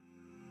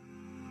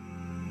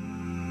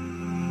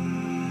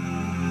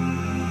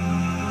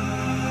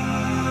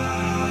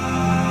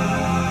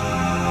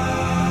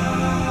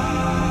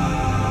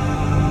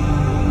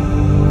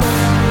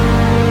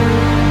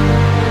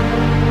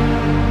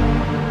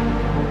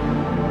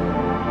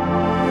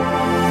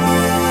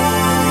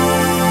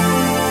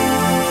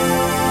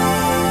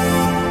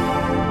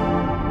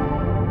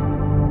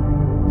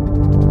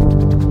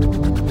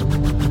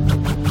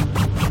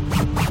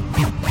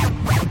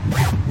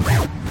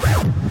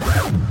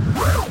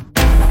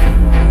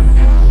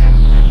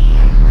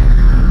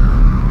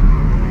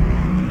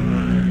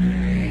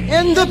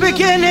In the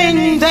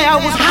beginning there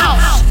was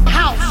house.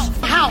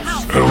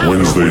 And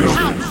Wednesday,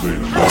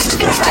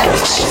 AfterDark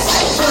House.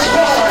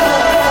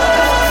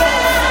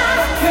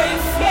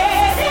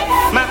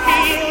 My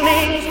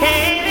feelings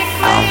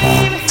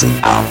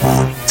I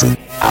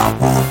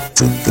want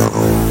to go.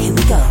 Here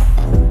we go.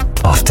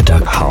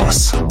 AfterDark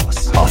House.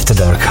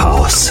 AfterDark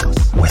House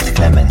with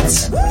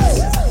kLEMENZ.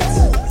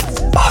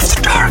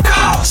 AfterDark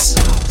House.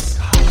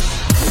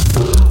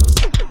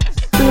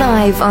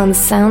 Live on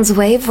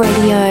Soundswave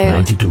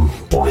Radio.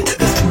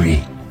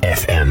 92.3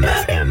 FM.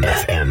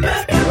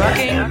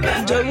 Rocking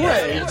the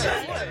world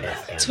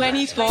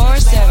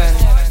 24/7.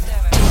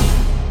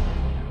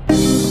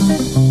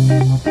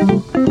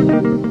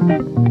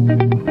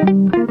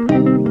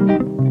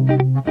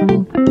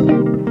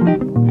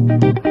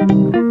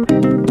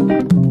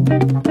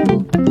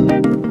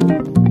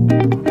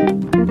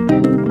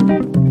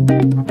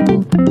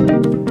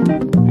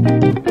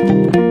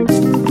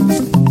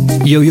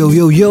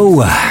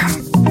 Yo.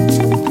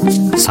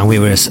 Some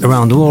viewers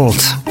around the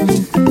world.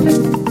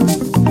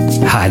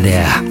 Hi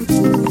there.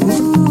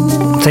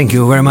 Thank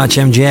you very much,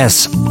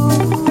 MGS.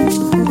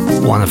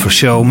 Wonderful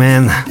show,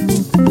 man.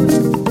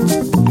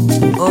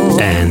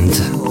 And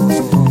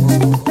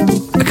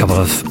a couple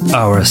of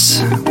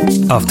hours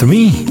after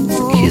me,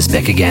 he's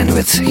back again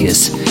with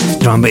his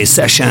drum bass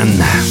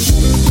session.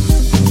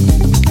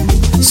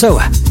 So,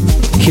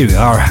 here we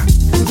are.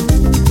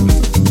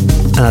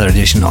 Another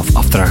edition of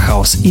AfterDark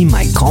House in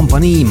my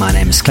company. My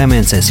name is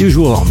kLEMENZ, as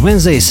usual on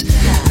Wednesdays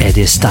at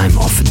this time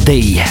of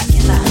day.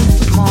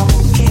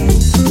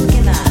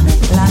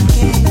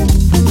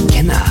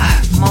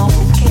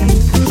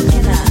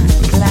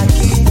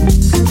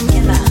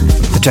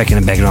 The track in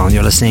the background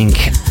you're listening,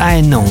 I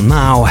Know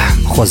Now,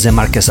 Jose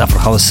Marquez Afro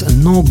House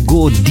No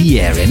Go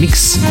Die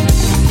remix.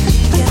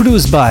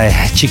 Produced by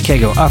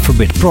Chicago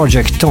Afrobeat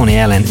project Tony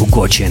Allen,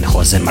 Ugochi and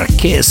Jose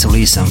Marquez,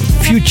 released on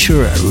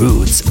Future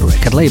Roots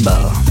record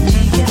label.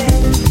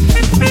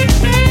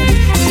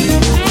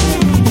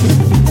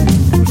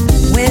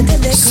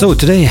 So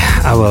today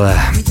I will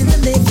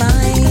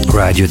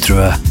ride you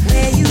through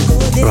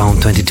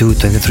around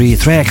 22-23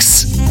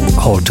 tracks,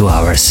 whole 2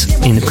 hours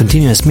in a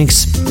continuous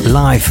mix,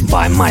 live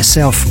by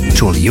myself,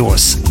 truly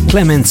yours,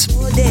 kLEMENZ.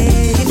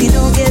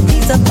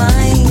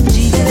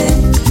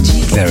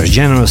 Very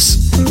generous,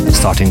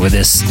 starting with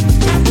this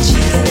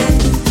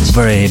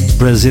very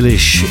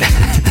Brazilish,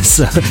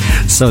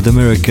 South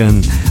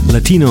American,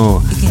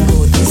 Latino,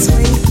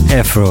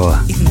 Afro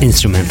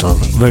instrumental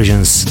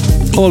versions,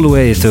 all the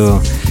way to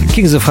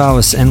Kings of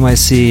House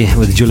NYC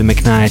with Julie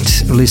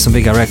McKnight, released on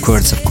Vega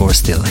Records, of course,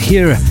 still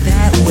here.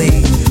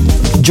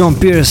 John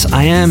Pierce,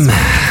 I Am,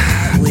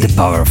 The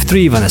Power of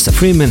Three, Vanessa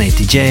Freeman,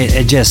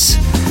 ATJ, Jess.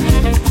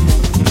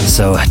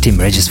 So Tim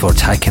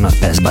Regisford, I cannot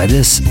pass by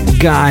this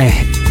guy,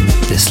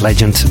 this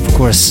legend, of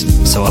course.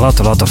 So a lot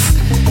of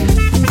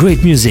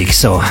great music.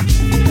 So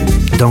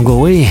don't go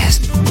away.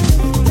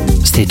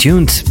 Stay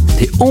tuned.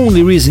 The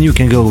only reason you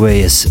can go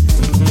away is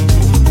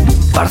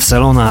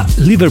Barcelona,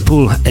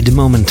 Liverpool at the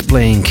moment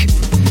playing.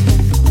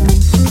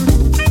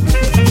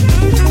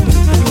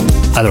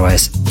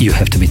 Otherwise, you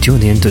have to be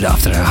tuned in to the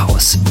AfterDark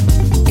House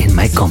in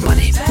my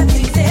company.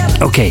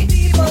 Okay,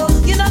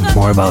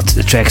 more about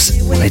the tracks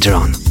later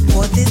on.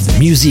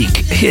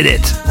 Music, hit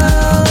it.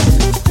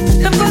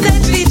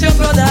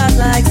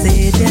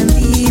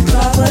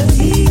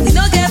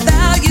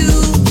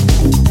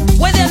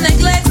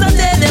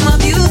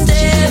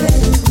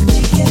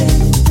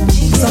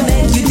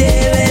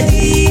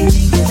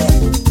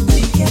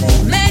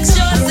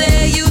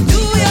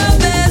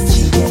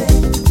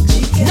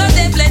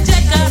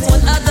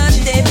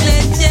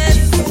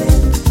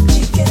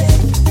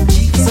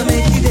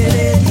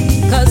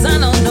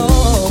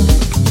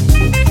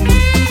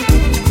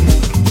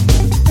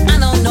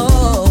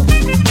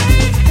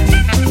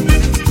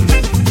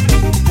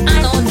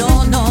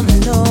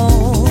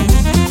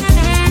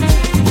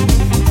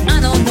 I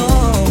don't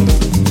know.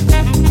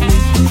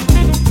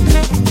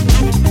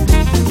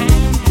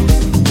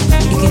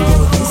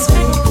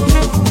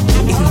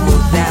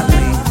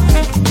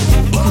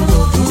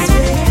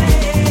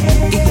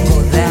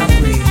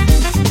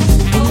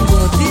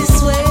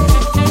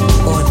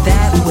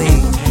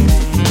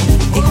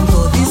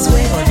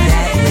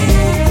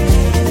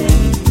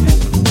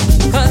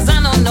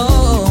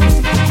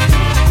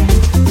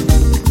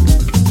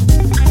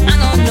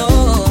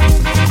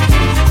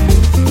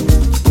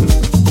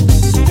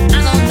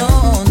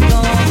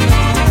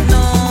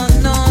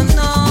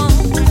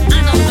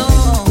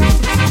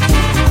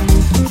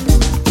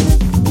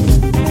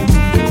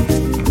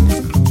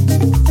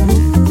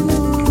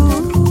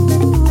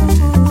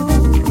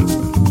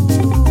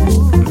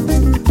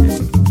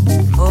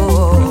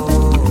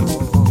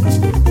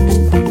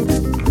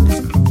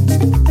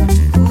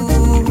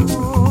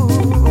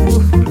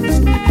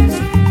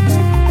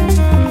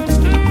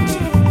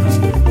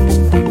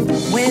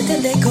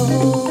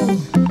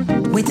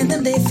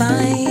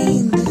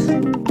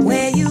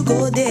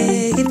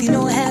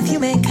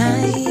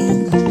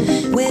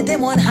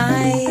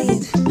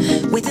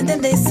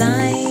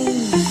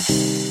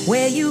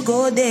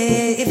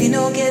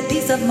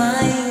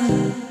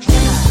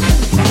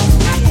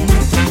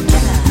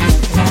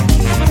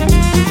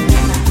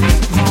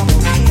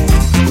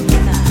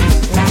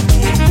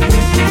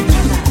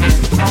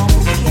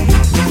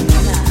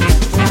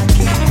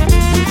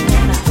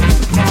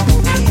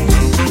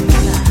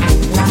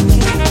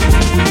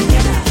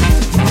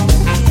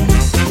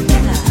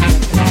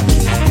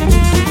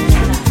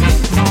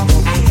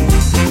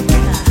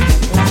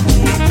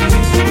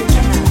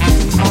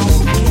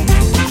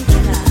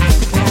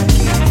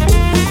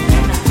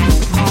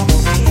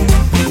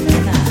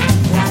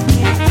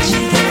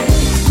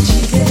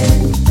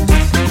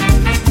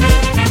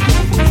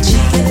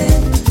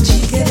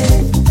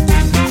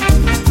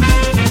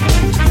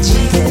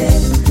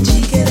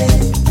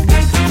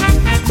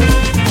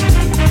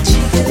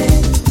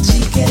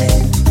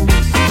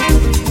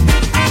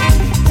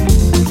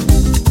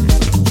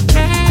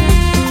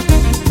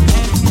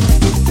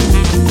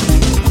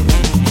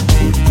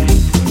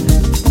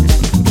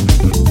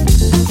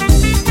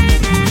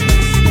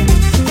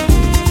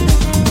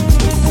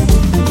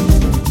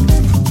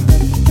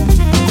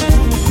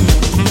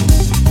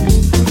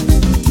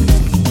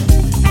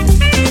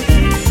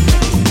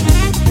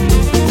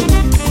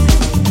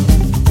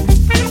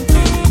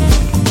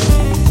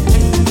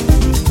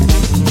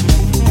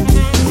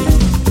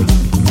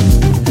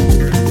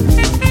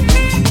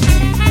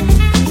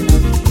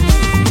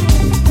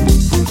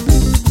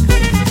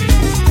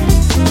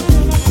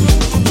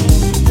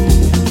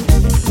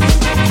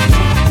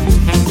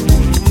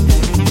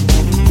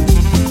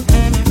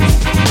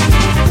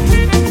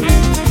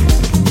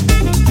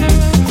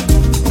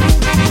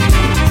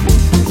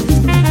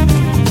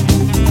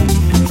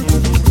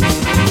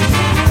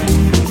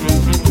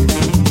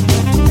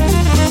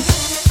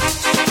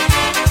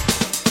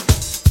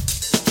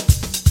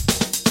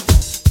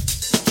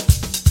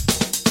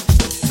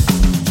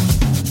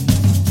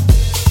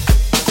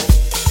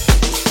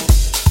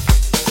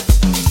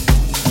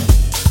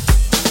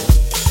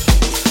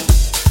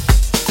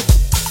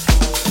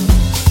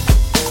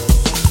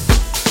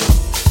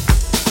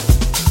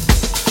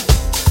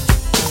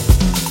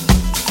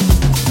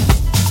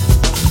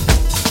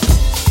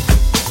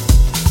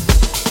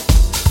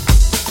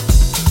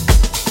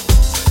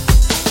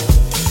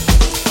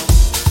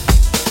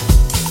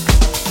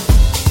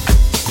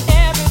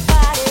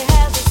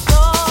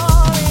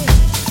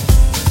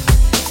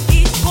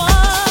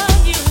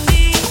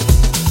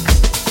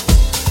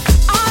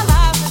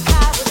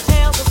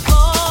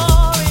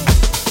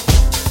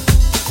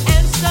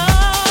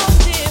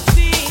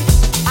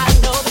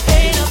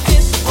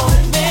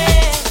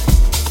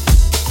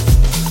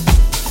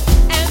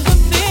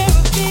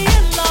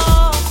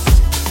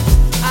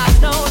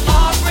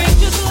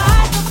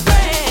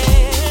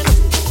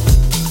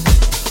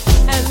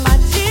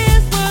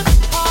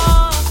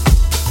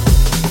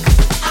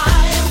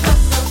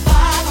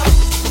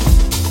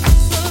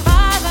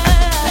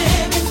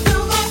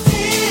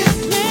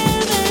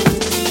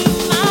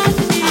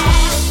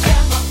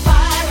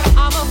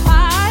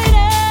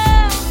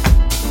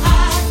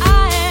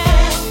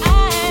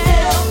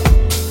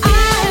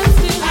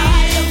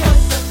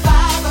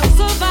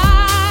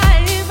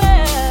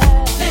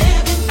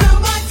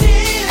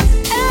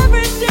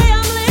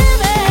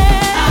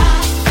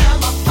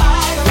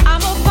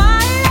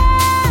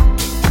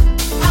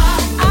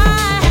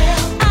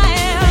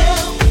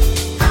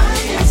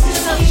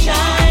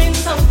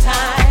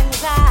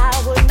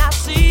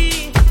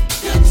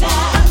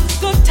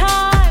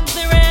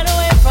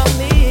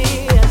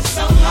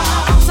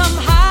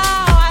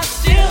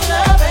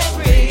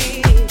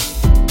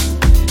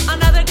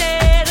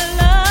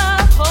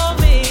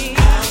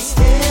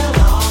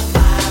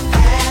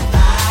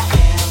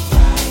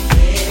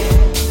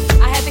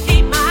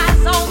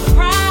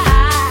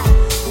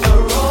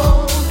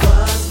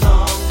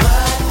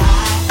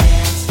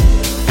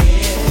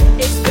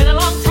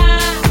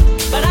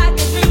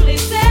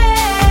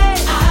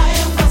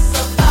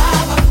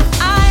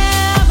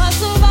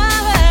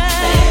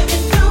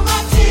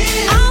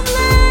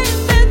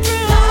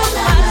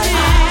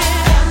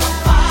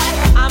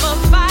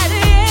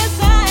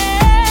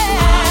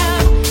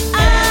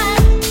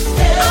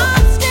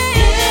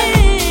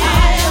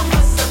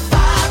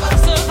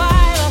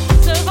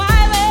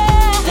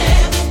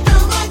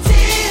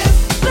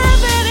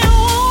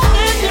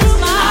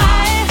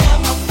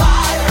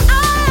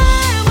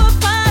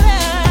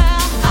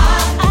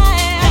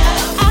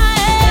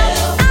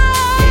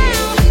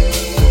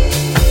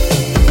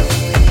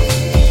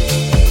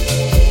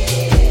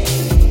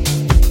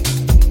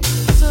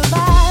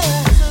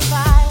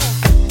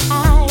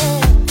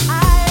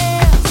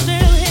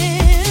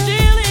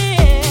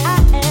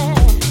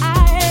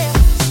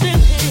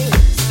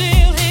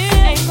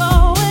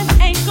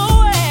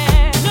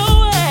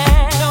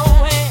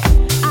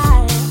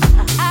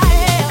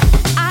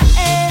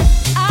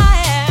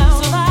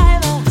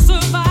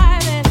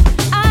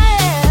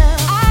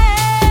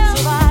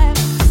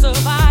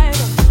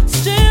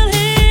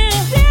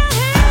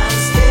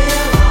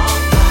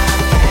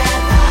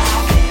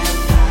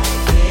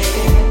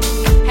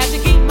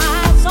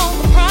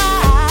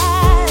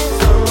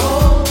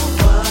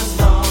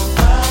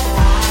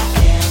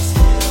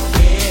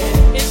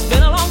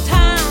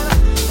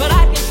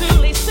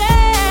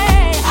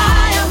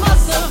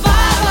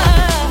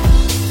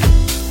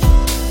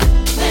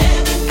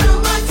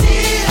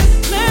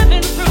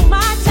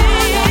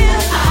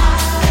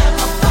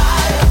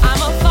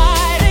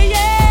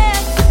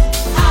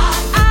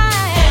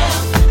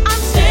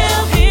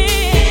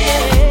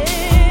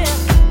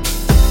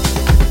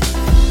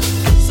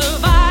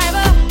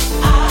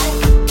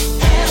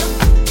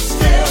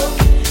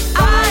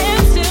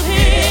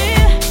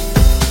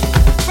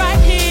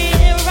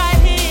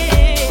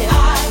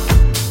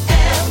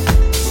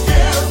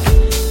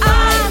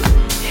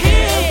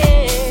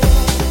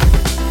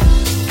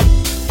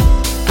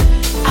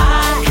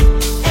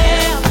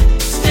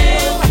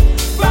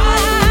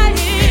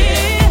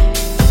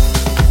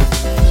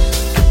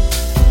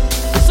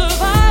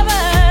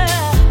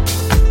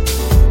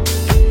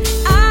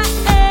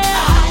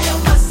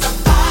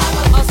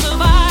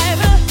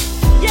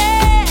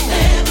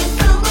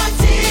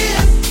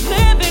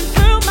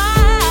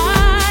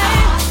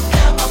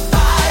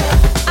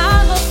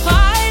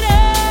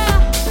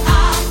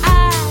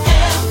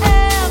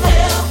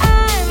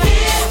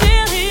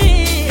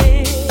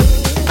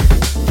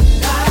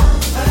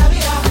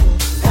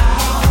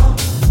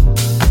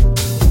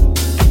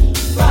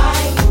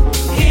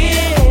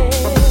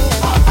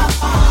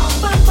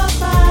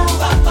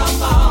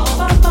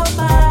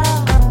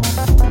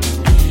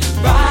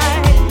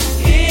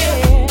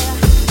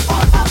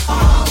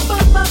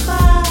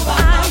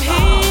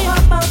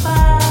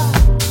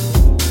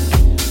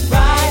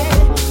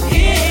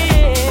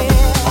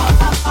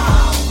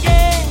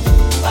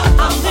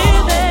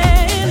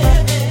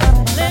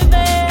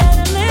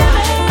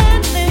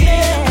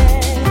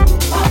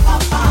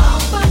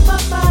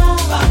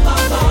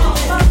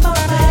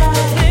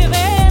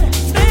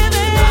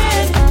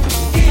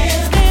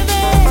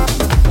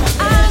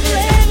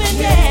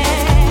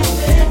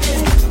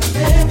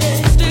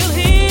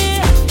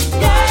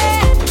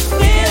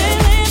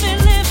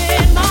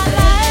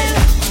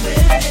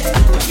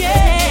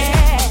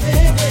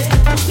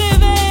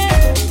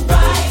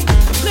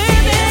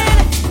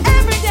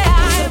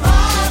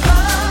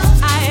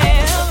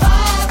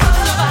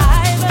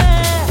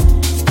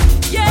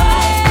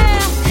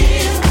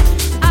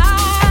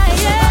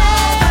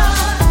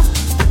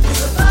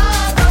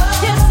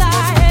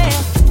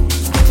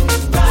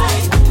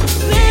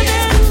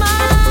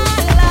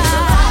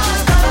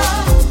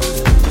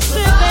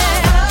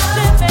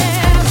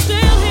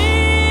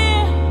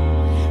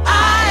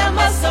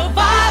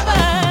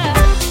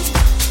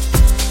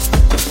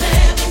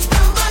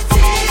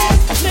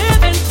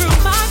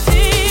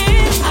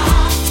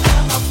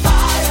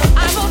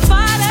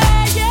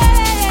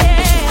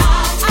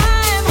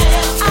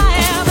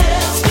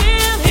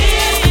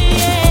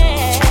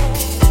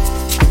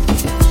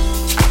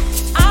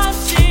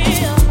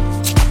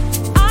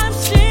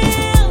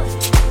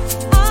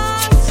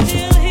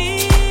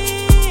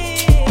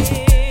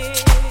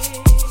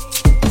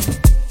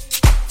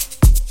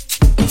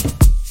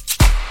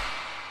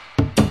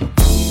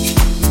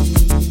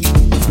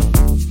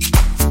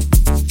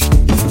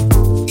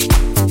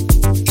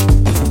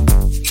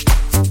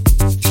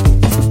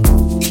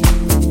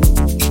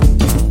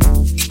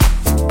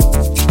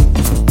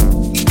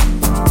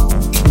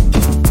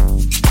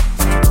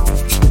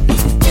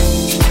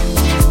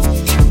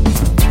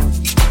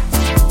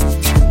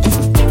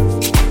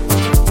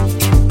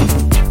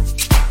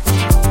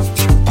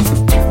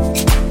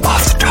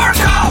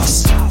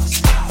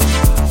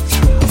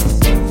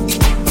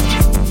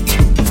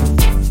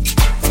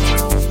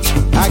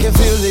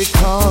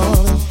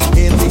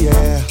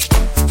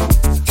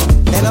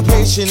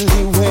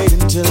 me wait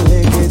until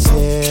it gets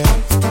there.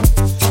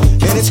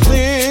 And it's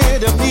clear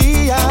to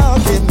me I'll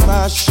get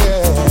my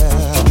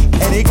share.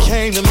 And it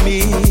came to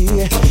me,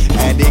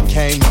 and it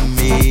came to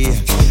me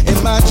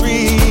in my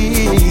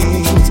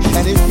dreams,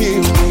 and it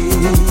feels me,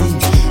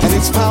 and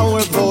it's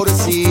powerful to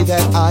see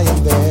that I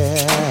am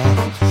there.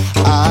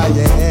 I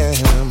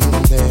am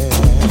there.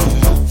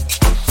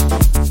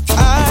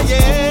 I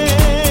am.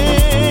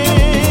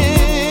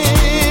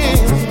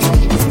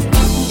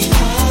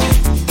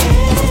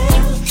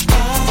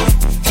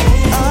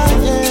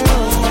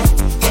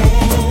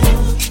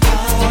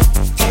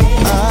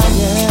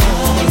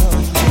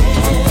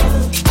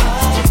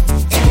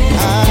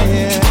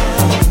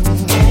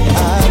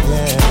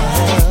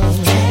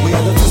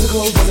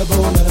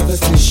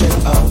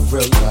 Of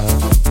real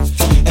love,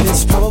 and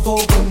it's powerful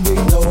when we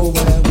know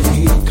where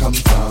we come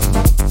from.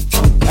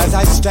 As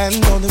I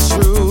stand on this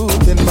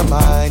truth in my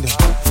mind,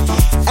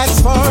 as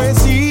far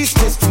as east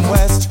is from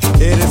west,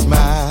 it is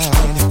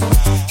mine.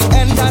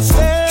 And I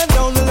stand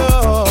on the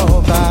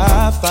love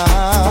I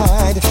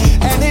find,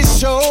 and it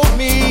showed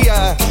me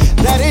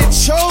that it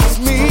shows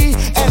me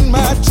and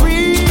my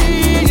dream,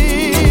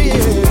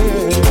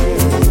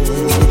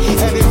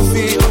 and it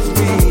feels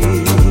me,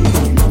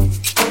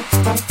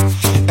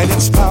 and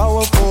it's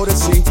powerful to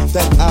see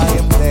that I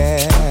am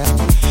there.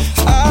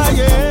 I am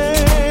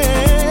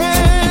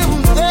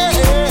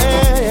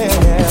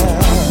there.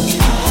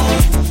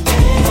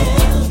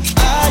 I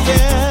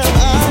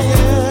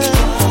am.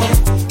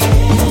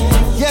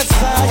 Yes, I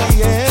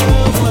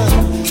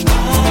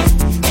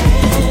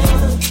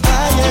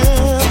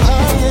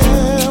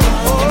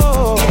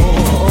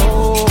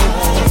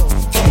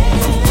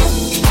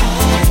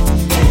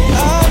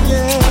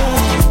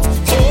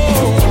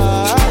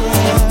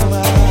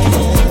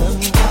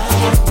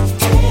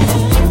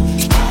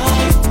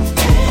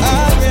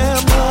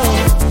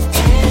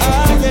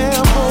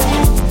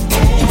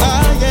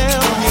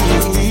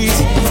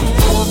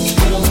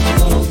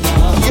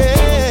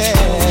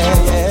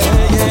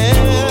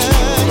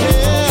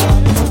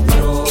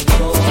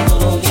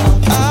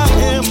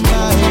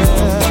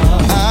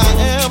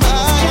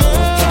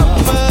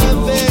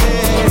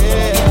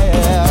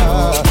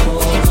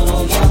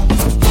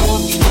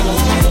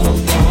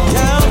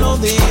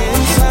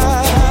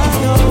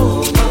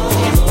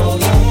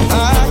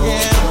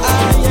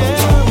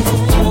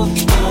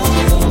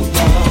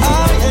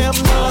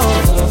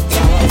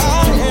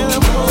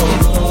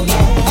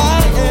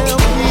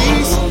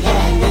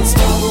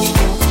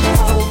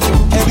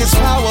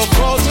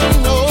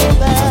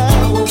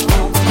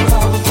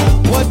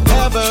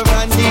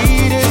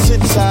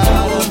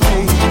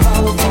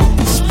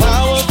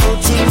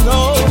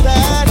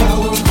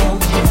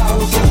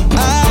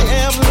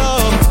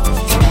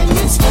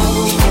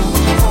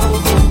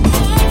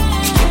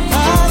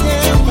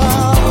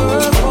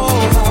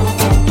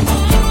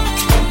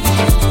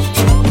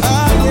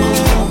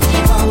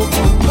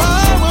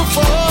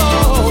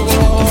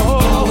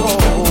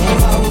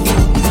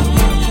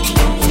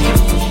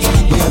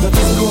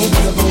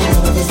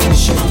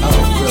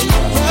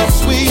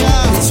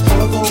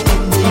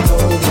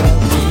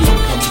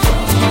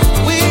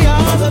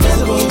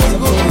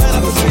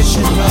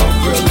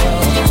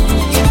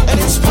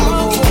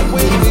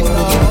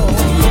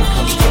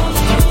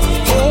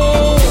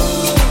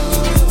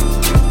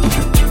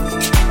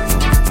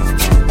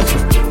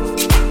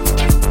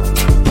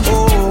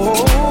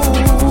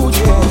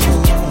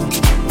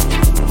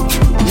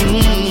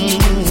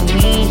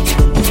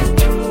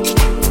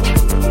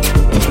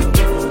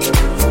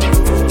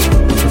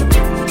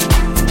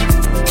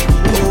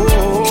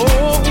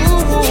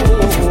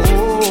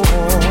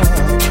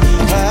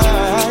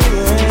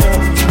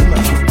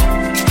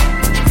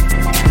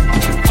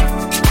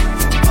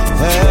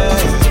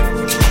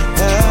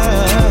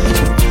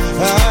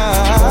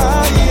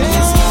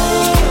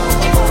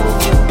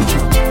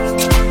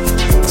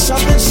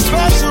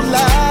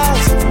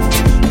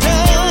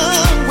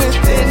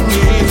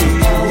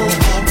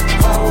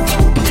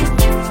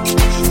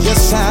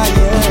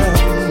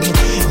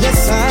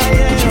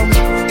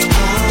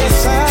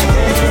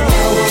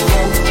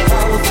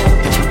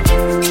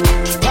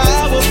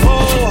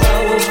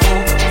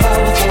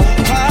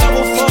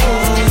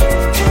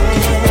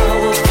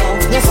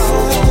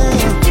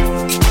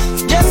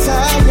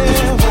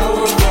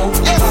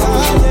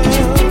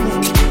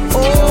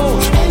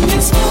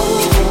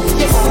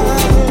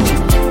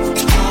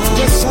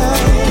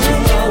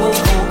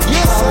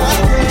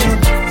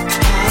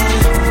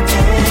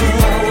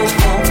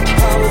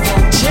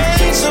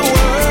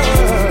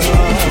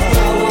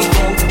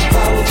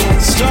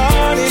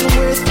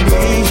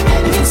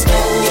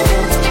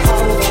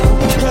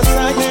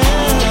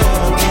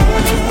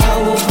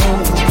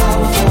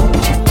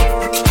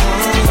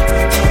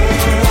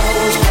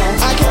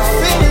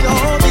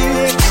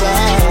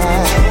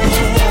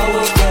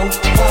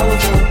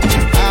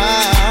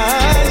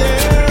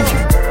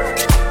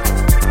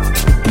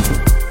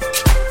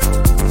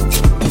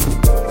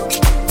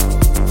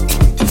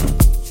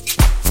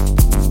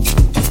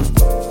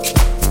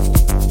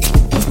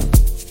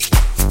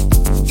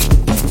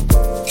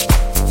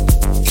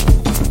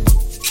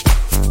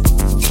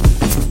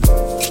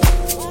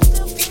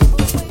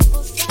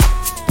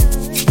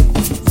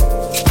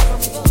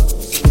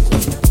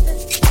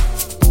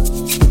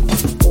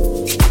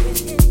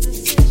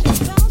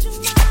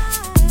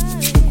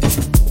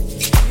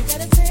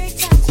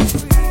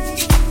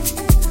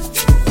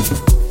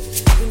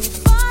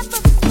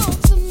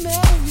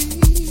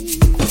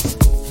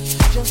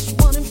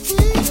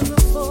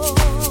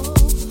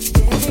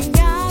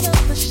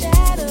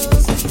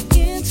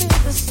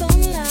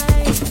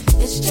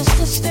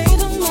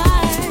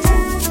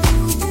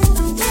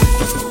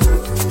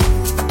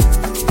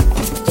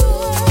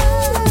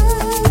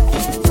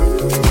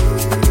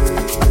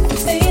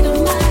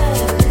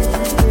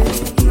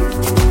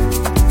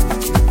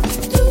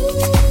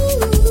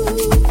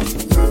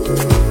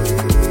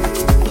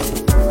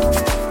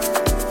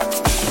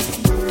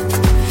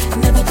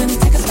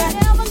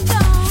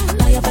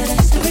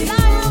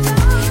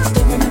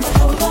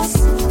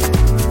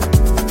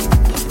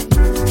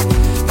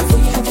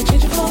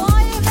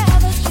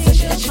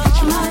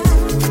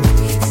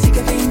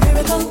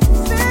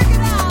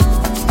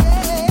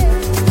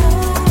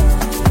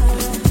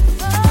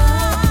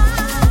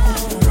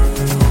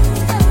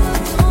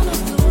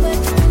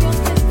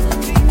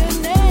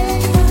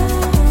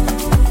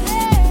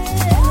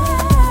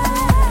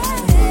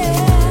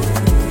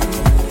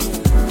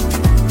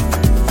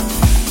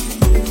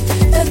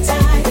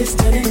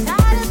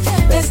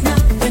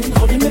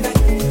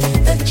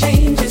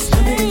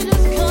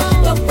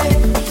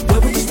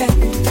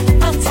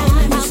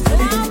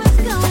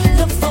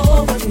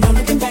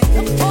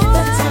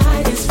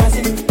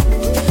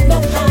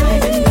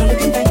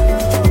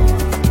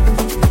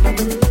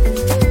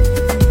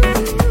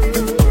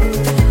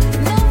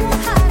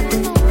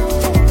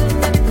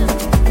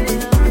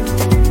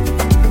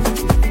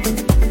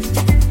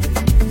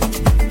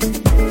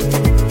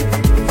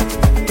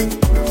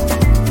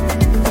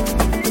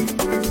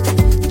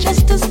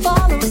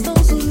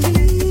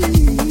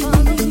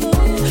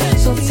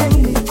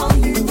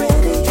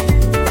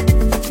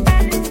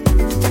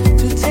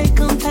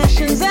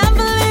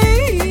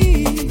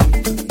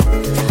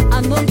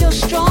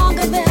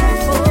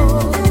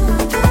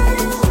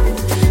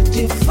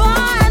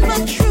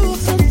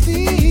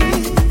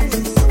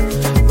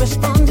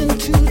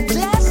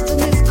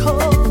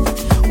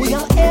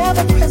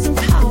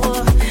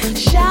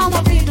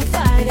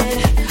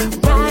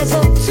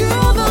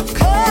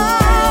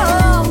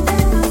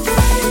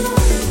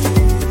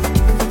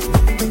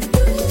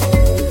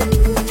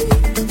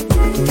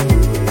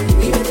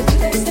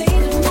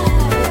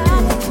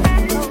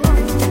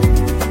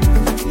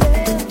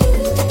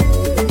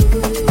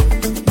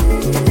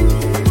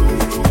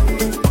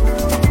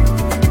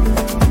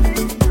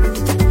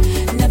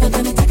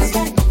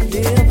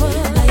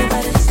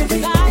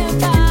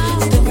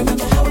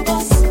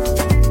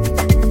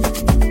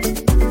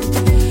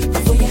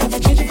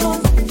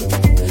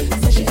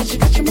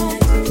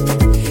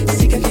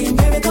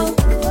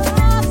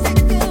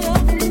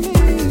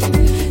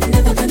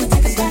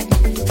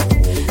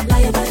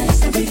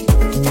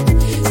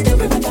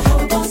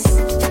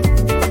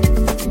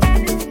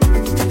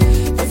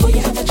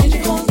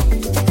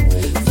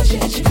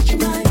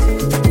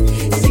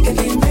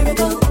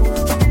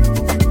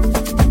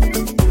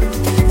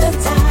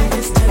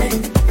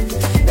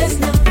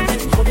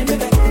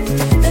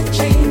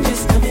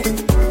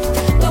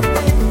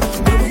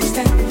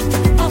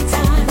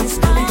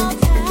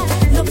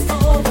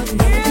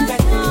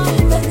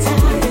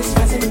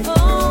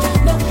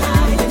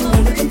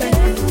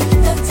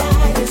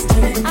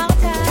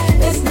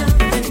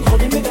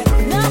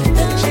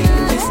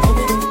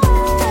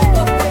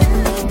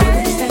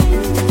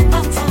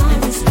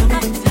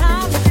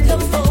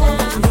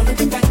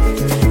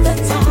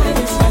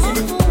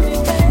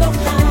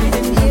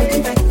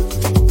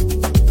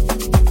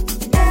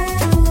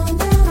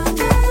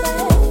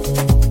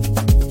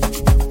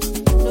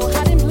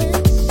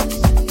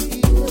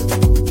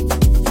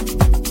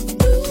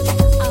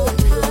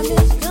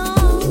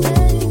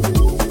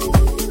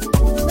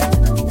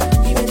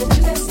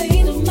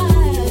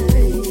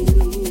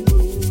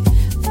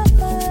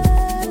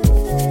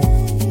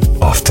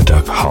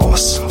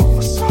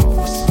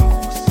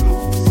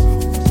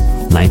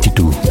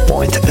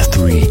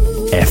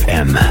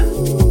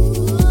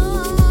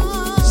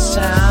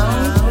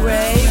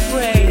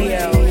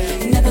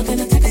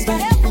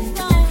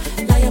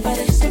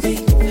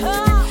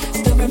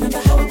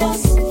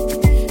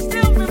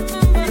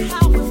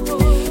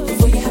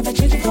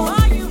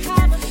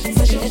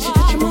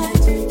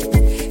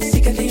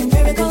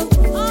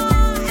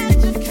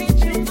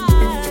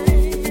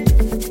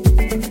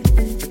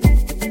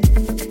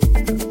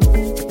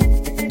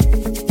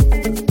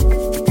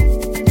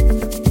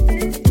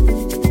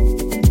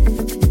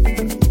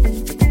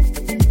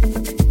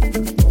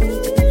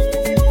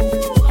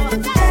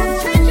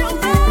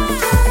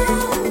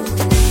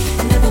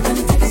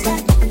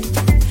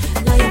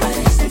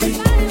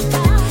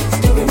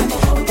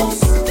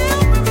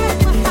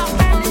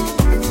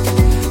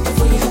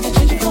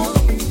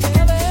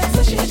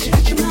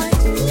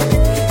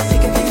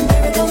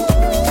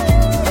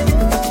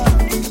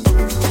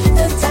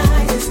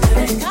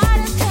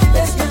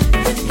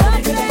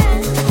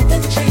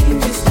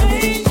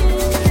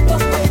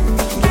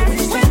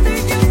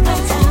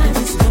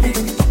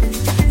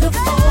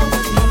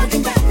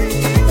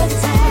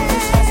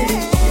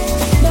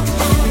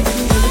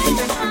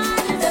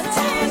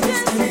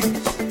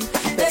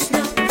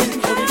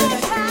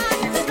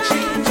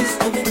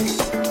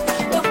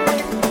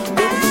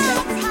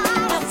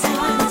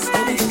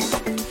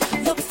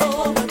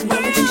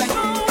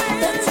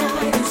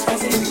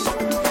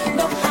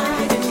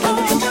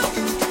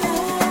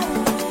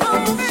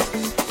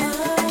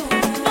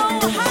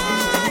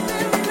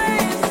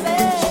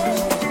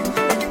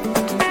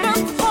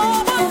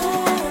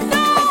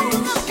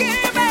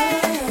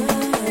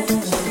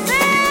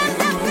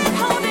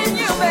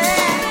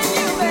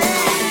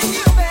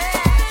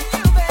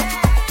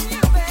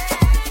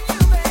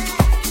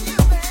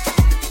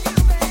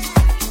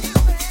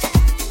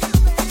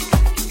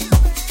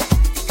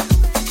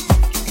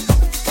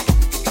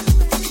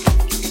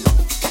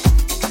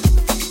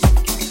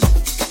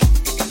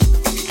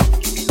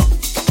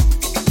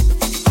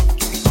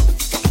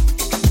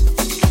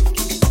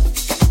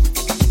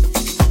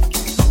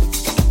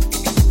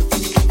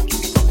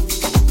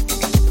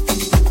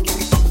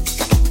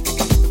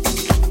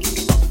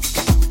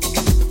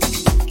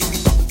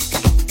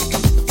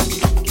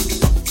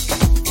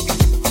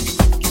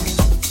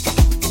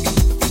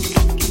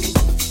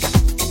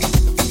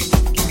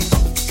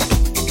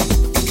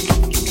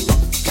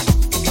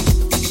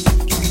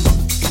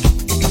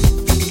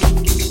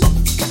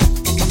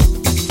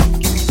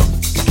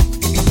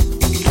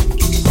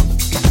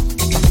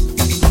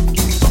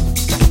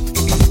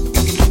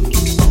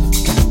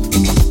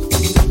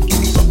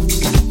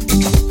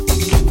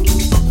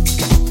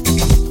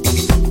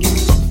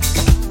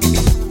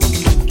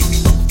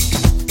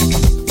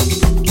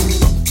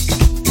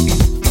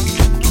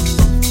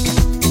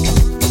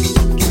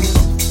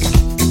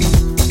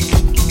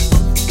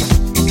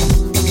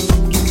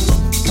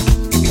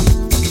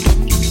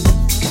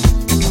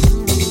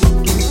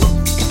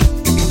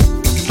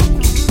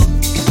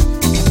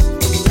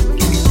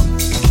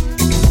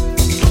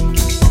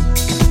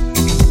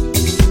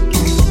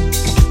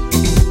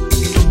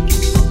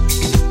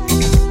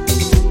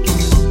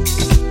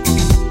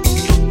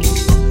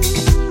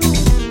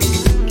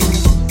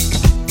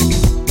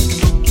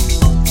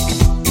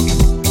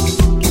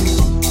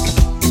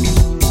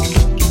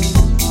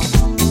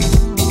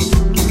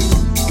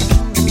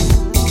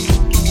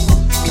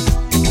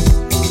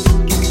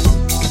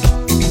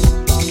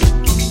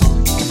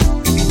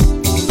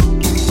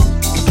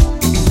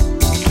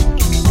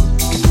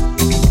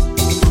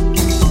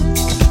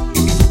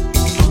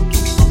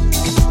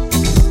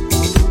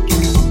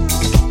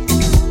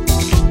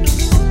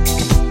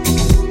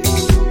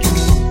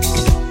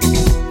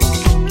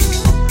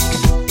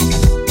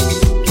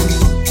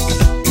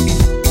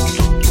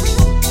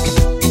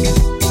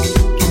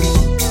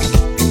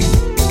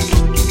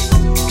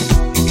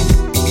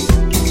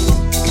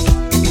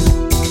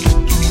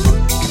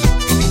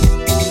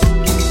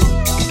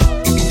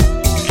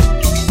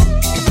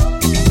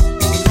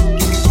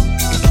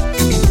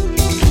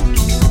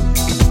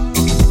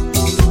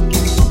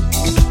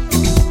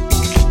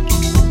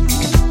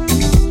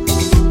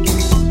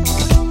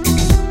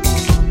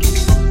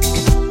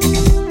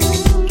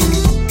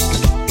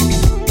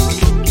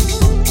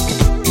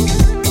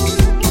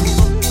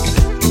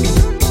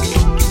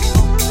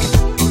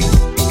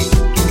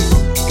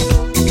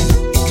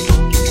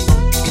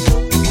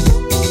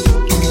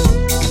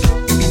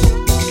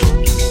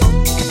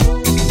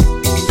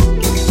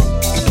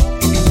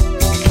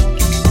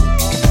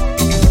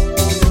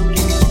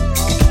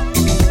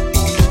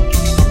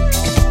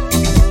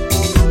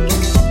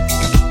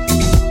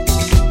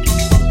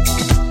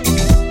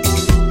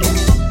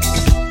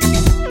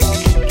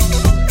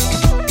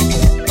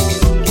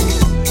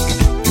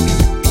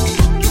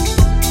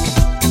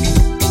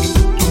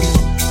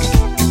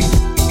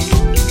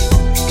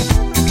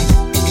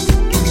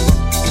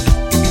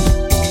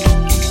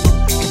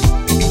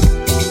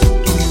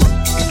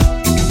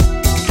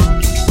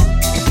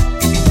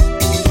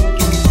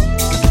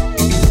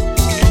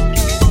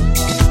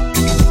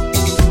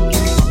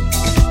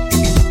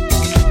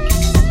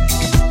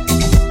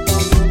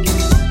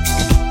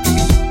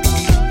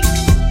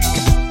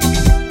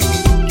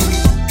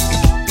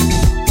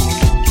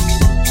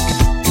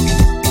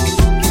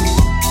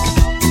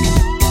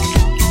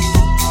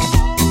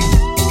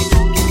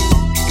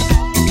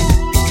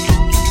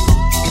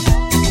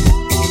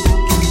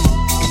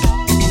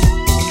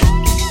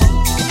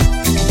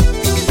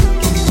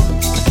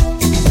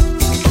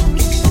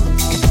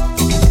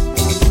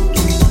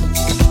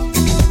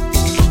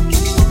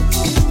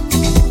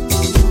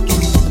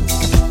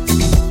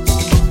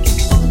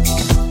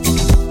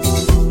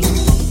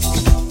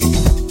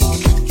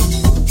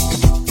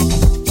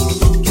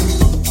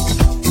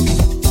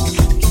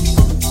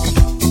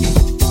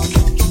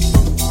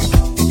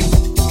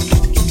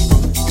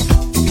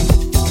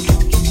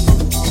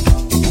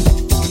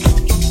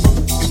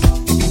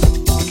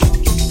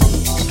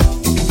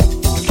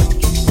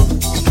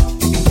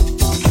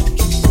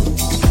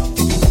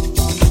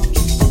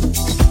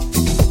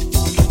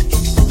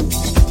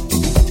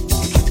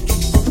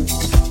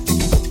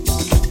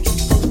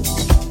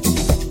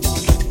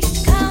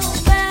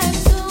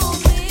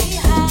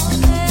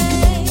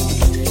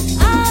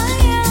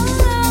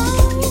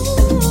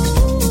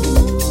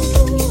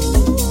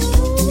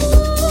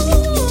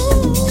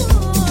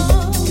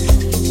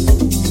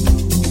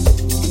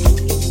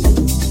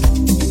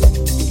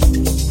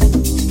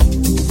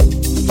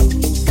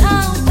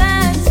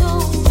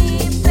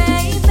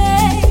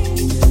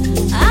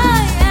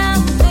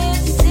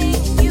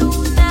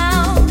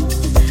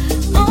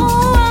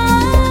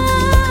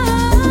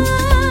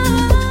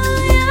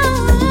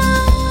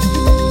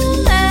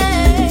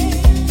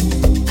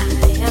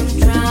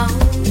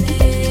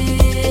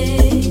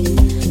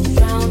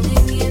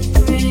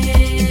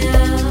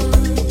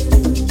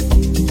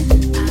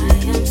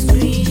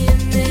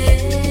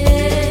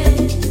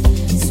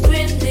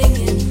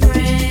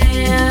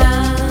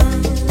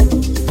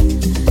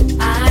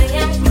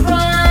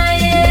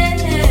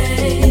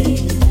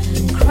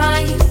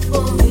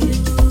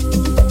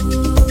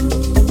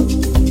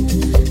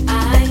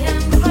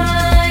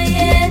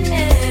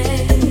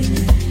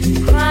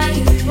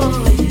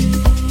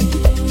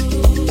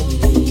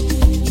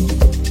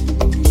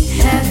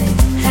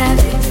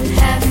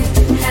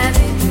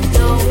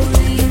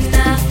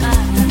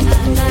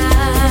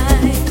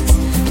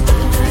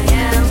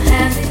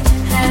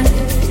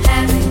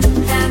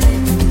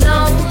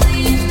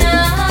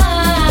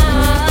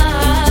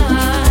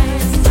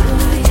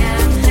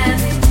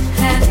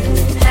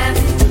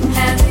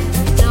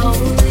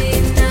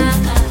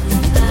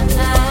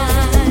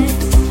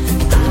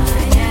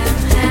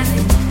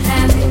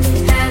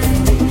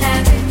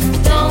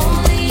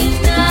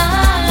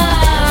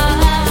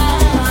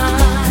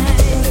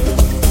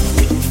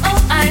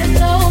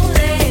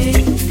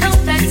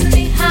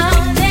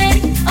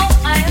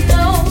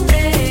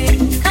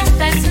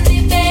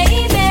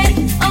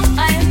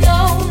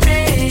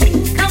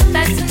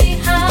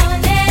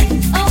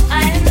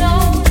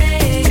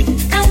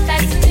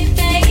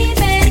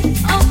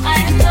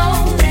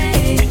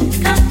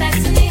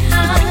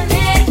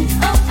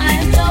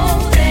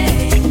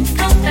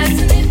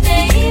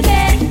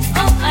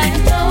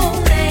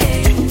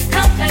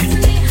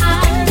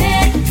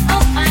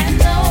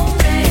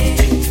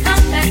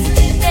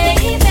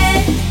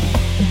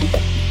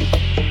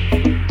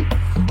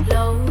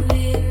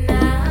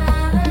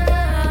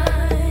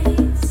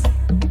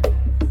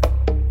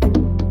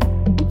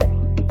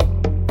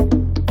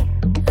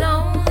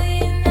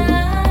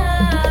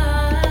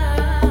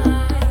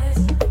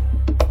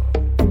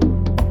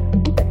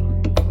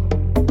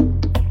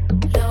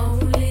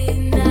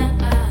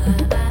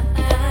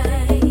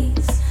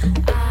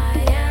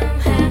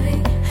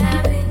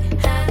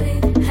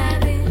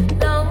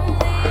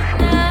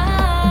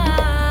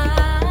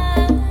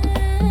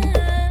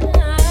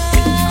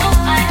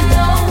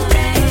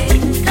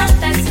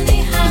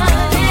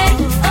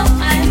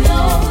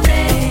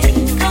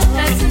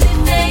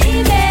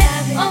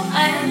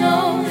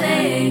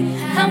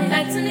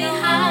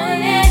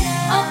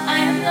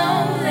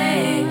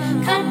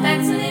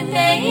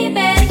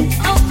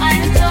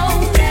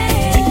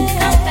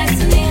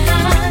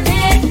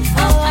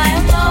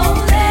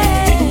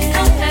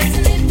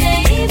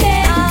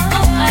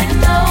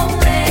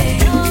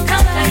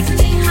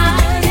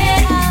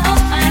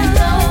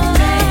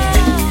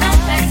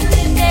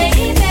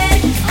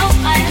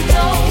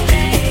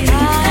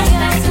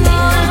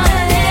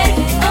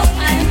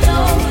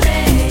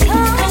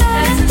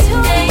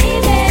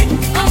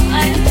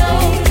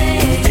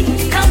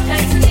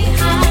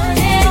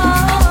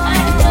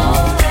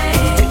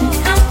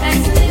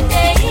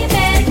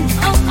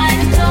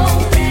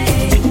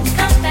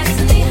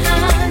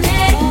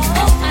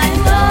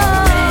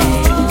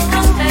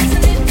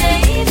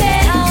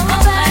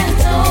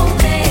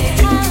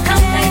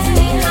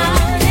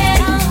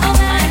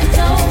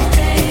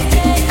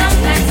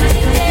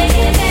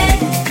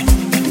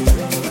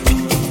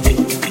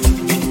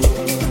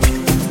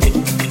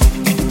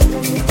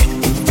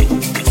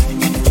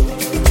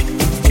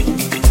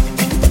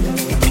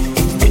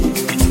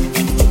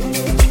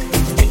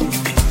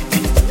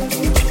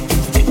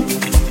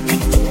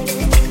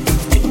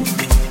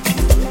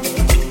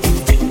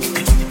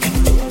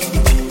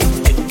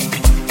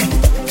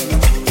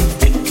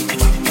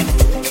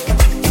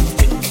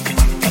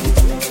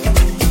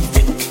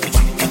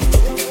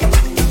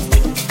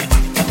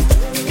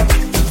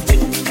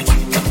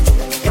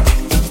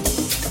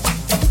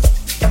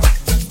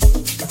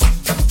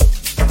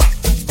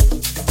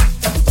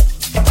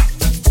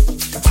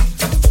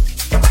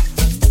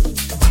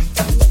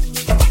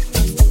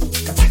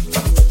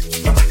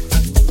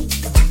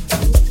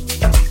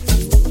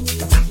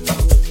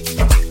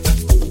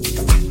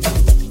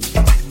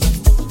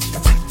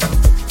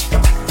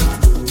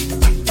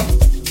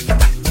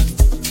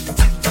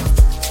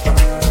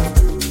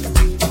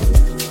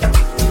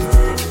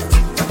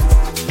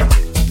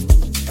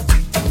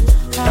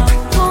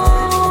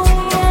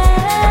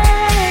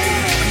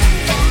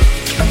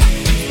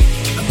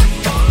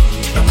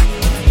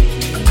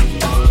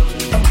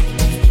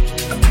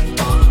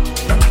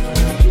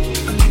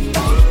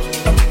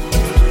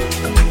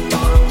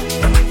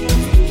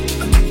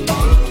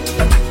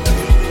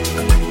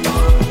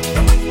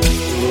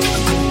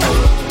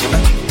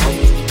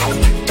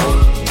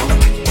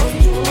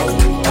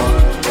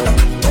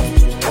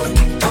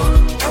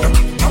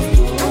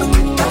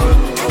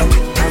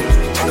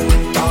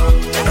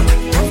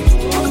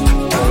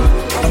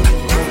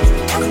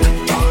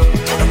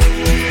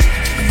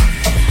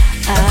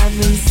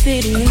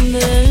sitting in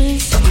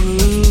this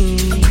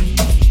room,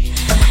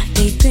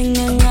 eating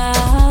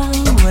our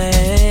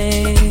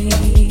way,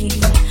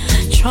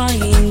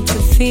 trying to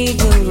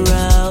figure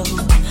out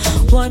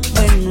what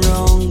went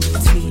wrong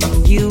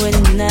between you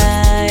and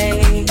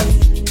I.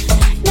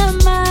 No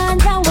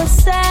mind our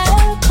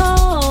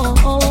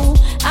circle,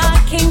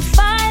 I can't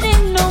fight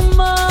it no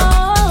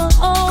more.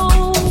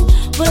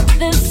 With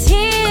the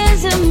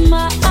tears in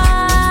my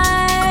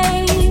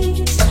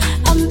eyes,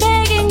 I'm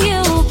begging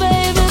you,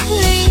 baby,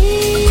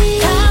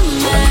 please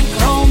come and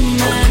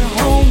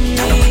hold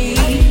me.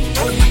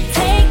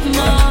 Take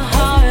my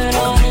heart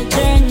on a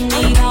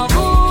journey,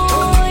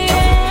 cowboy,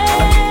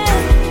 yeah.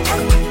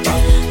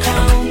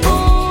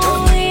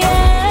 Cowboy,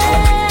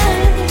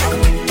 yeah.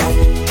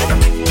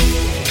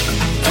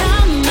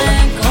 Come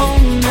and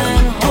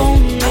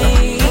hold me.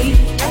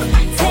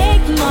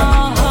 Take my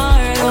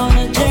heart on a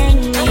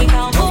journey,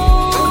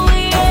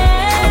 cowboy,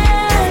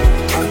 yeah.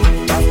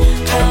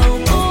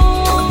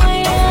 Cowboy,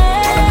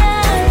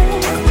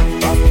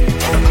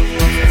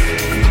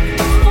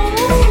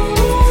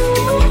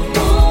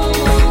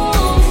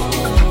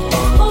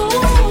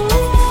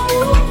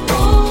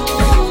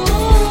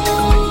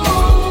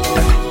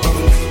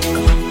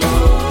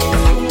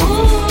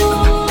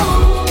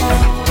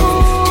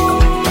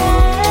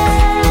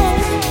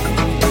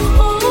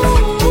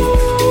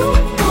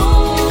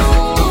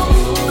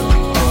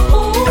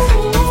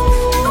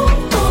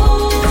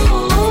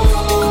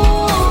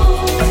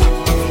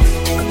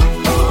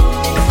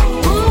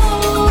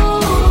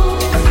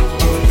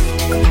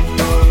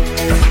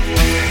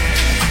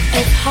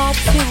 it's hard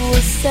to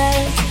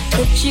accept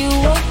that you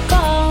were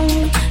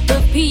gone. The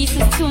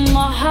pieces to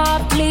my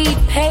heart bleed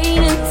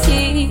pain and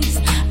tears.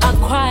 I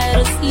cried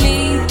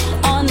asleep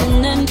on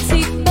an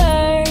empty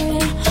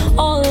bed.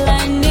 All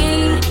I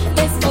need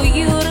is for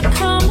you to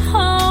come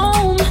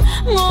home.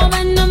 More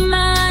than a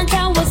mind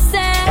I was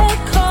sad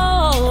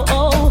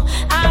cold.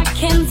 I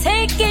can't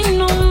take it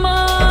no more.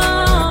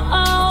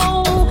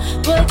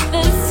 But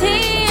the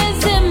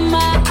tears in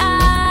my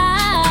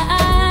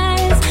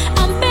eyes,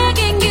 I'm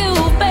begging you,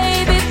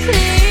 baby,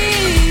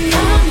 please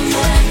come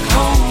and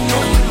hold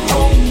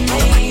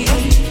me.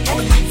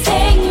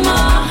 Take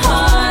my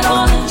heart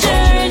on a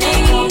journey,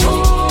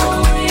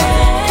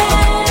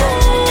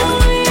 yeah.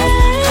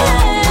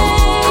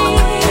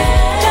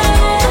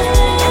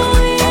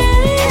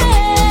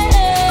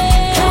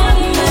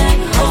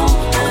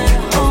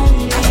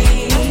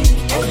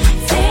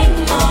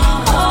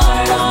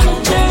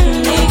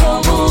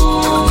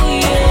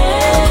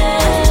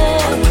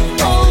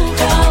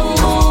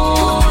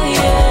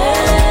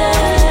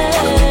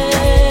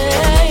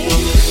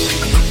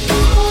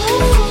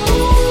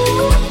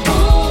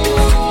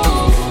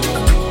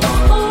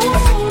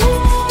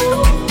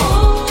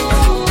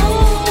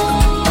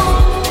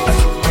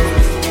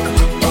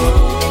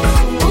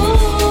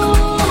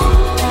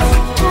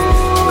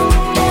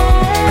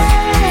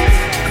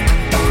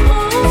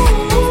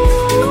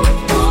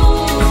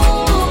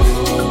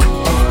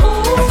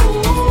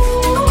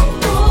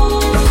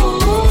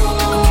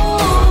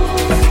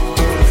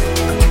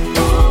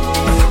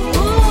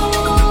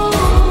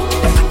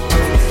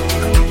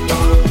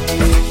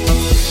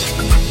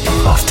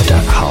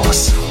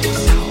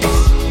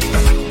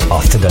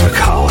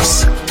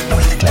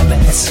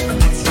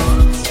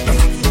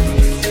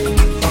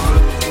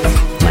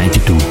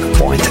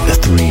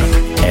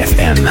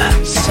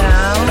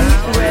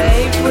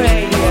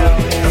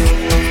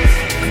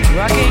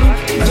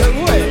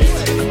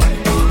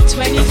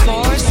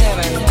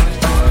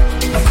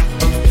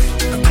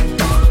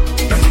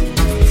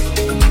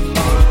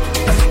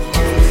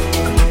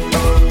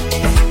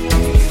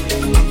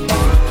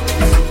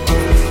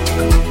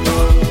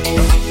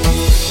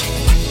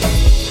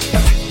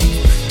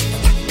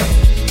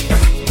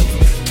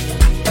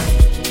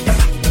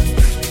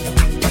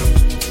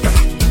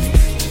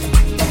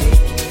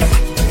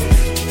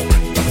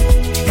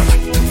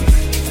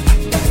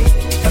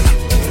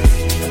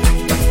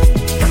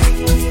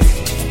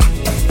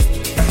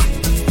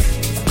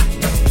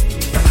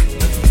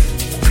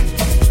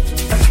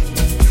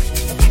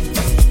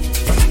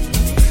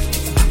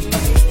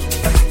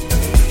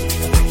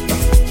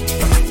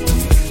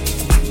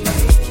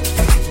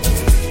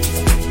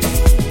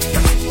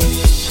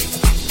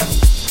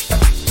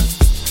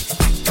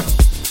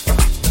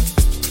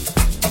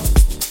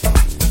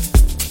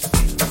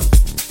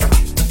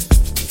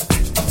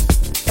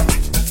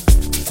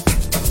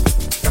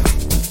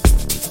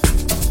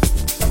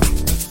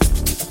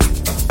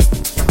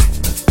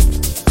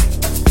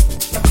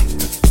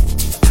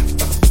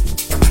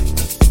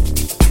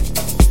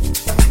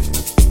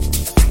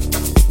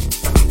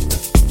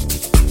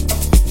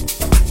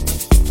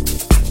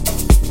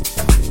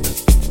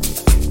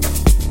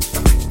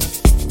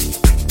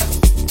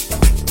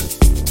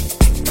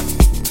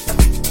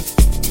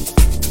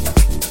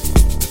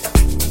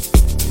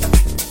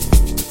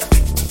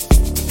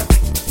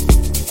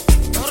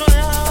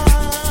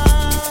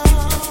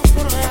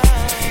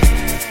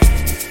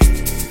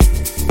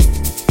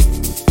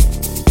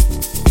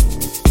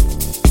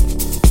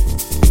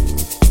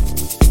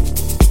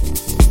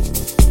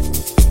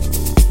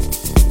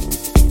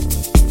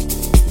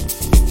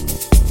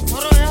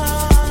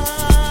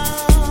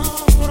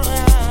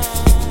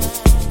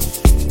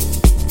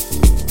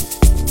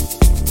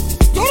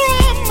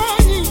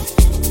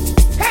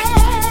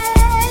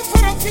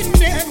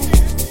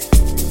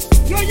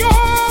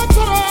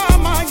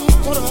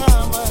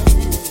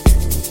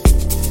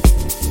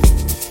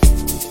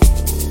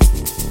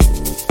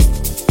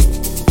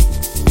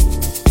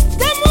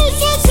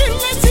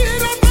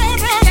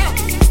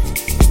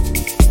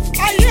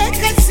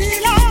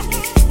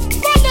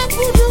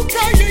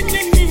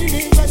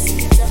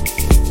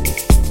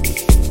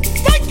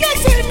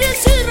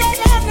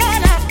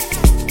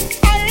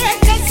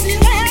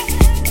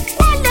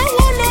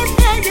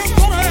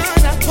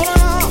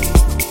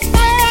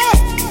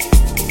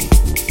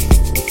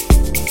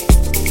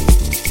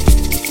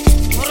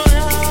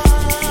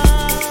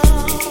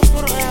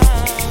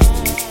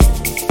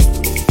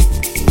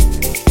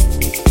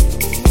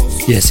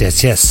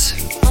 Yes.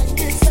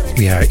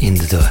 We are in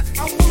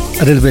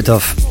a little bit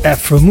of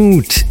Afro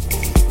mood.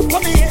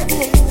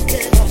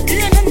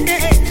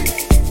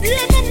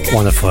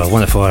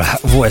 Wonderful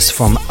voice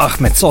from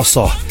Ahmed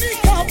Soso.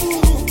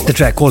 The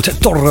track called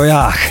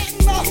Torroyah,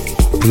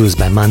 produced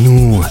by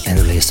Manu and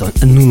released on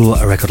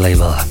Nulo record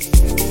label.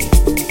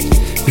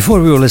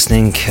 Before we were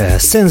listening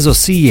Senzo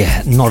C,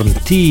 Norm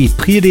T,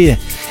 Priri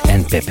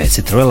and Pepe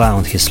Citarella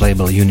on his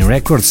label Uni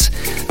Records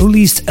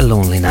released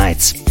Lonely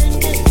Nights.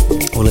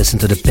 We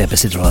listened to the Pepe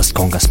Citarella's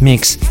Congas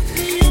mix.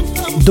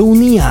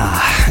 Donia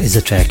is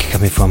the track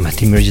coming from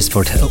Tim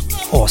Regisford,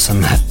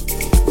 awesome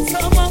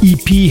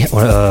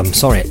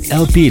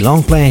LP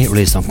long play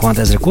released on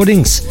Quantez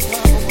Recordings.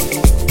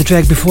 The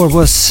track before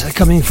was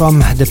coming from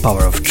The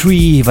Power of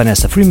Three,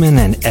 Vanessa Freeman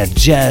and Ed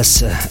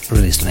Jazz,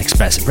 released on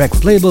Expressive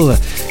record label.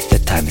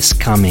 The Time Is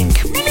Coming.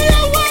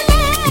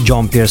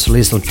 John Pierce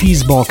released on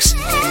Tease Box.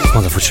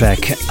 Wonderful track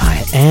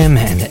I Am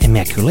and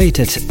Immaculate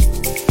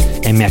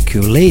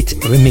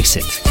remix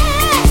it.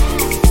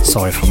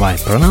 Sorry for my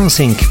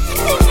pronouncing.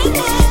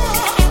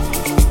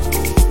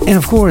 And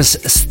of course,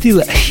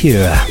 still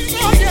here,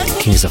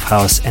 Kings of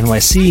House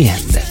NYC,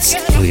 that's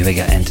Louis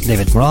Vega and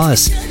David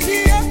Morales,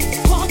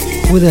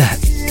 with the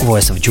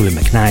voice of Julie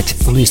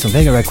McKnight, released on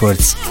Vega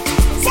Records.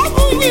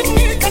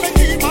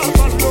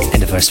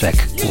 And the first track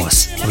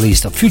was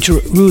released on Future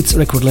Roots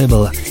record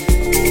label,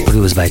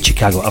 produced by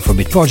Chicago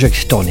Afrobeat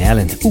Project, Tony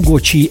Allen,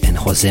 Ugochi and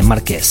Jose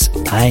Marquez.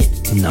 I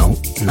Know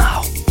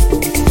Now.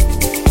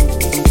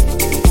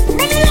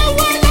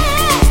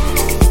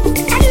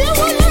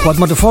 What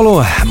more to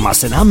follow?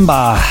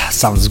 Masenamba,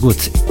 Sounds Good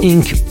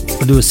Inc.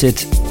 produced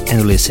it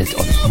and released it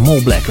on Mo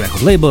Black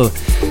record label.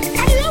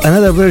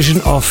 Another version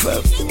of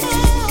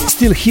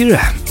Still Here,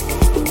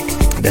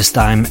 this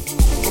time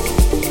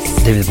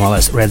David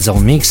Morales Red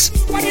Zone mix.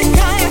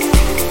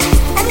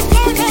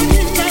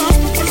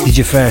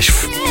 DJ Fresh,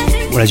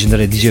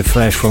 legendary DJ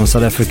Fresh from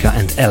South Africa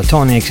and El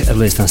Tonic,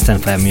 released on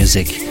Standfire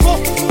Music.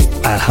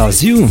 I'll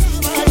House You,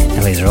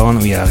 and later on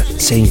we are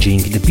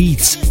changing the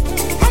beats,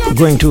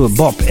 going to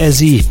Bob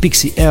Ezzy,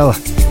 Pixie L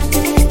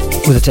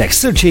with the track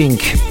Searching,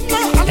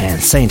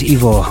 and Saint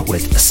Ivo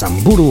with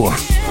Samburu,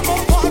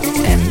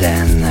 and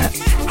then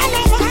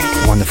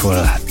wonderful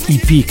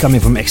EP coming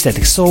from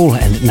Ecstatic Soul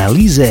and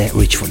Nalize,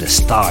 Reach for the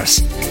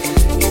Stars.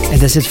 And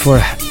that's it for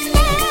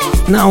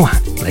now.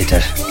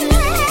 Later,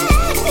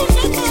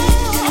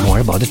 more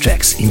about the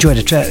tracks. Enjoy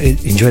the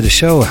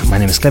show. My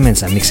name is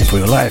kLEMENZ. I'm mixing for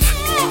you live.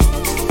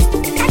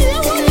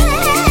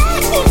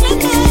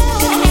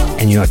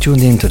 And you are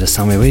tuned in to the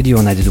Soundwave Radio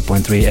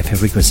 92.3 FM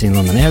frequency in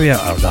London area,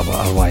 or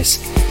otherwise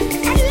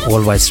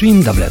worldwide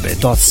stream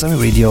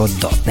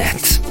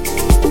www.soundwaveradio.net.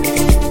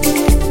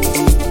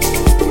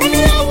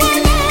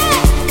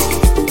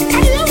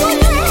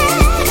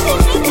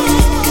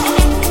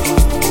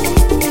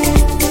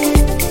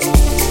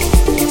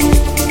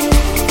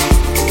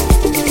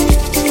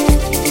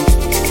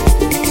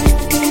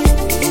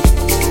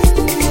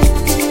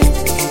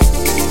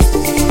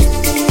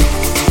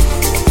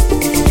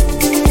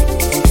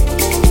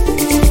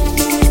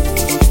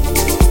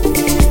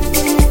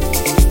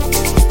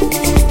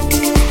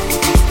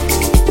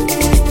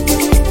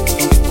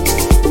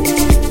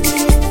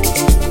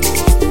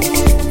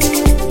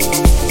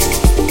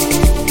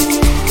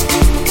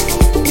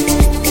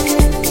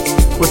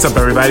 What's up,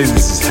 everybody?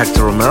 This is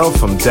Hector Romero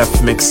from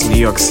Def Mix New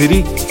York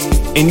City,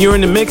 and you're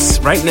in the mix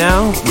right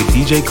now with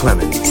DJ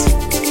kLEMENZ.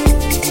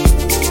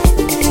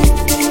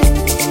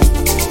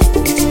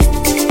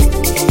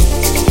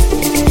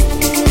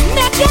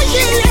 Thank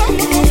you.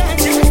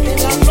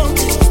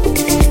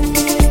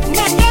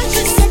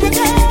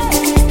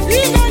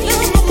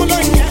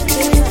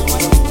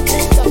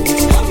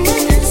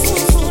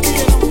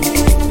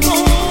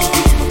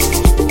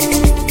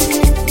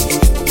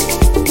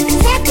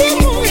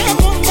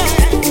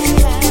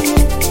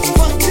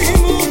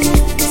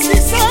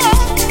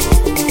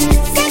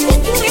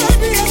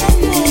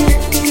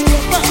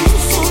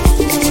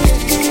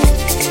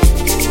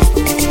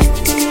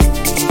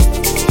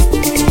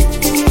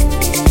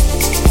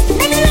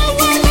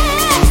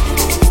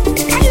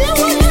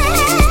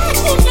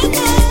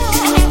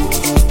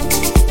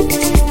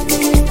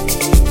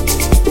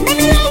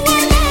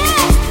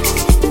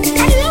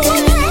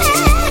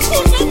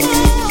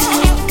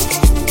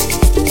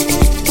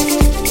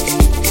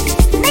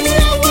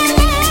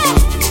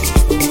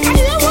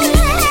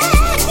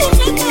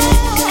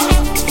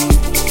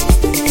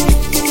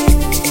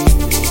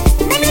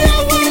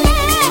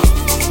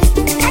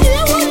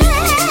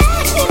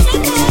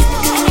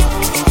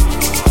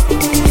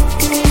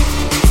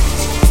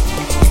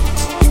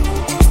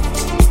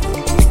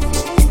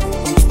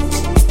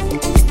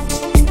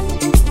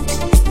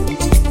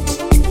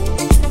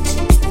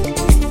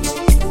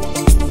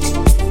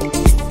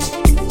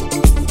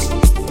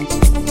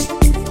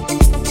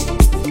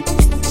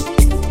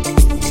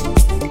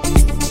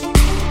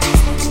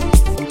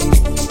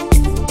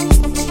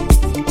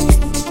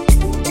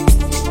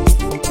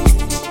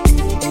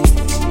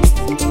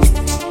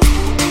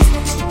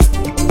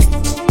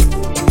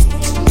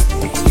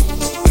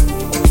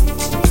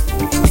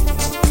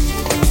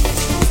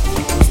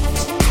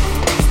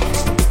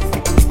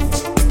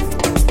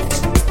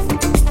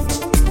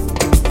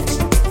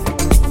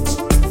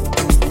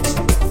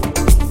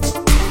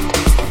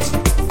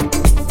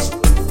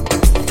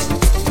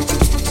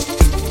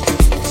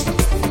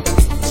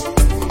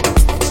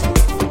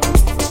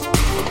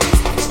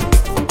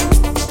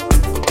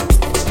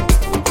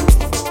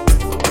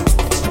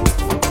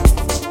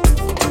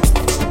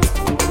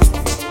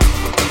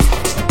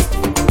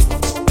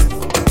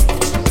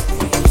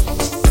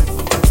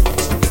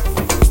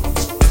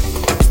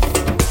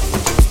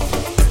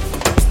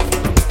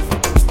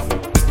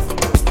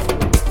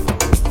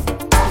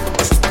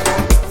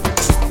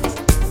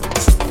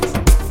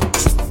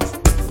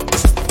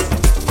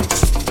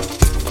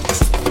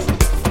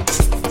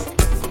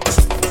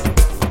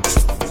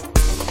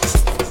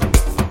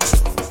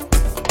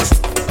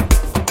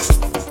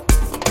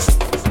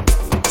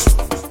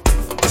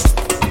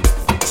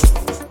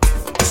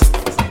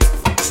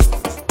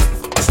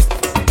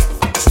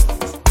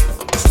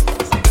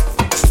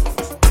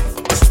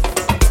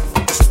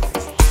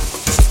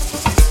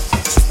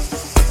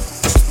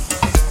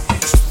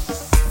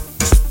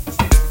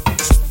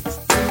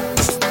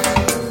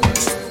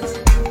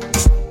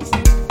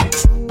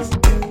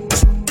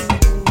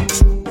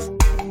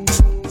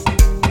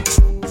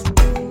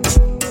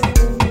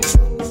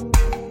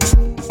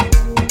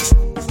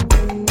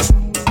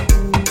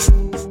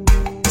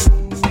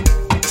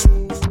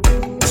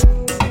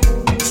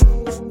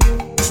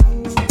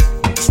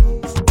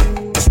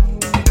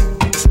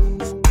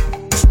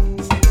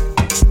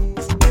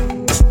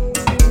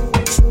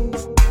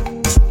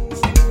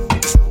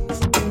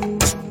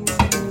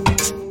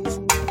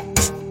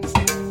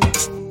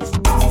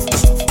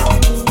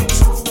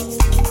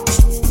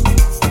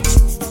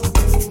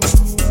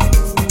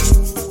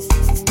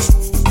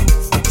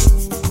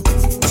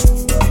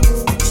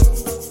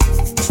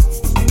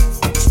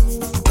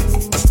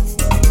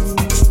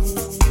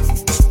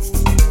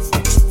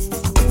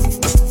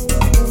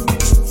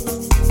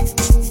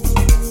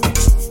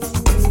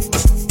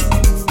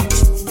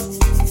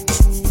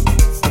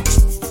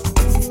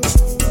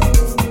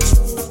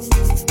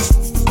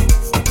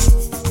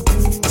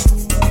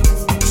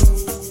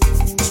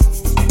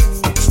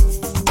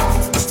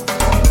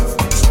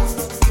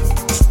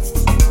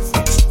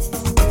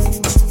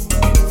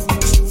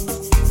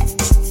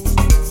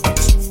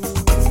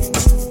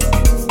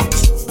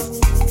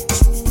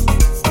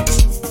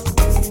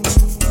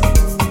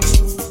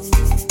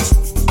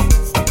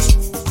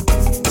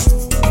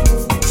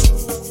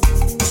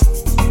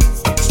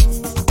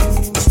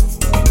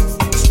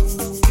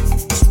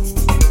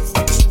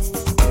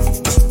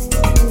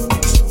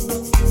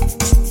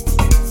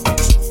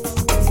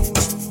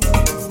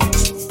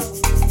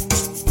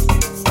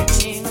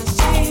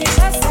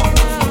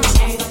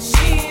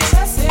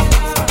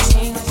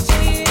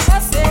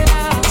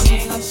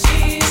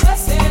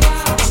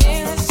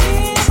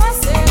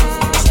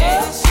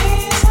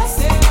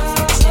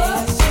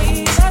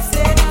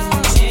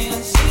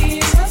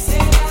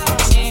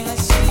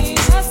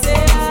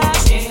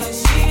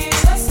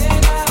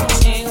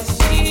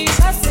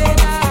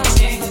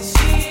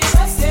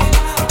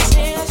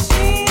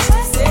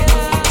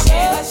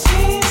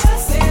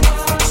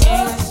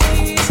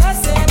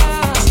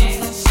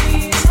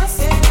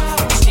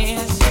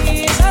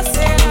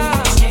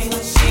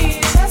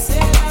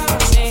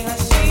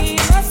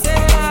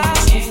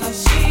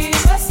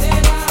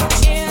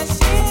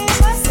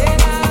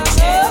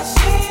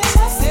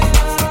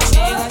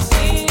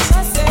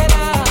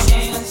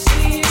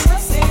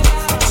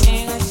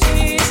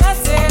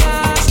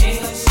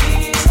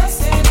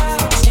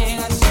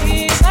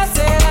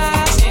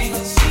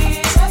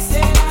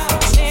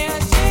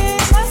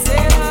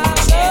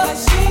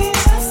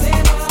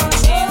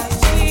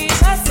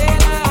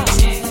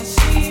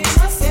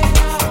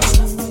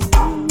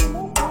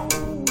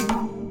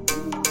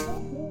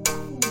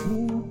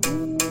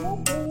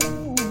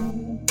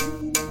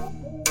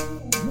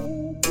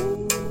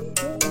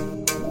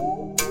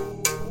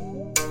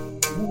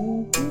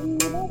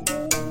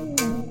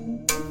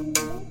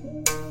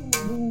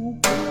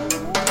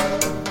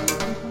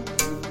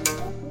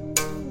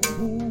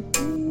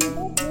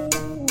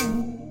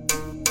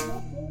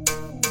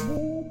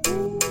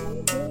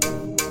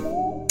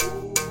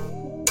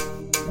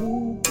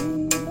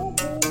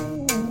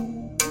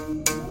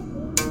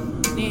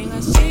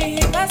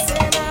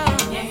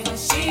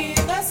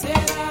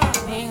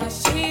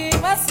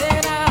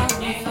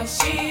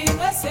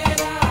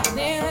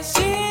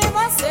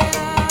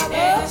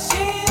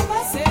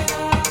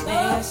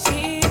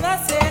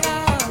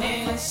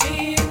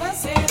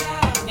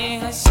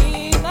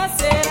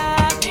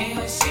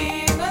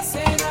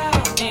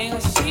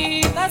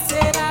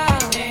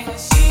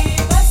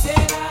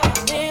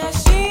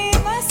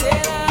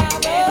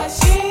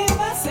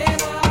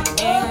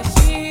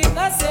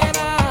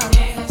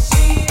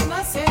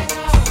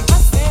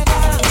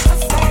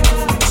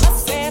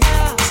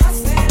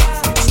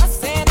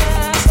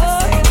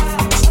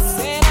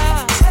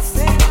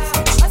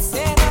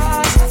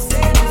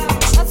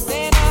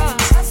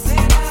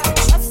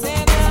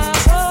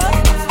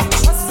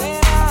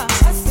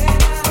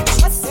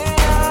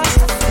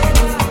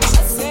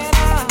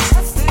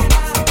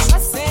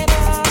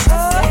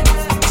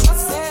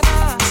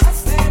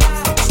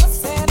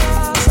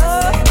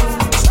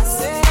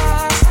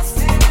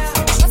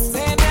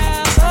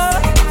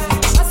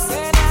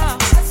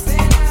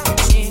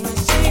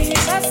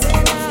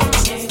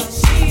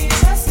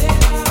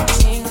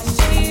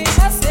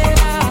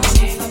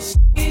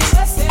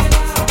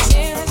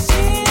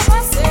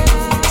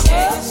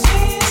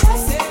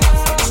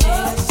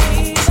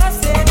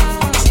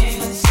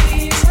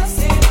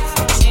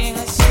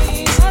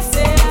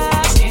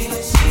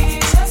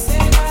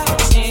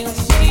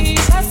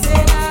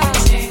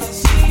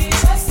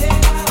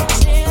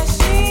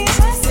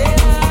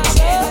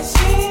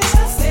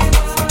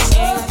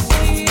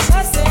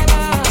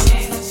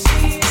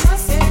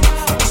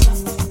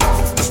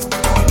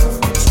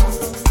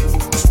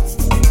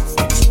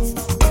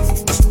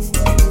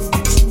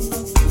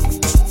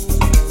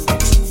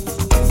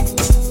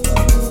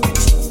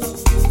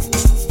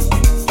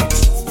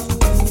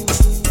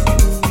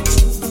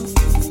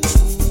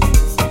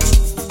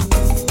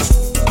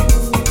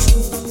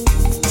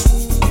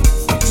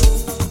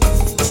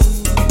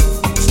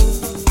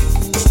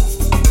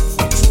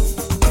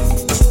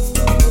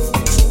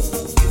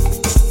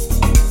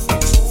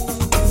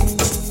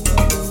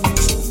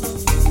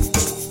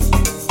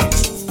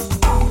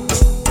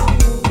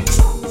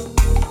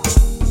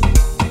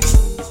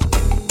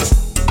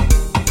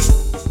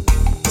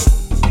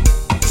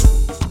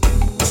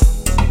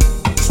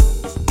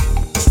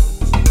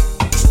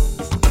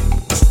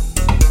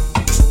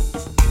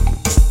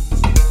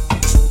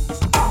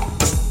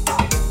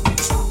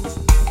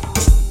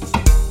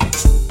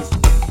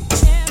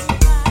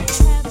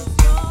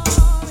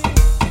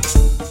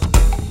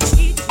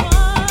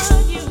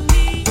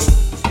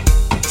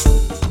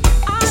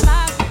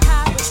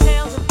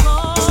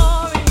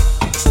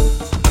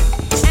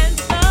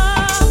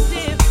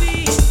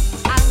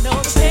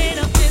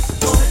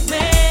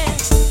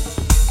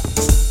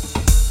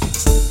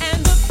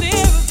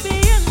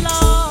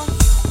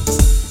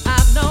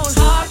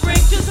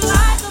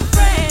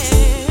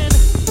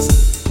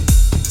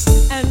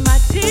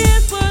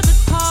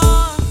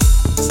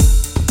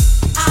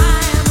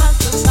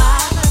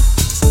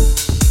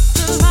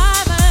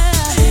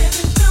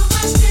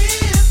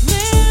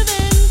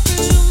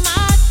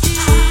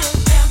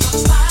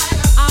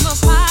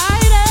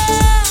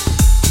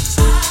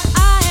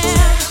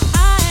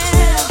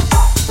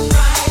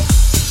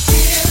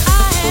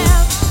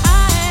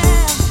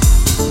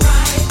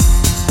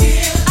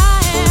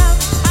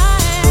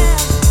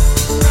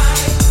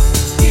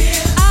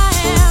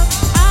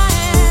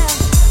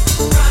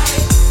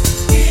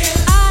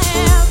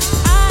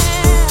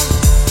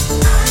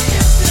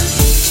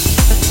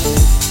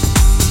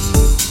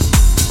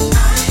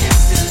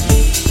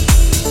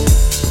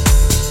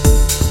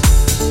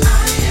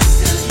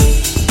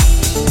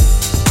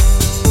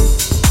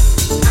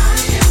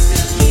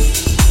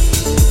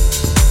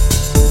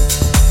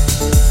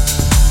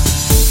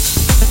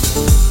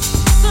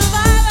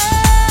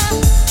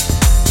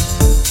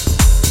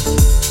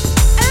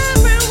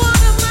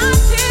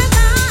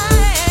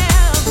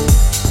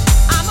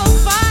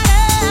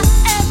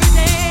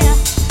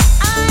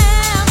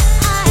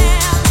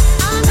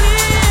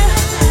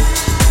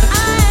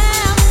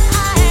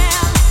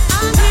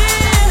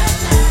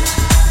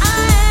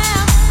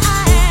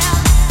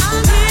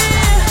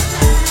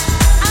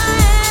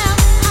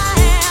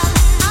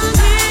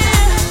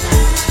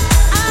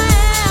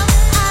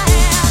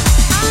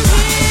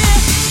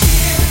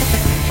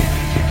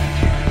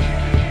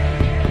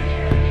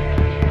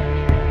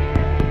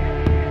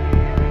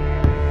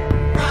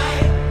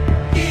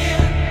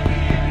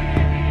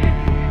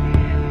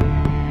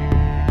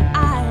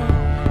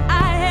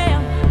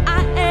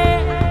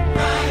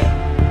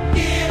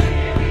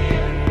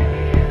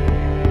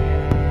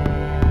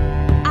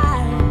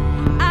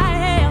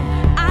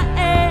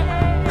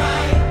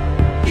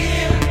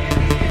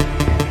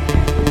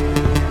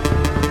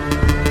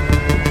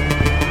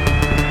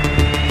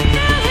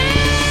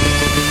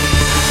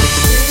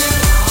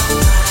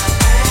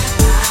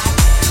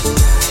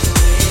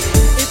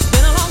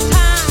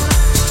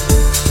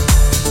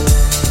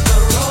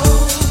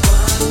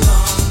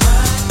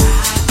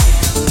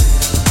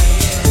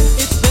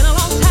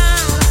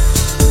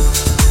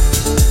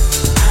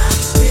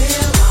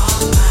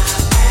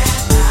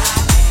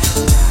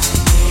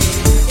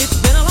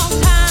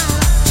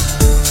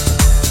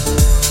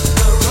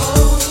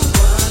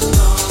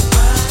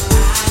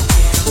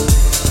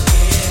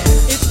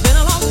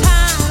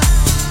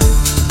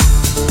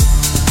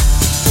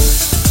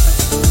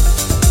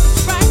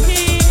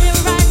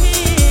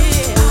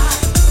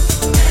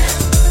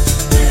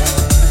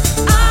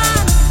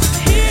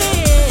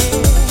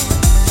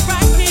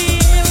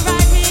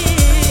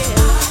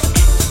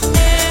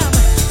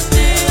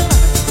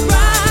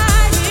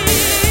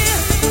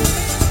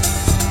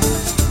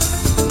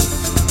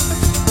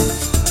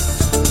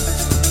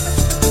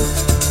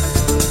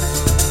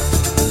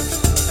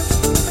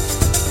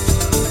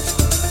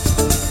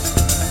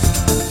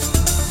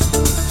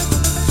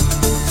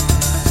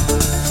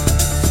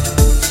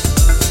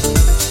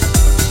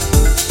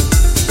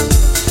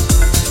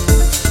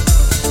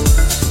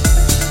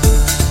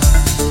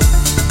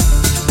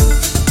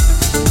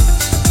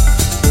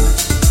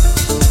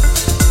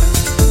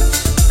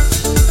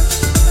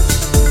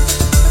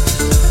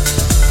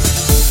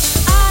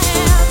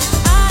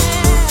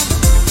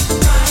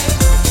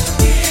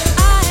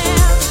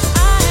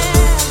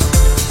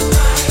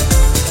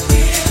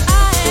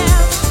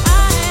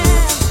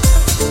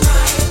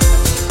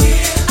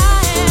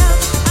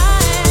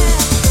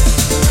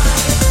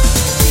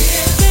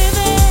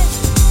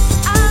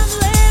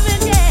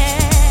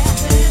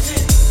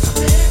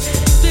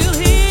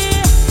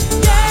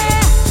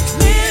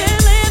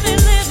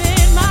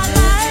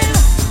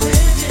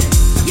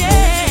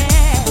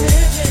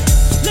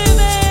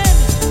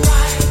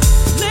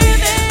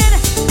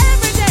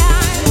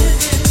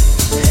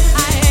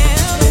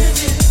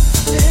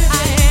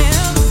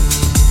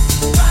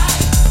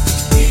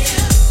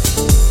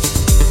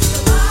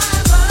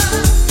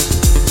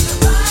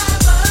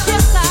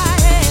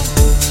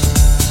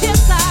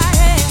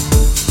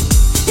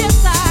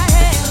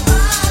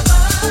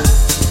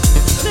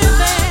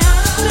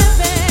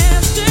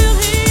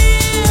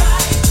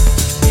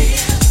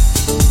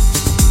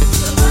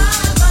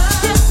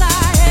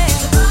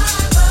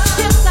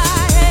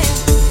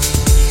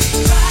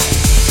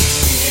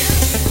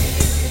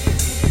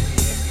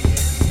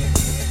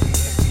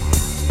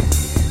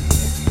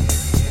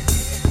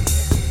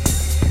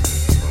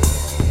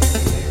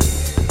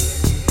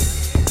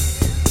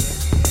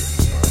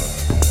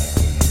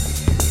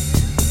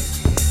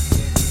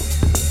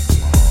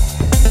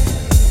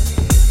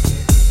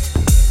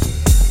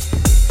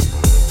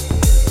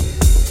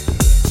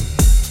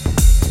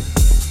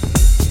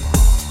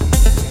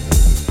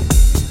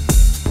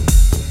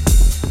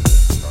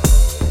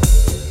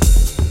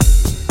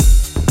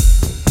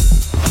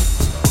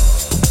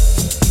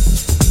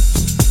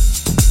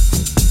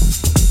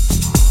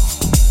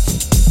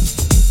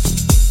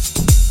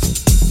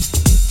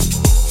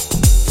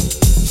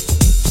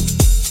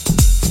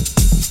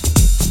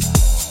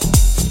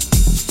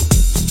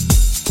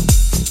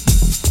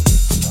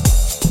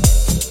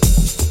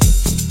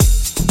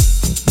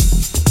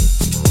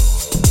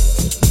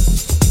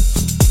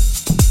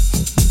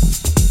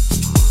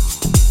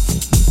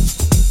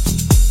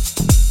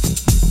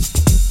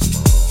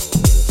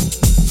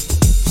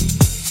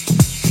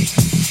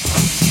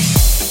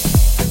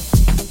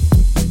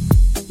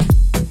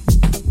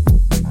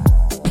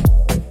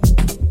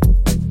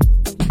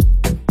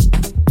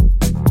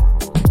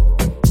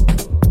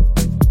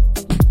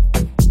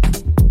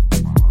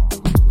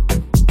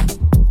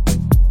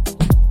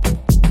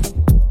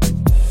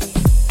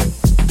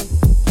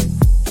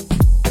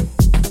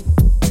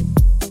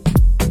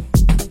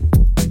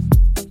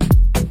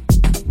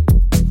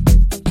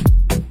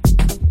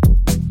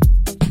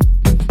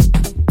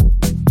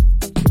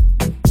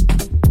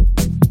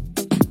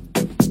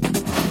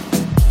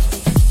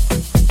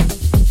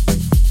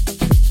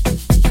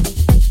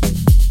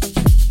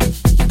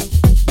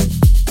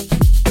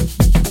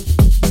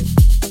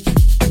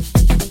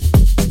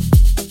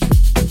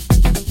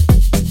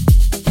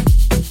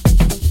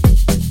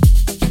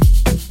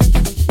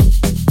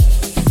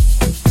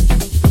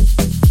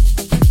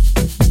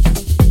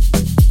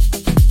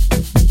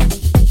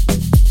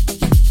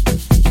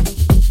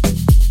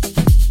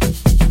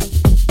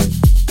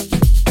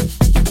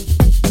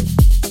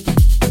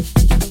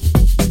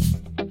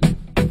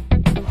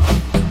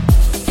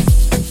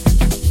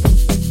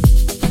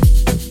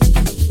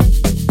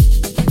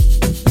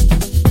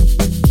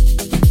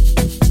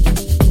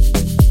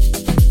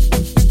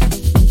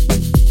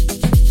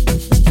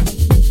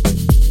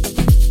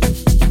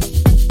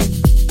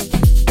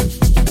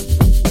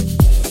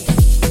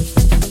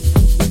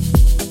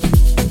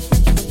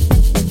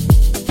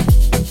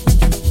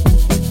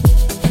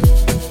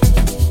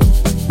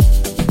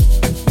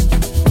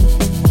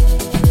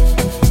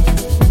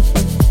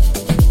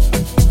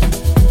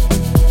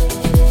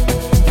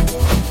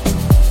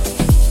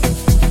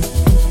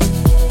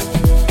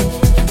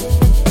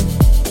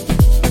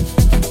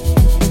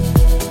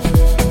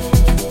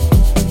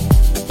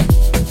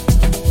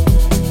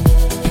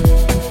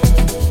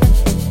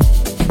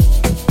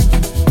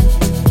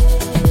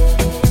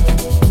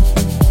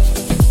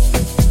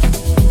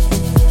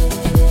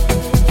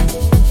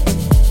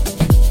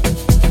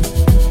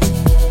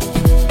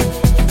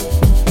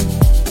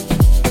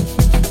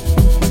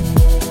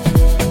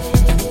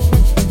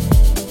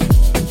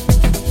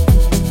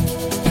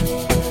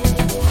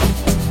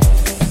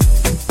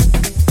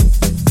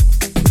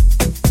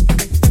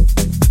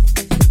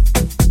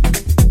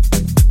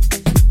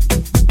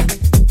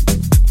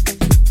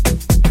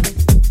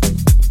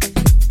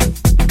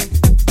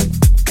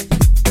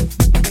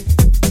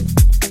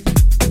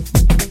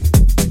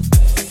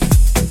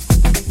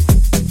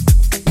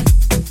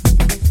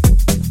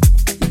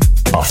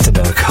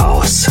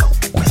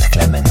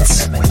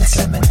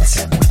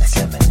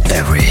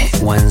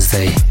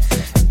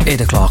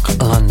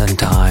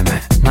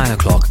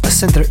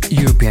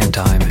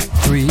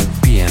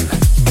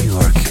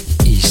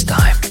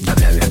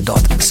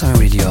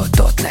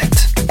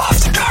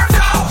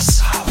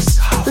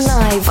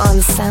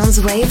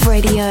 Soundswave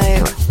Radio.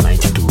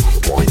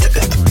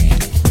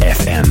 92.3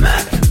 FM.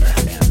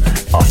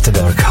 After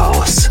Dark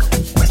House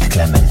with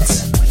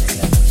kLEMENZ.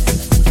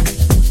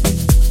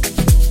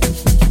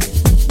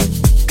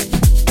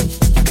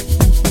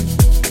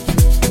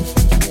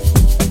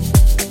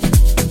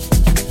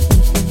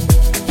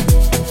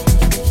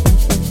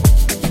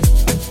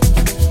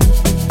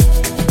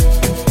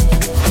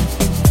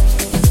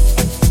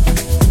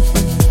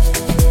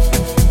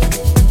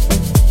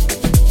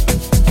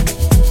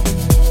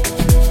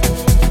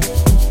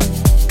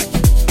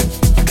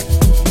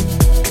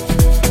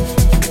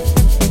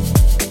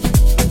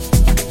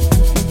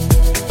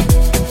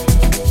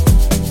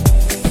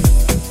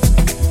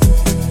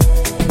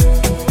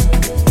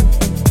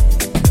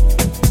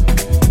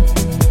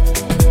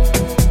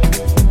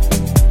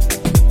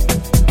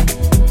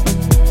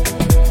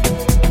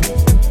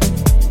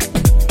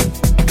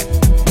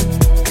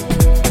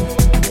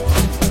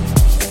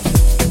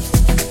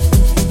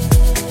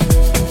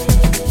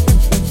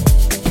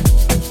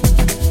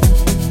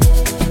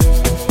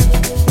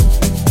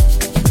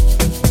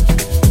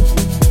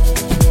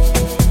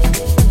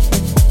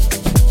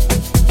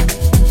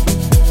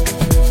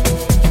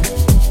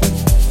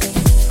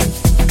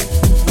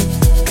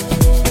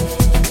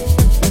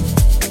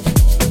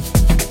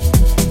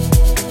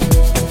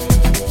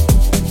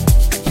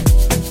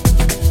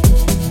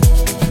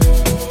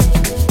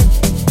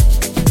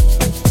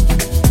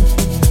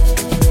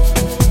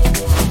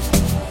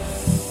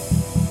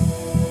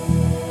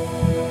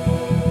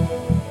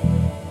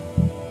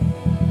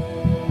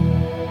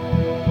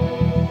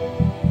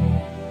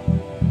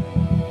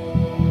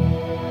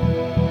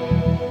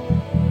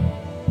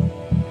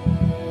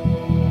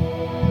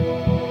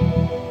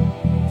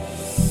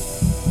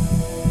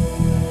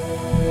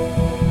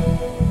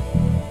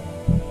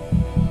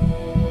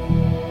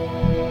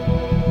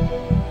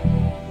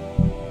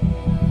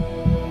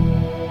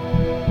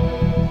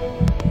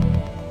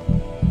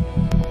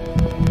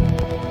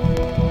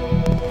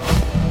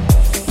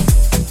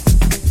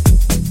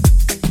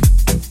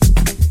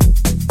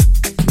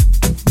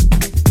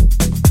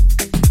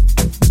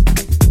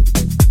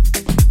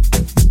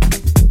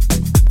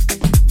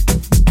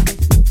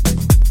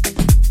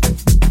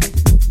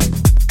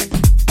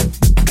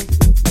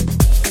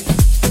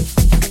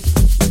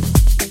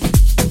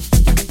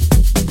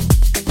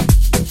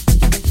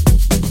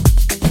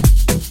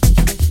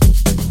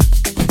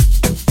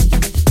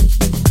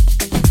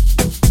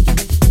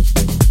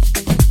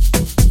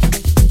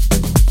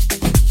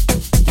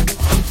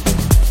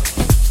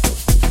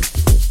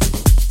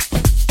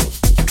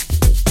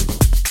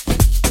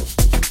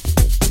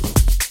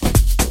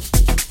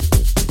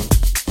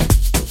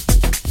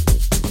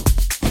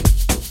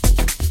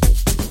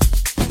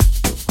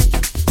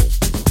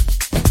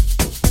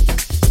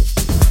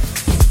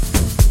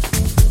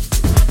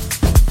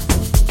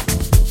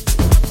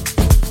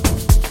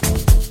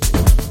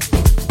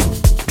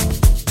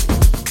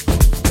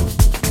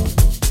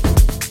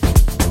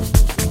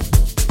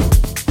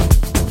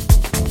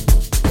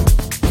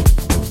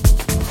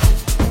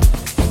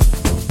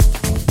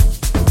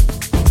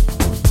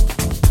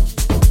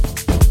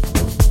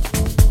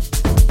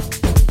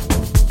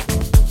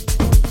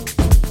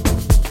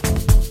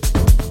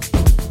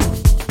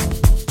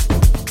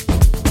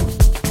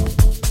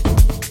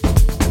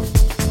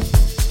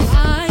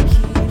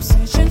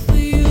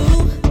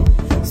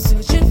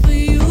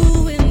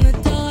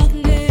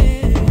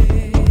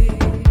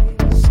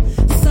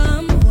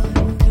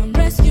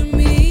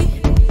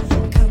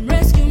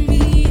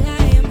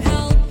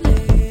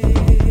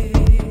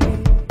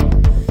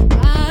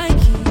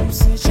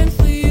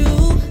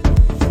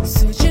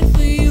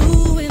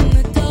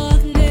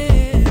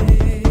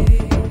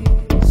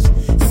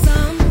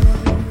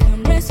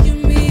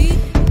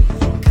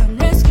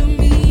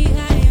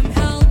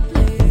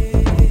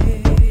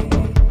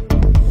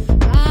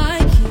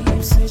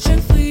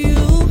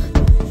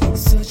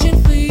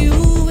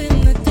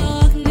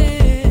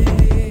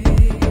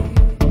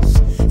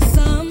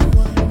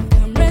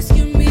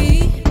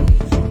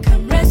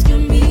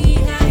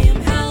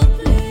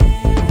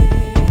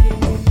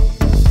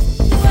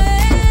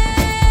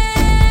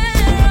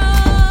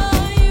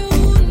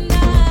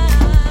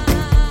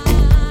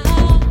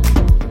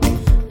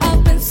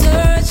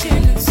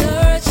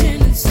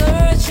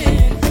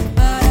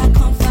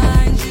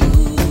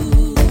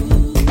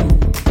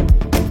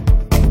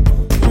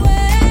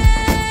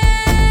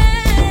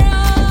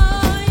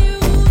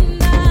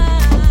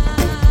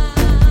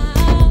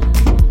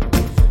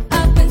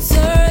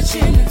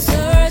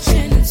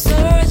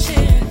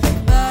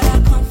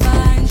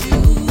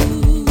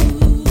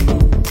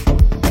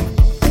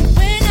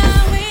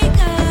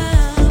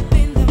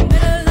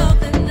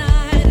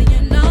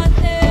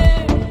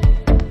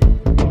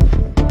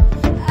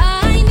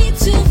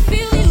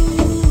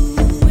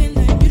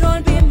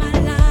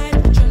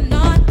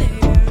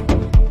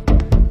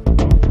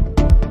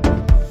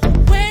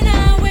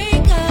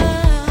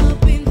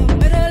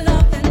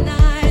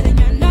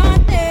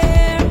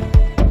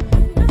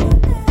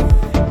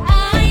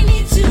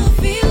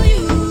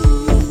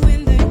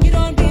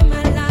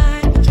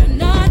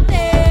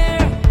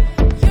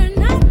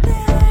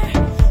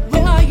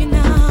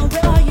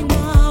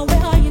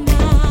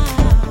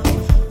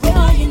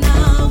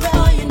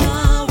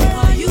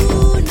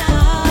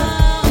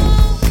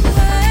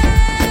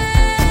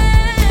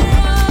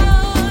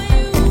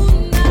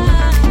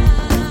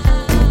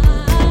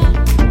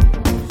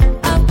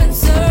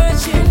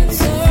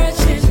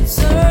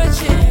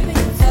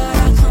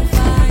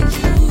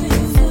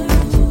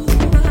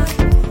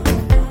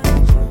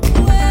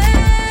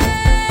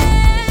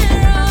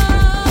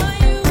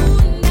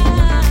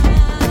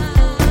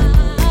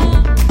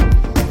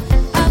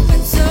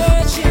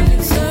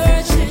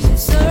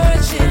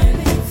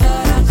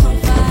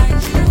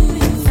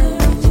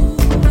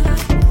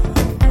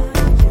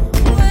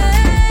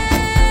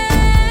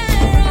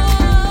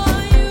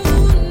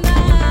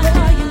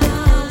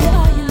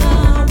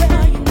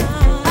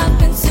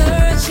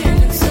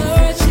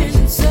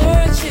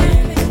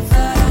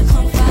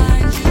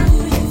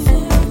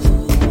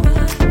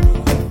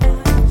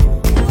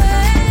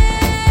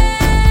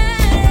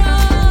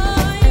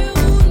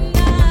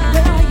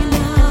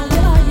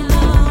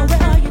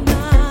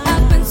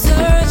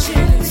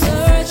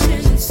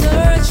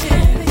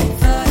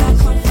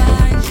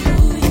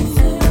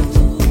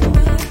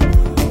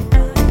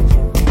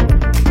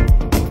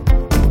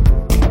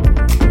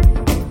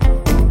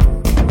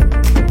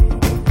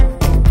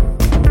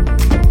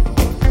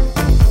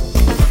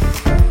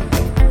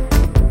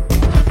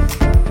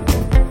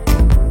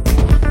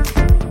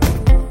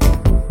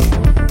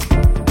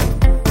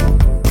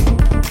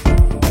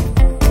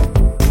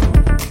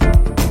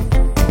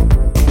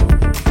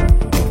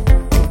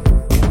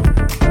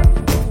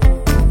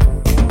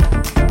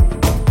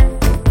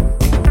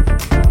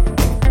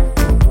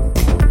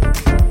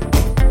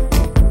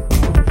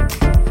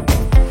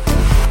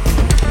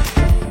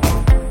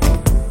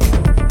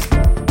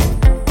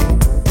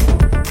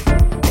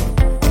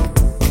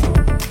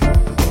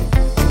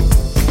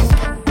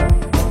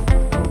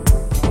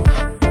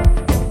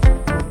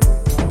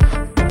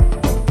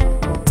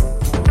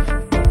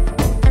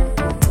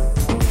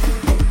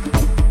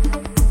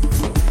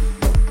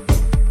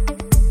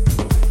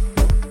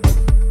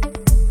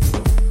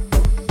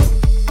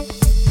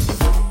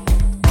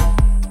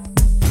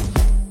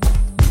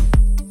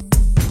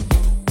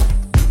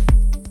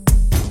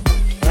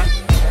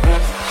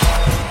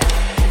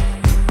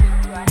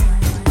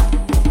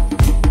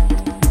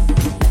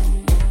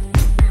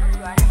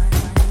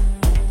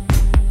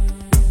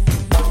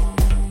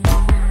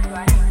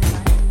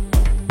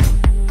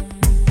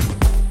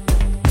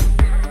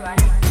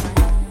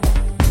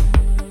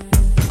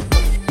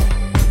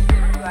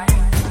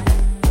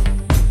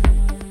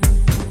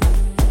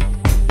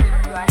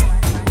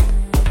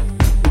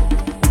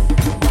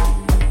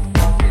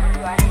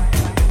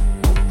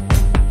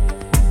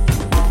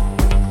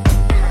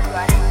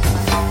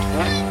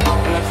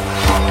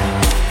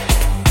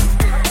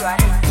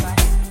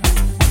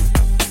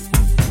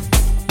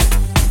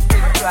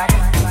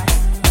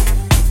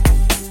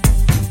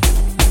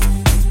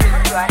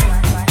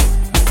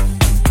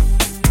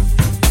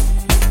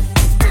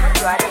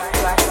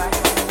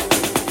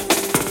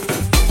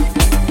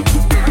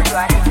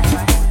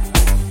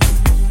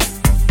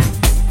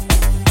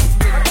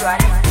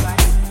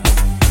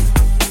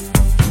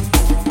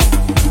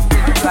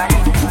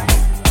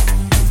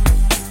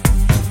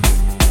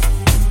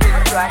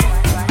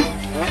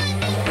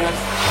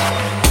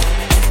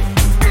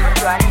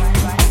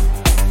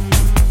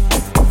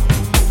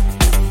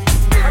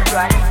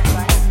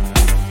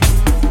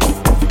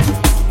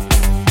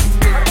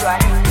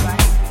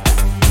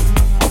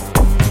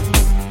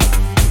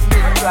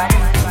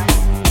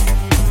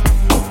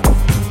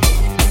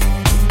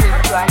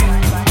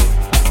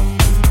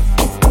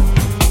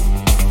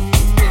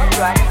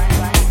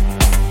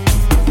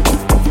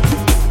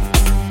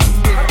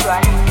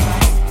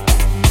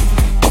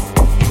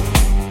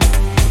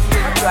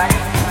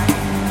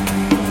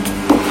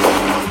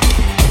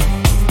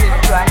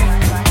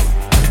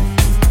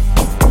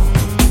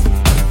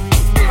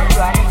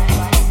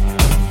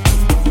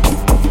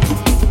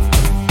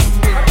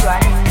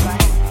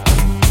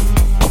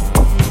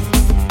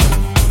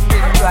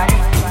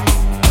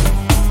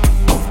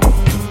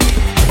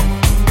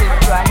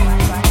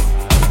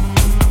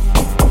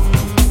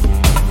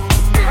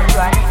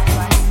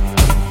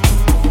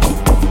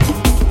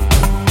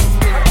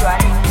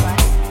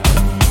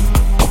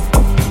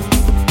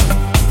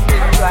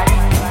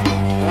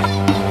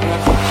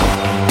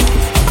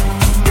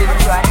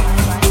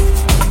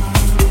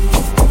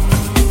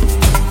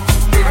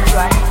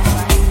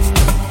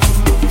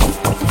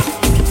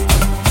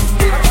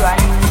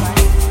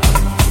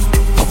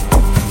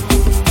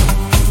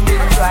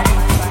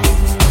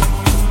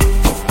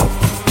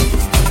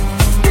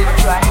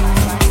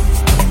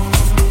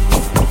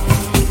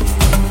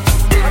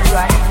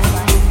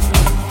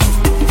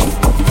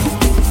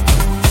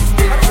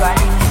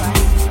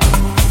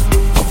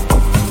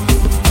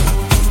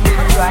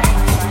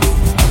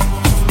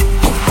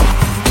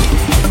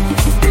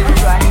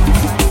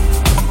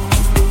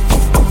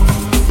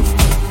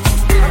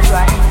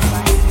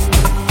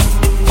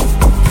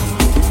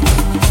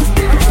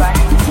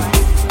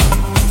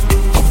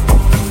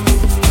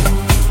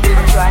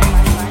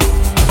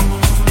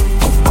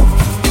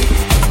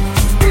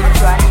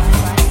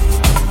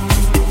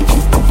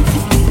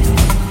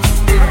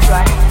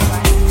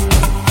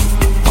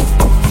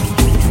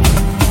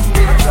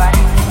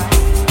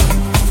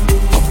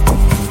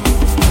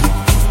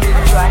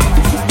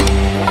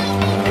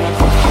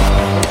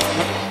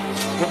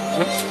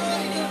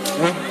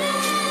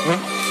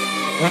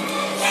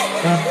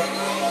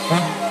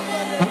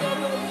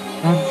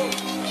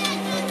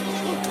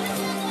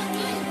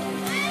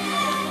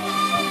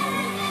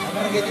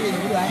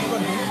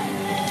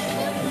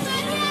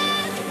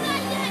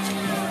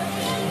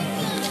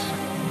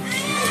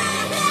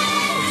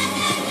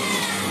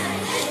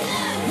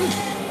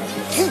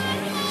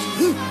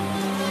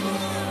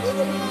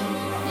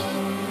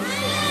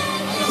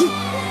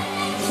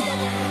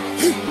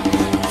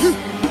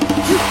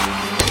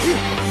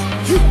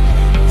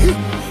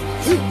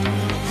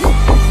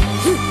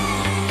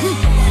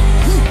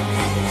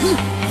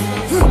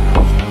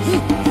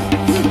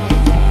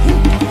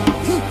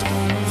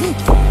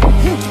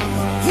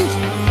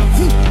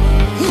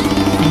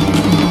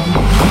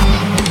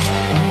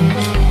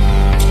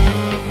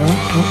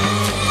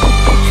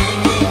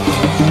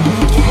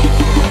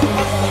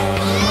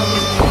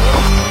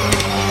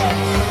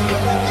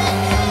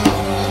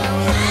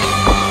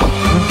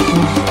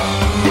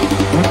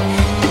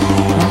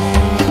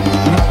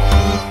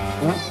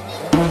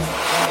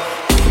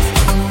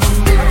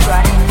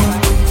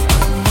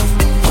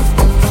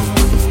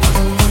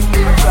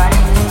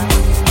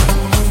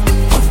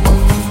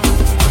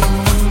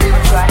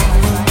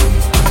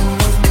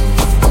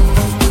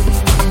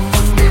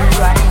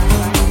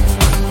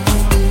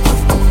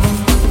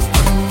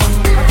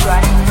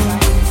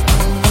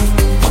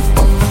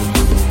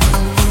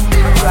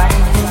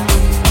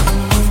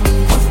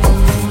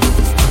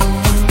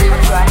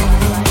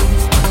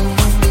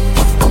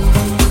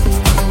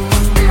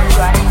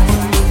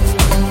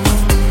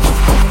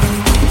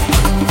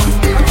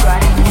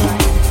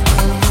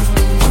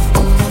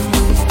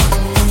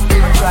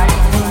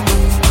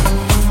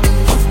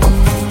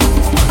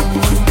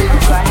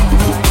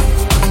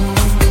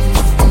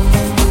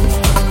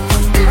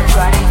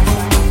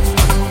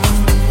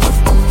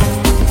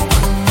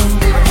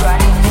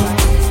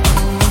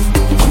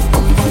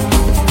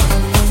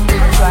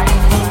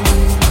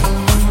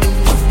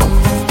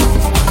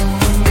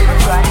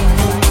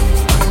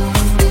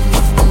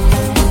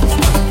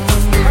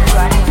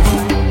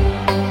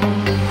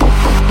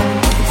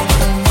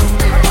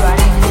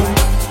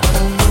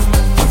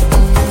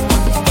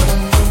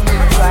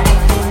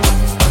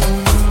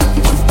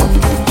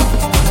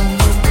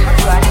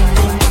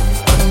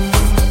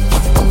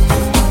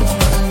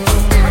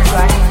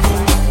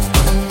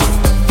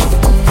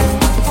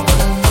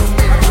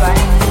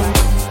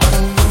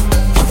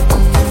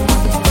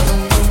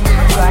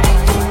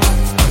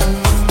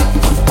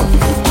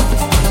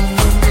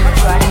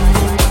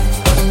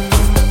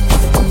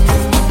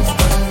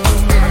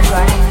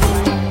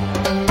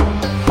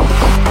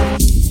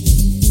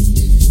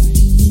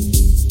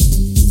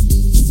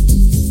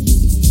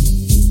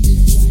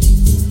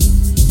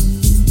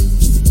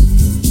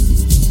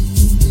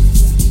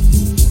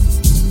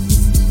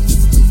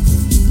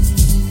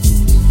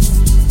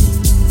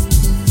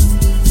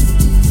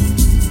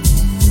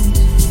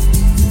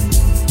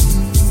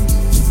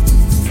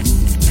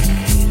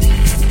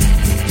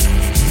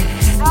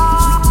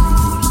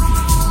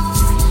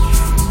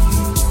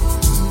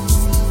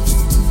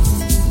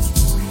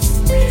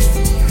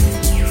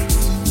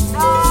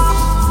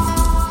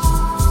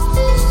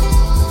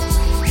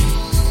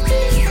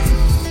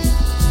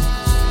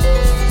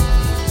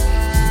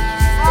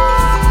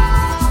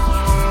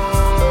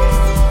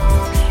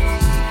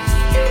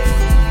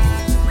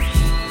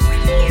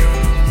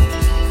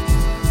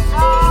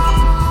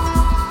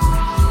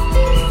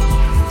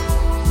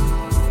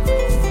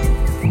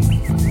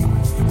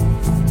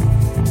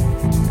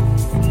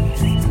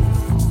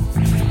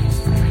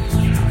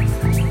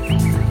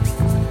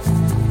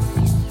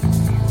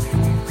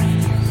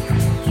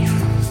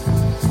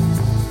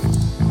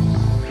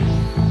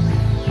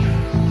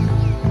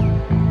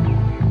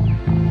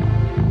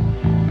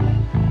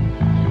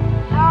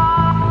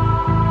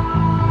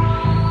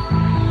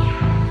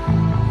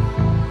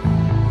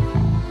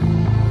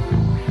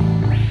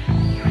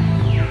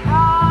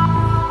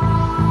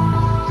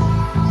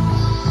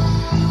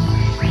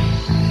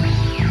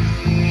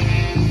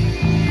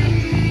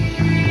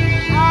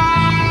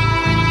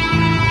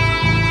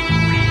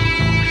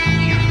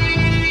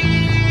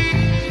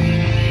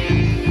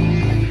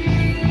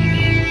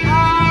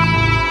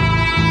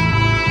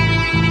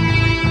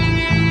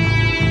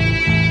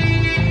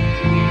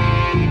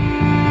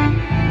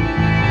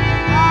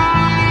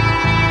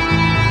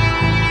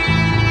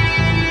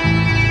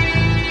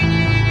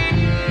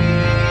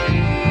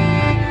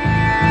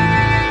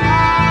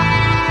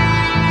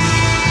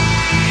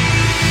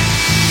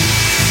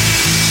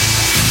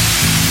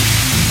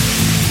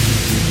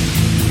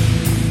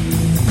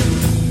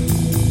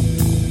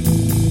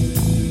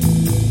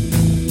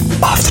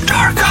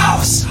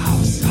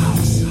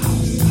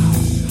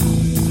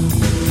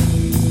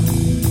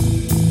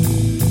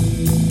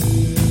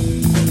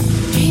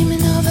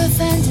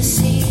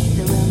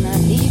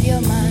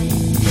 your mind,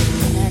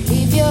 and I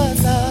leave your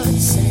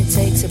thoughts, and it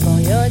takes up all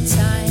your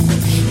time.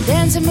 You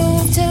dance and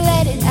move to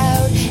let it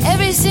out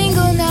every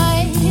single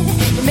night.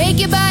 You make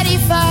your body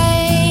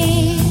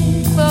fight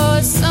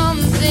for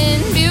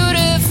something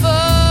beautiful.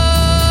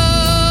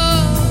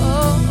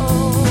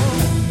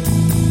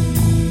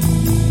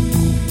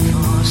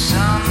 For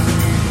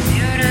something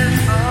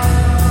beautiful.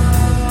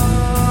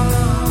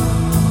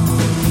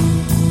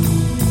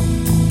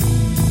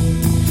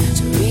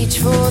 So reach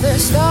for the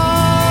stars.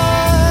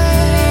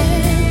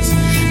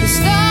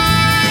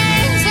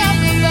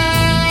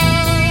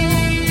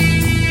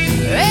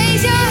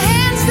 Raise your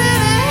hands to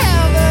the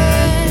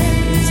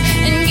heavens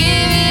and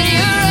give it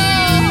your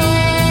all.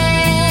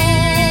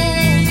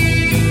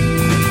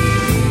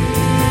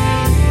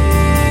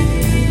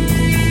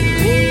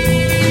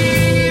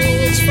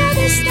 Reach for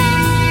the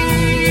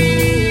stars.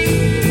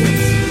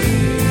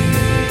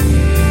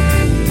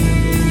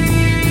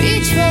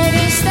 Reach for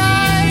the stars.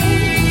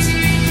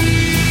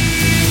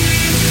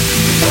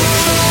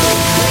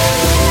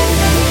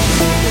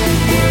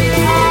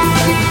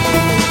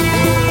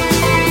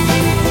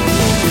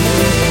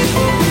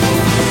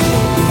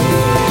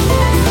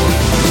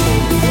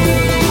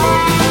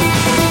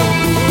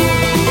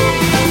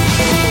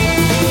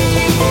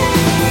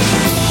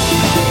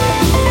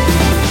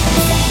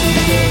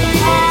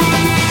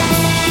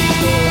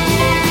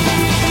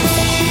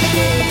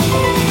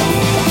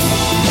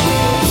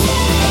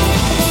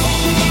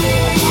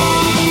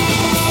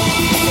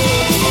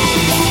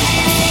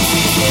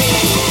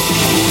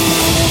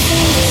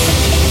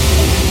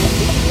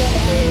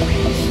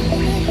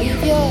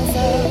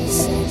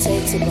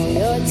 Takes up all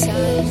your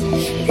time.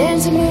 Then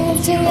to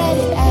move to let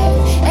it out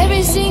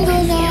every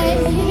single night.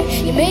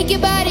 You make your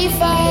body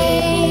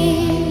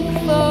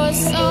fight for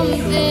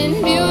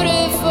something beautiful.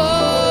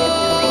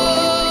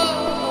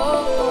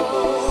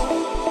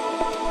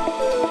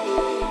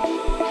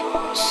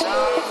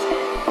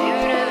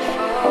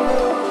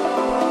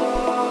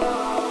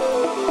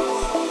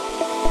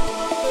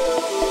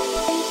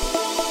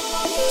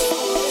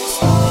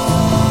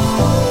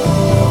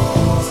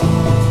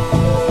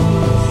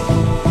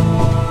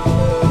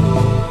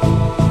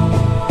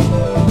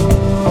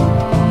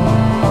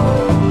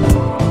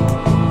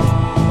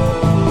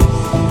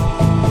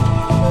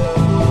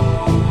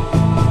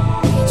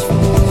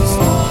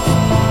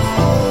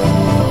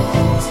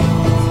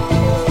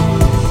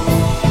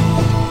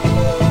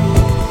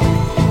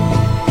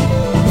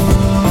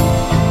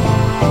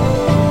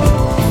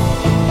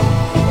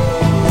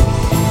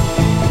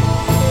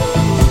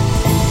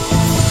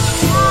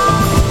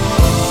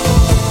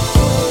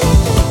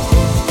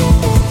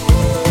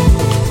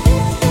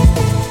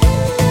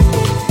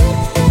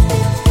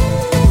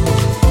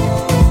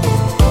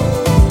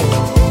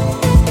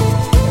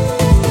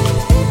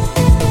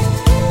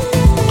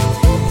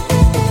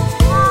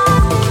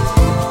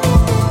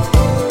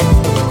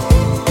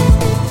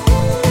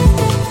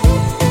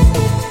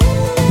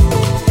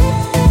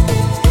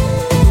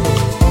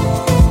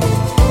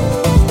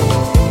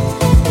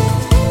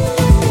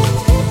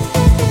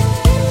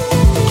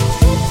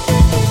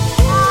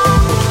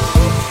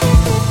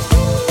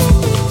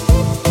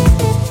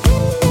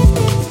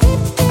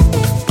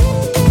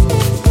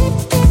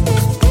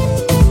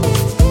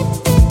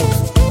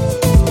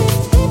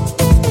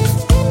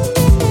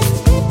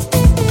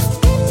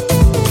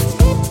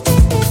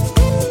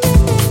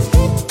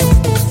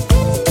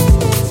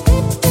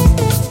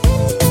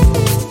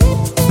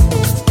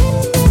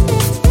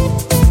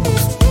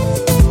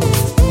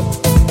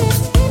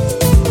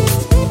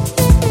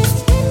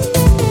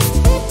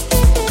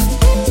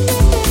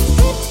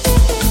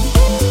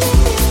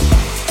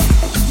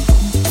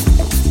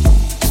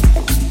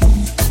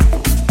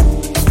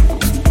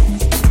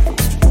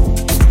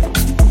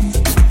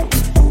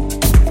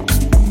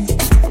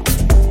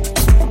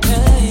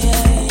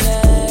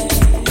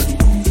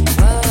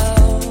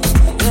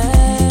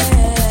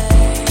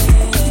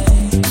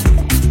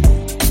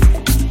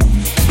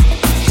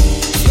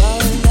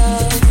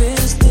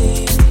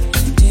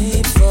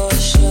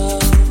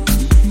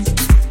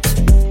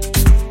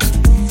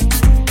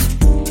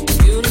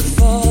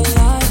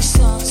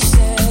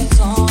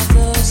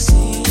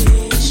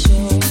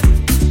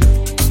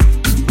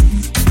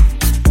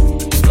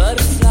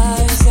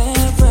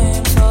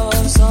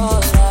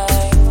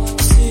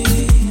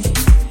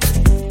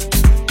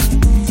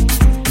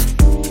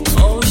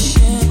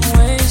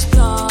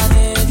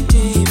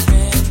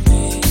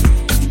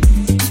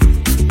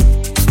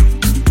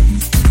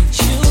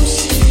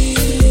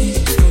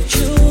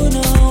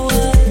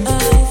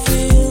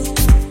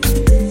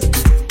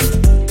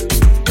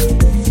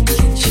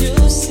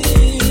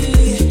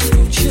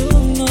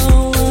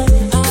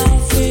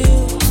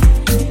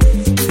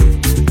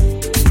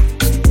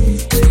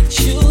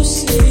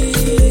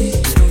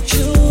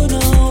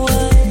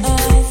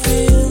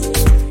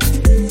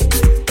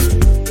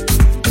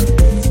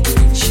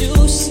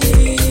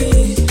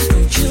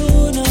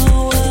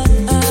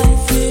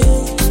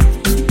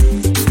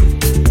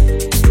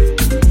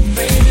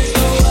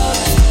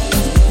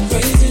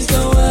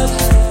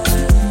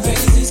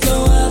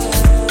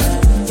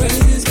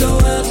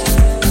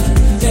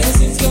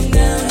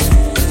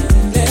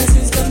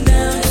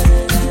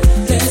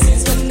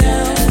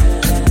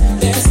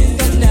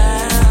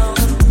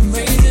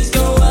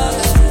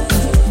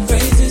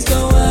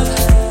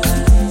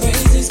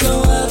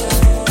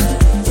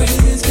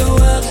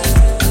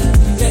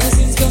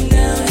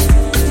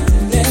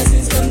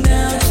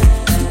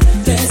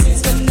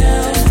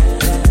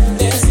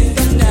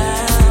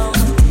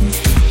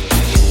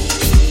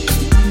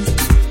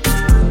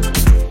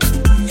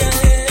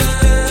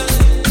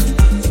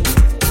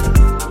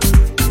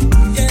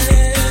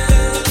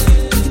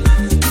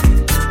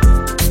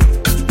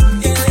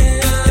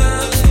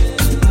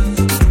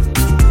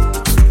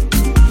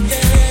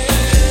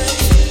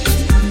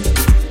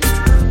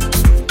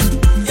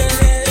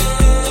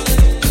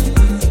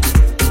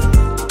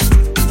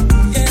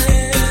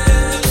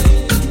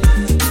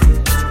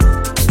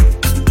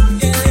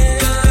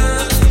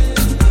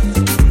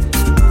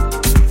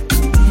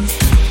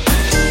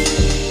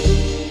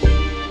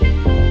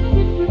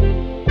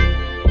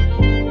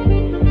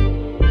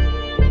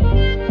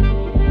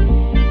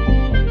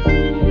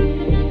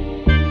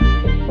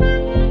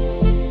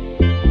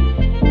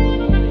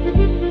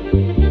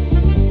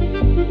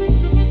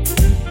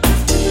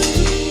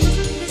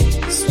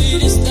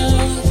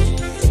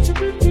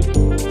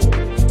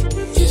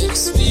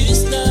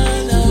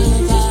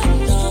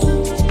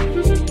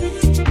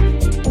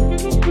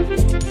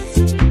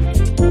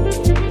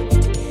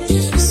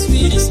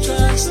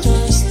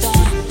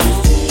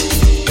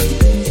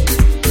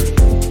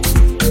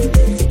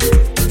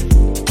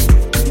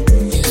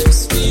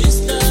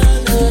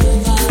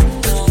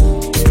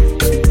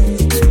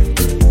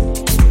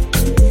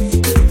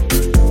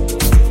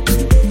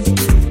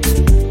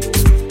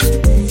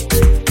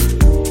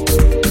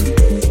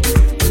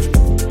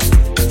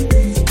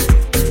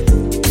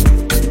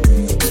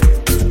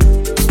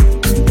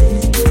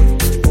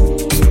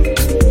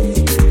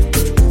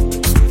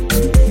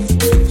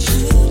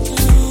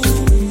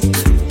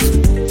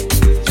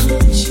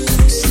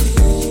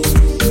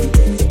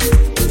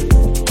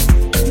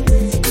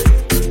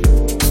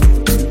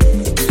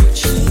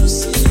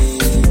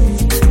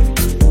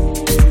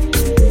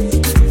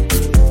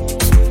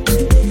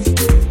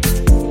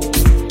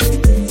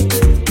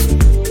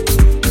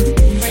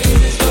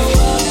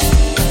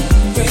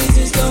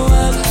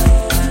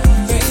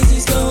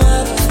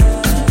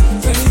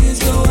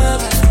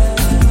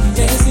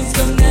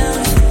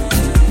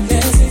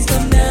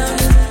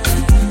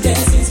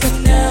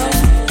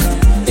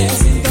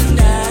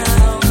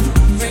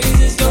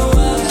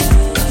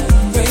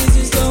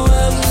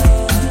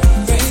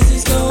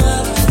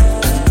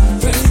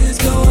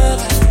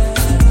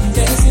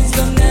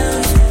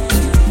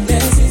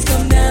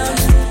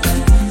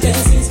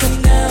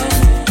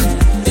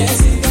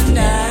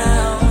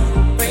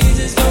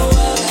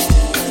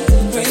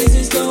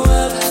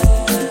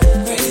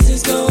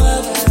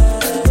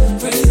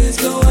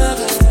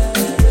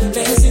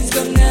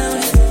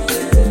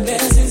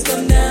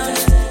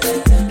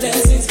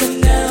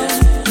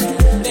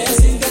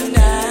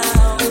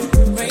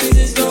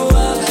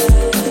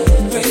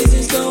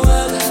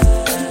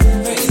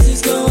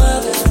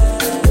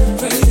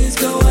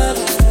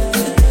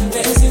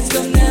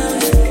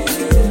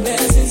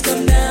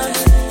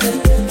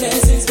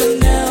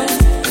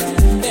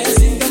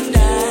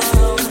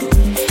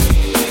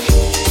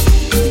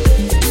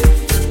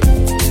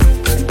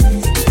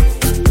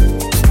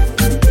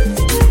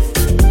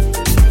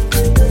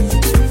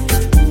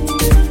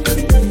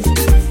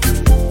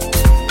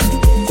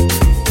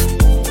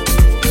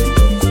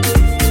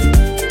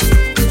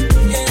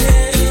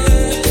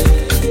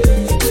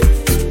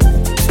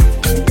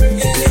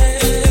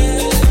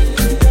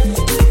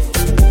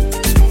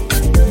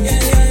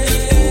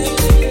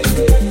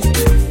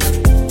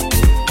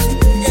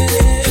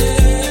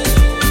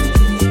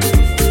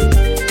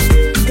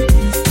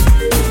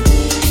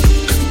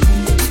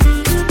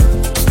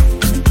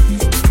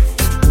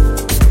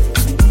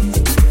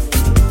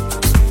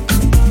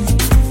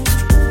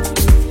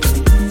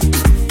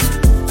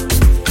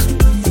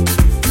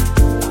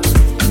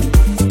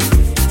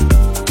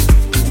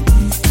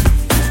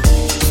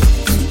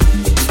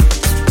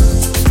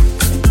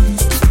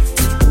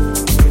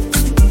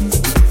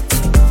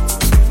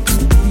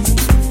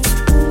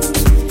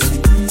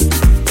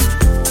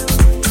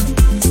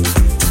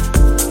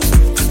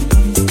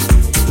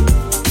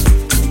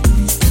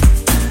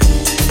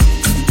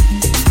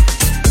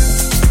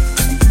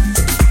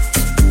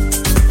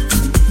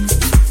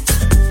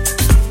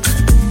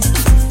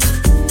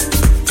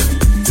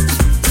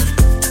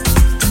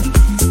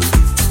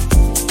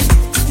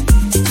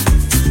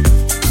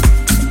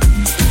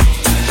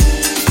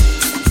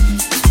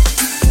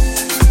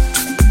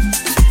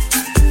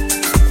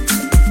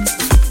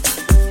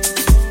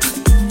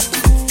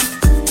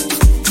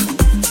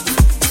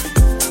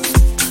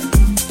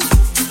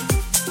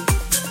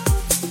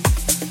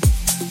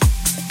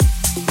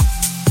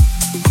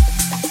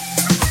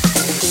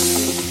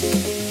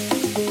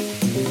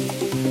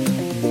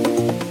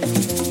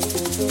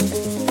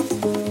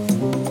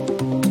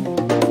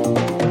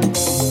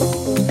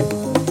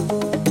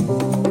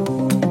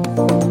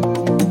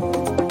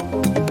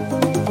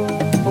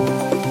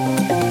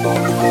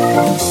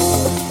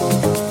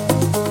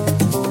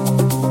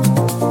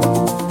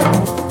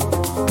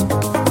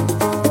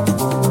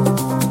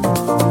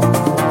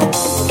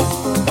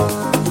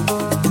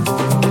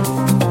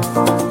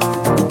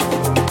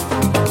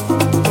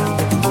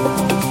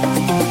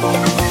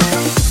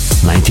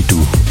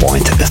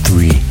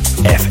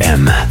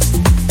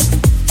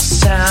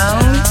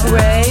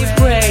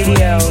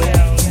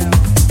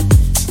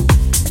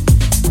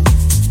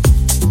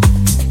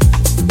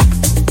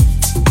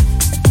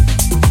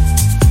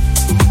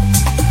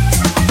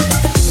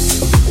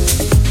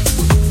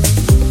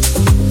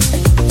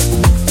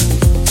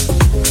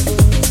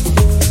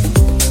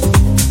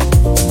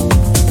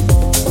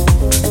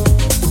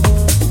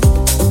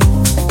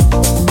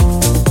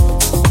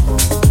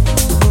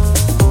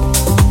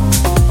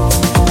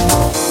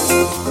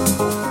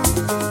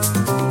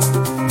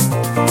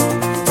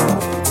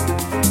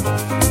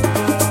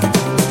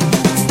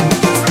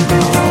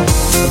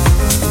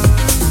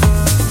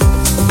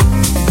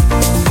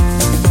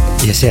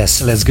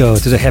 Yes, let's go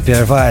to the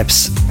happier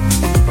vibes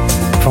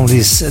from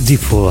these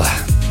deepful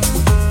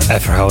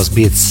After House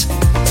beats.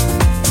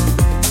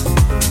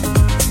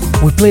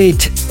 We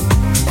played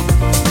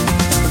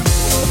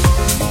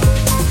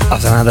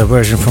after another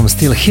version from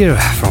Still Here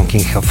from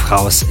King of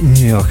House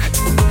New York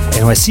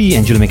NYC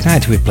and Julie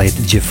McKnight. We played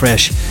G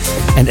Fresh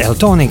and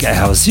Eltonic, I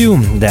House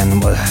You. Then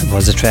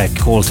was a track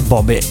called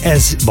Bob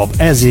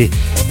Ezzy,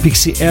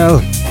 Pixie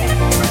L.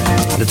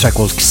 The track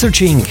called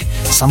Searching.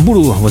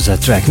 Samburu was the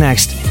track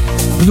next.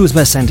 Blues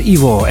Bass and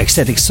Evo,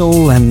 Ecstatic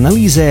Soul and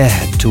Nalize,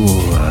 two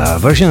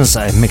versions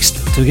I mixed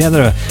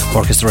together,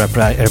 Orchestra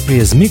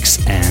Reprise Mix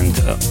and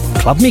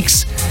Club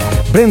Mix.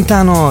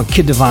 Brentano,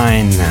 Kid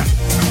Divine,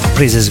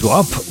 Praises Go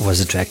Up was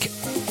the track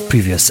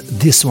previous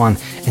this one,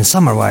 and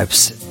Summer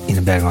Vibes in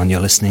the background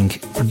you're listening,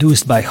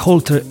 produced by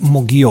Holter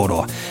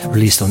Mogioro,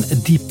 released on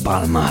Deep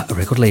Palma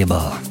record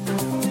label.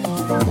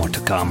 More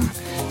to come.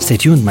 Stay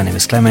tuned, my name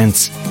is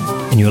kLEMENZ,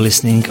 and you're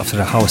listening After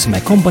the House in my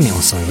company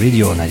on Sun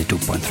Radio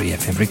 92.3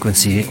 FM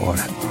frequency or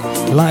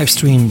live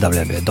stream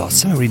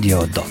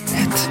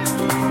www.sunradio.net.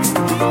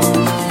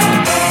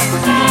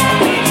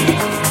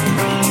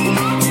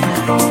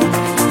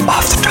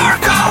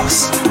 AfterDark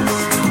House.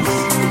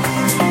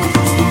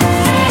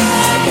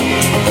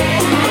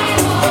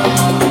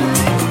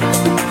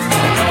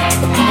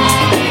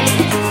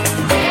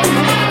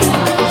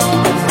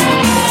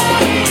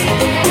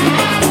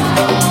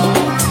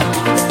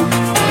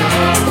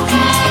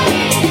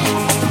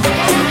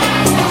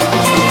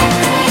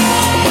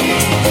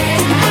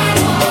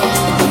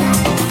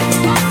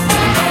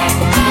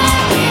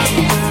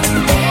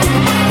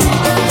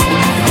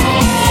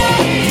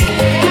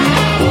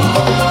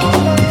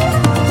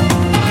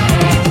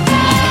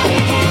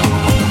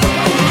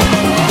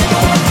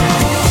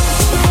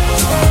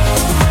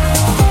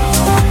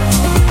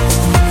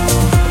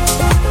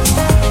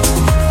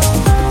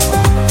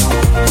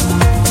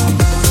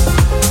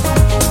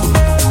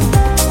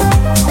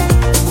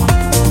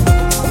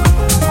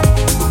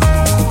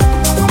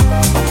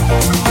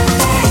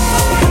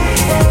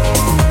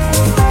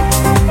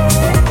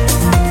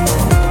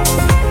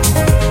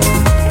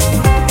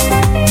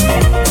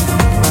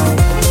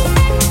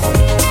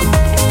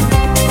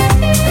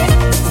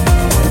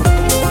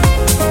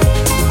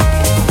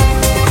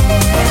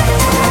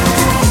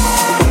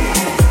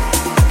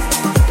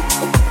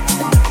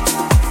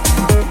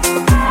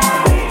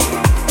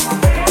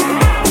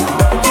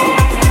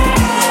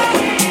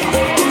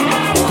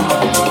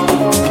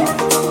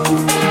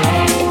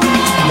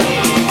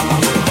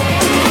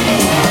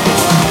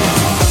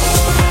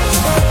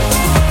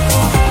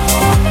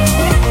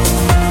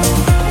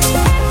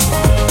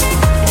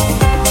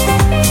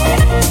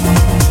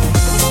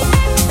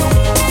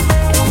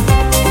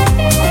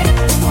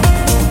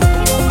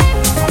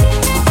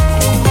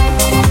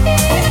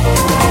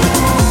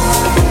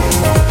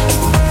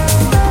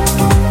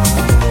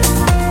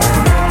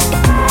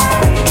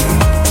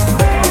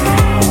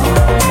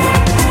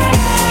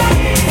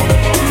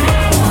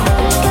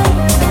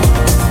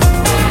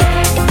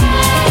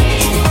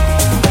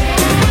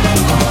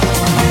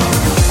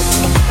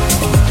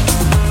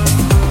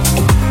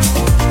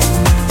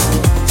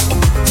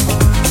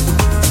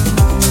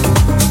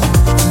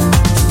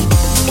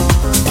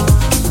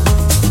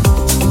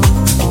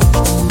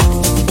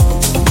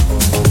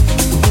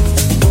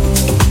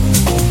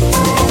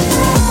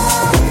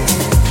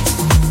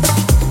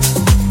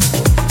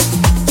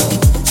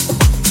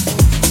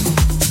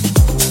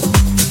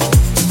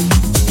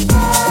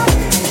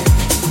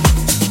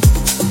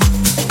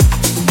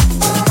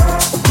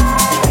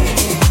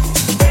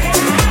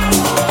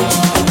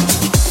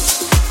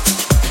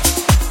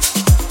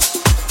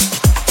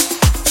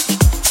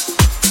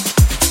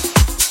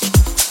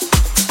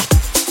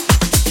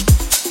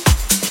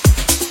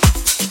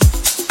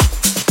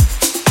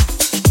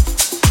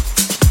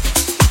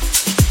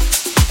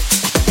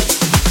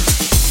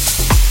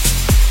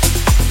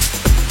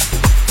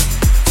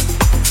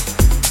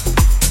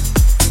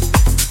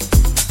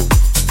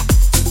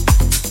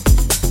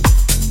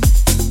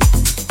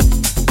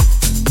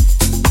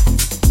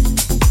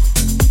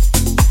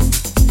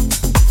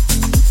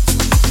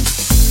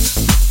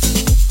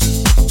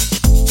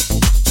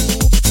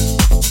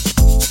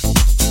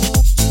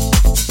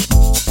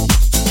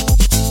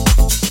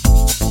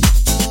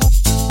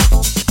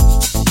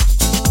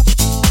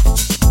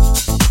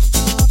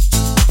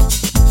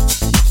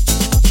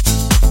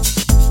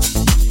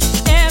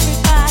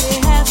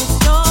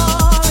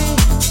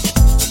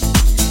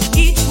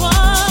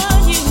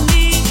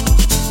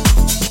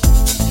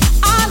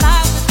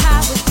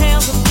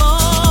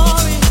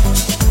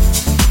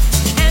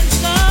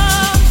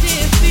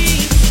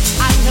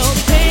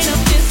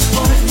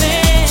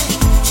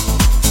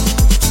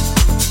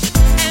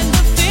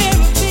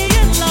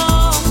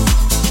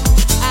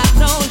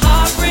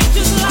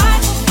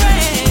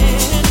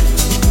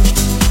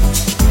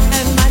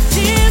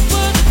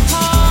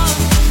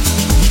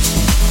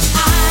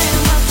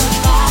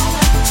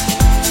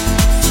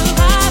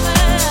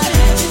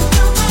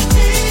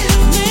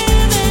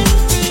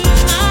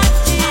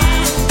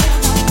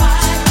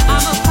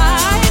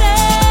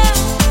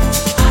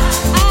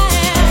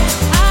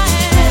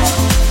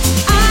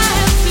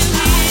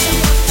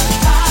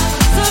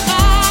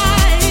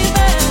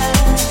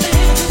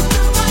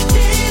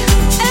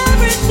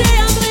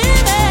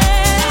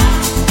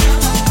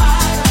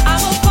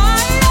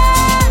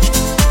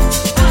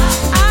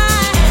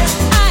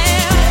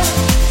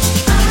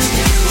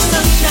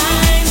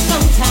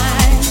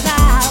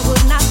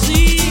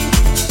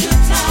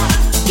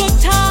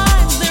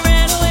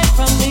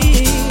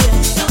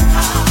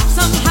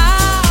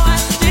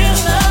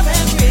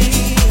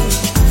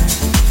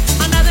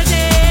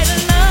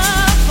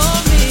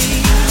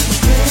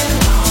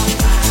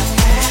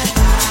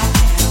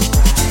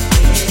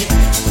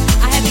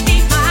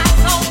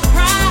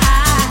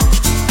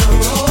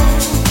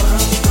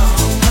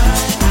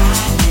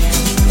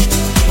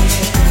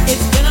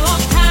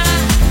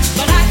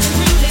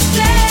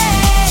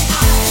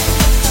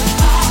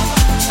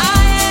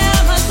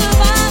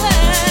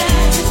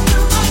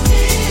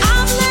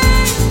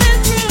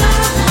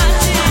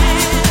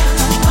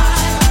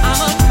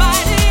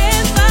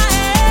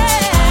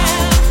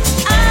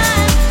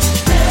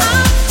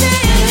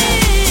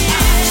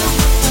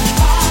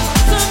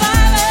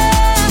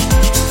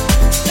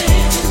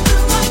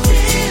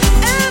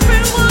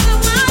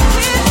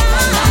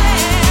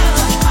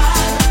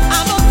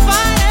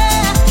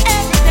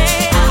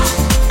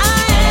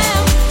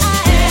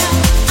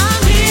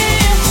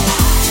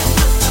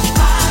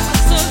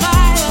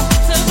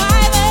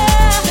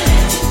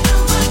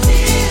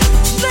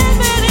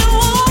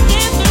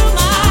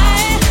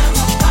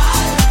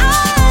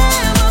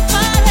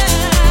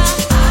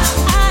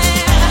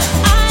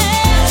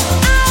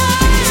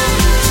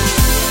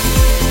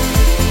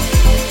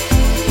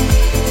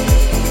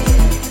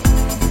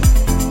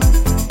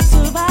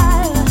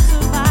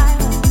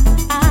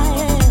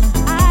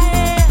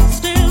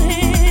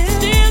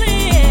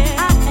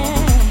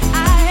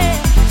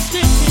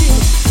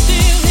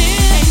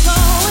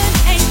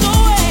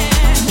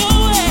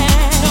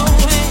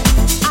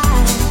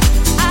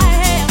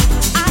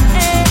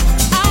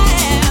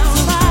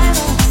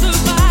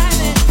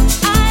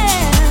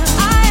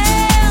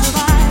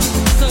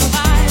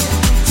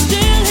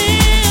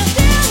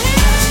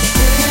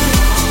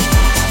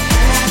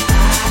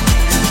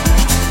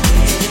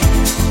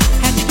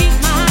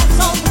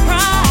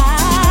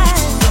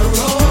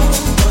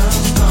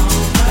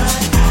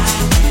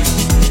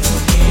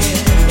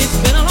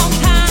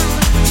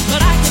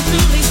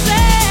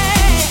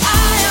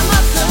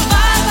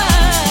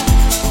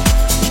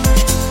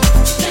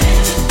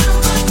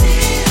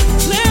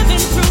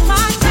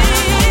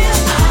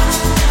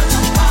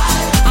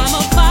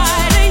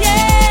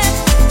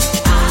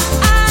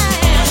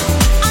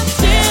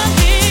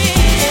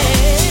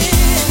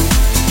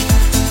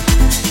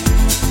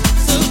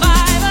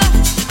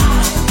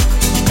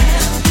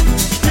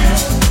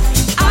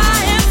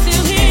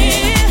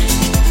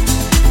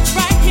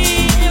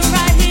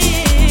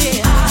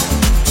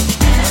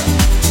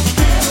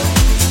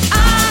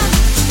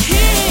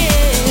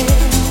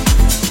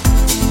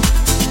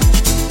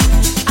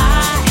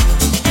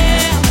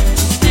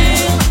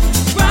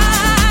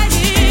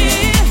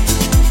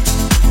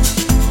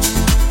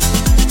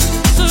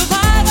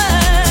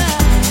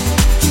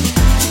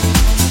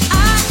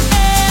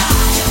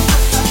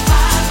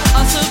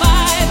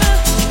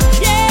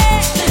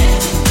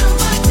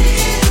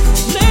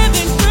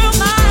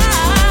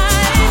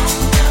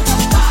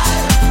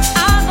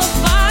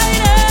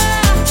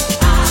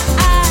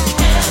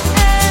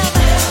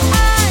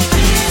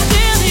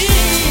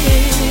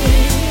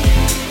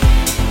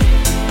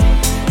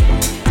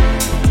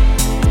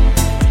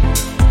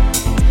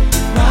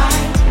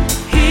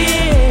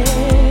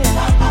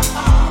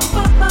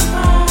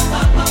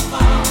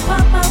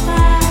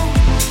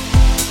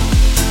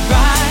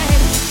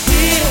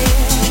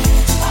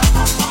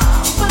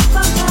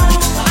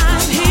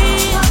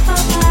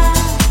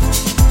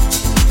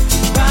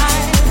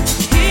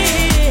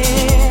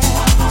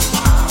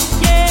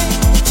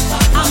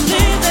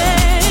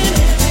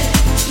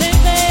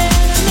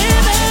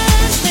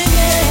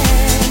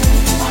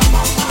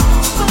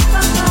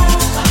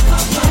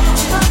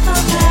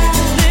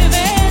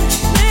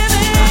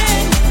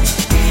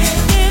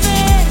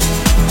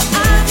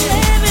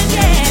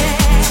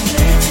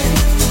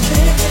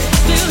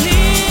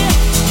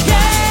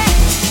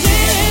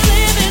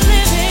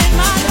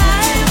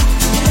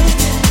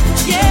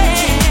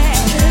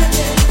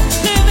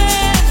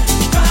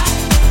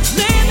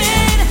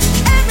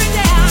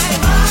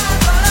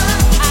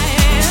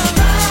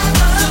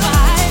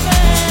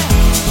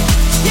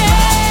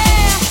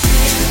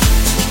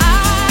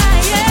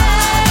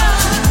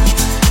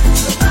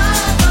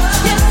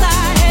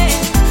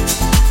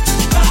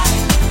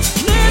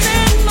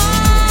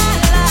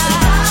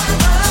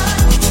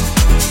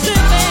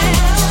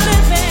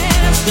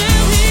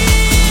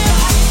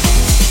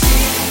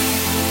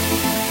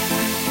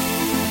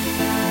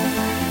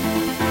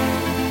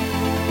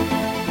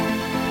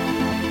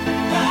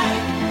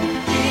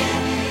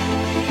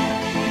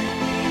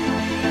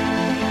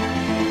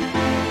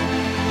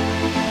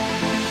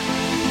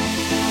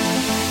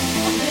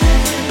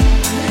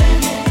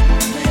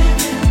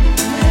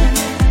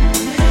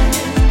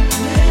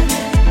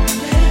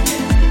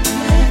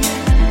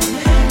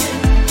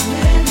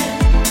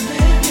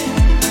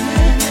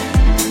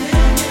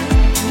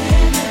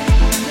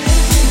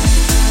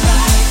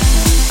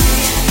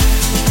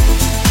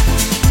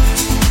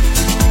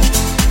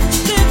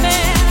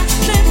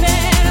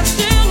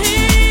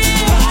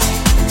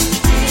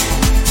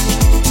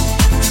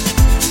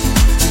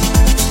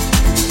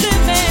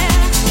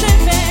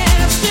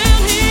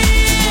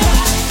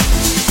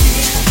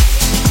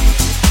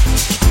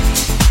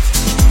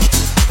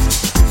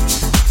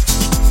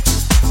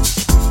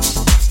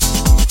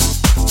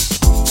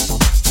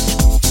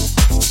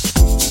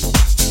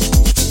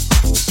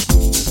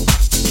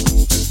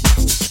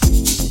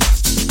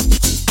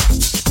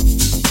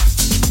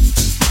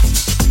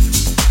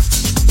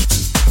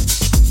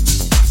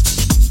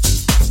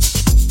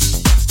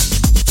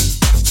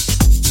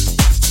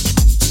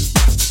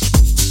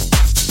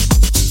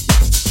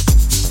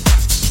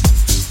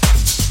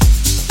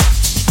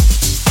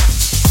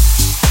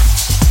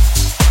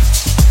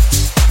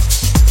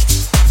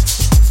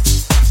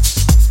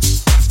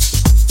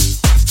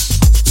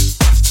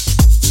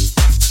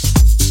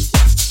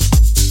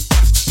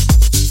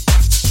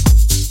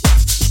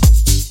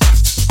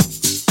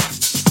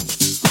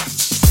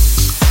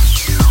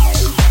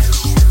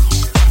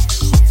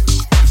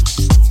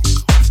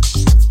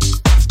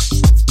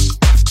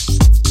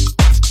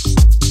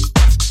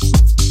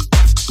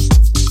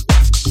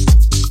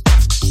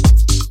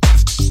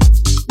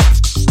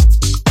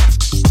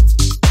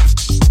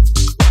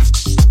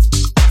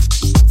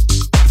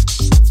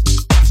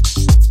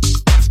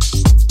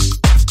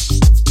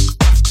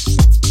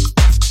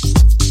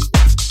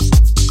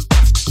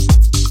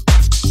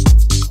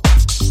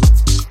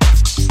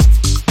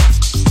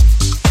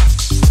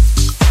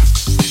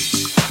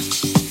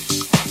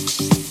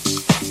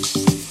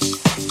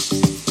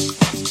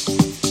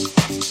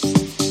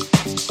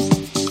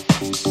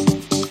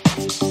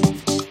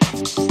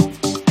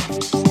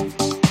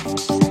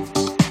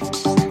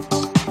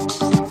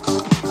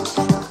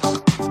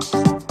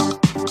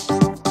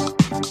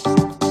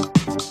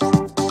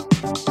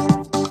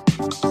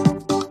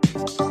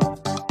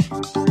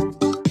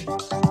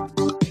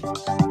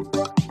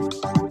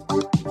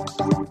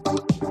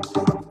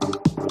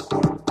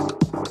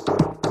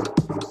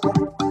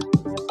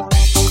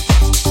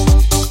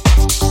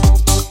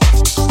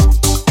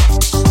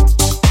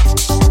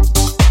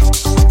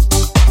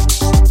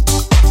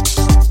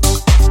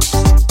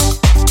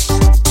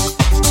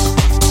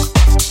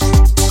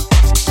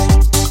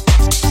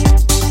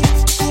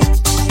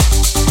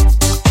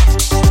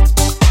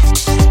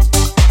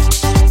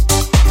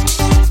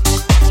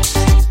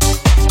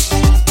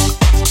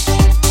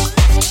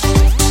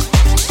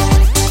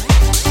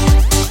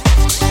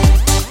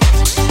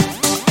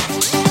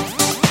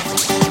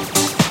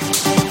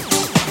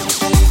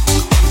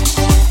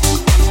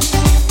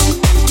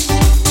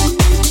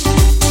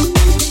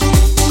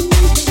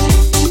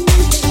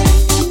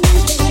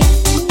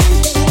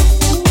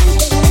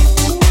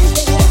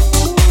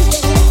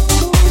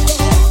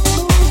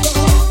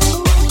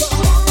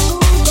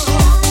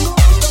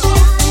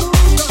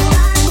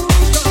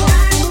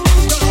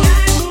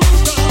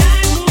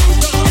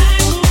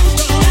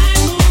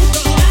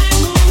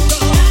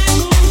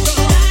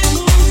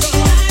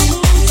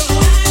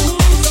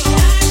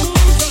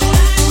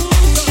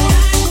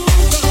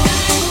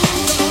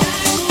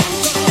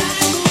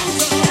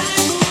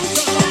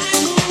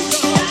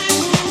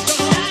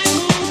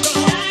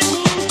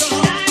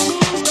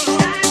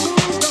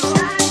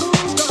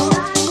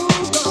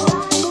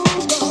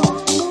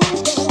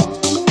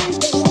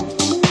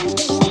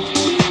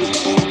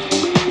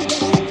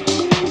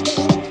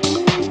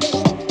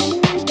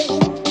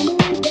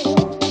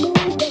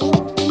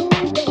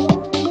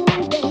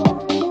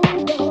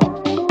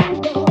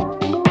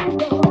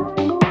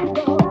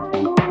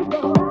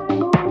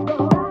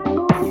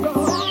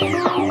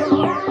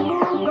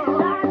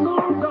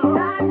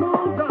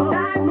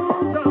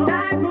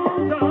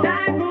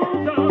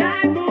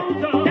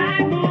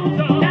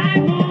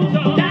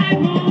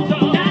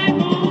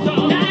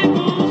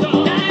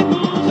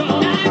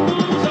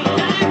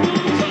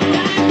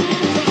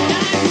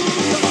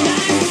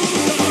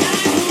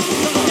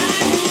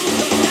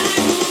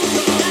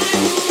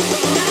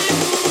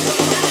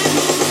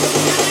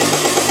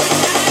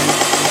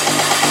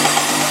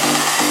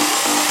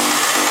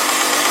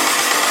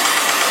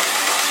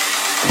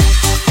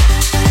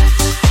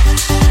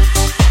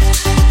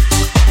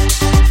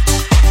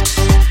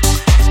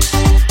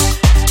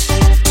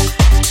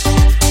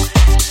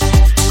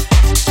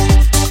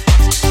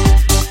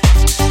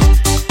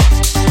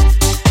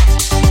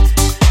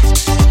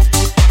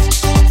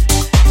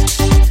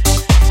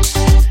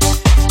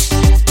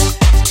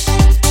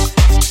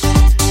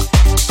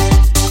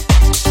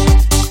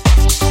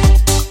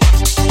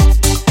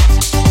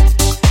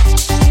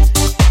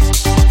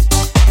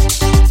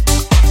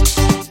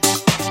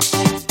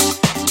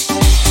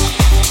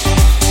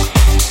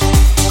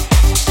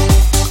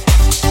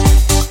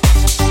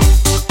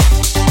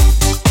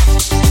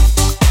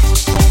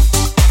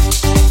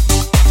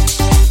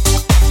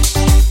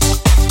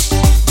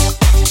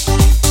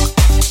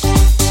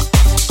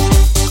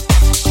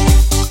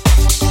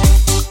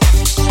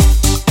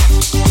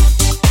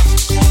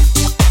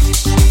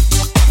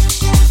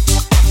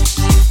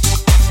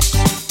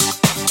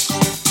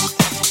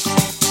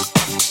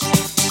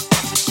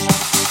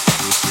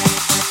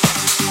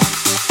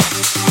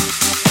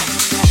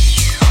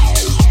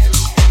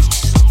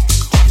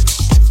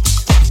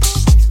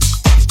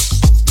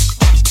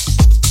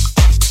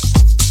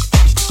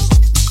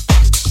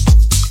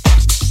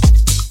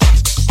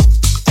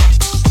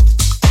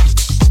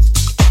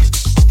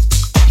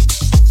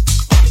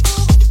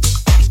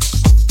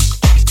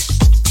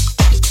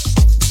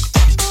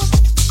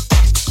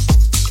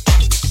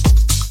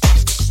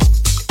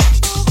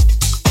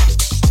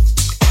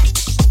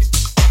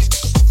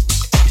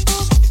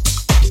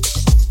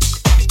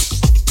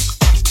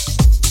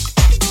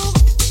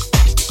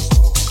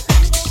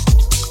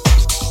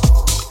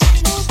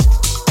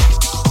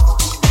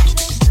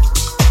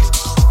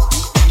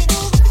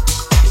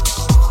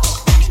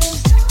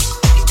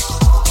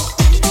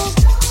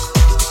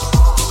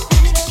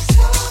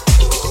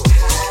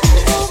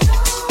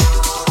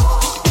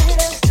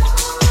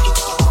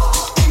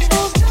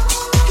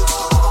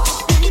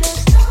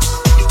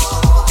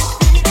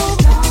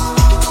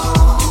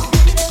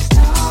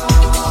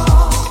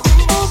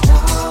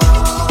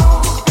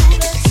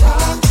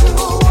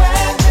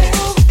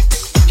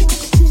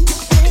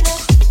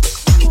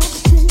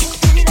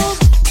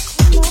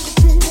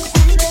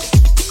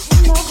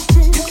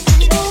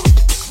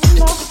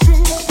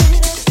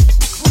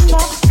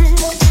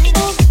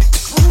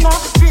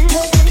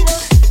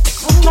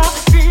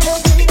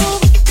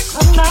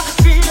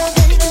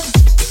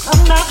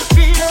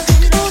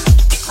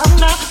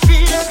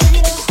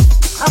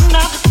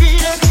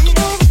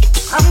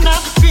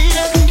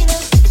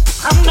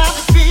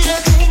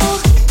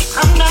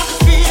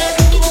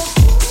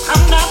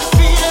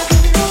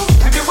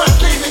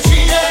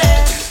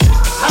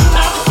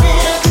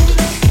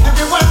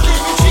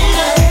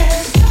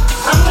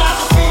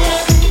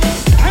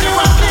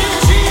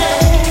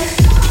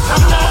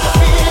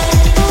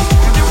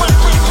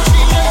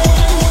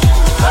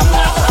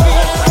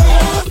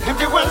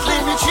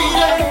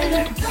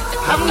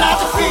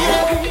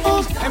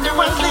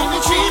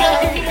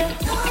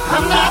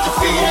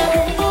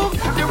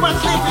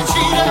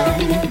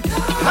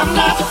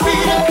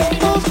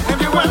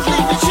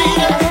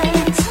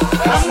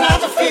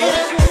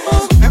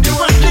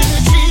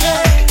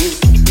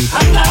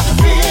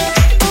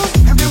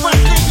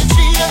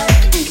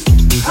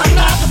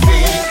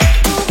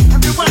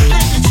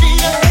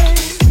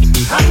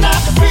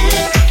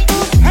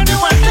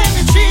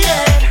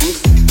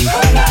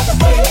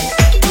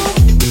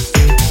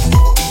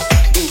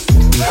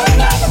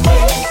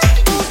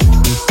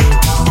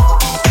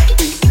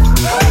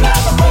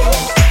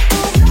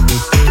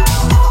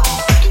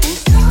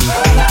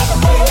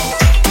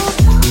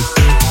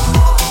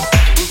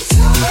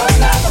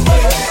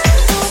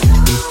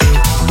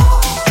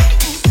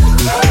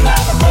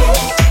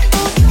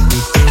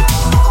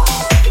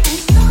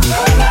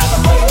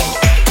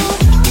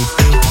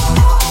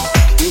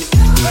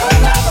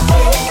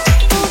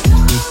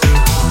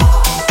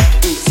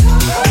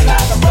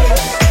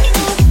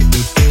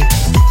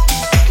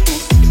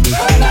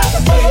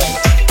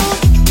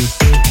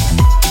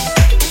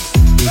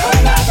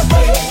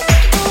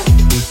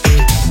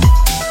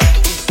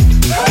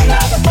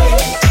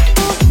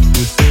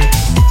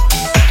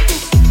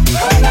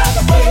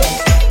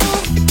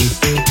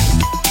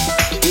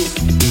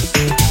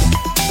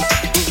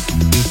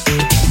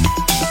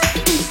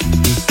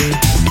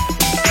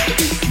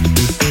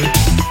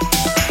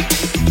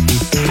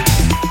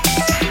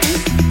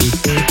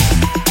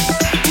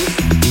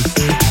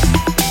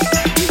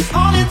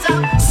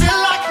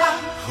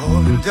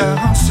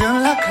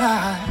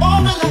 cry.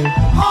 Won't really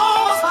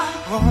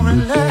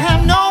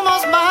have no more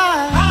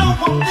smile. I don't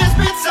want this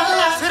bitter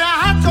life. Said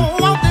I don't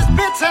want this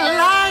bitter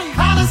life.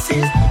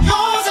 Policies,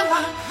 yours and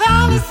mine.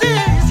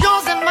 Policies,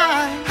 yours and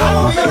mine. I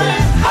won't be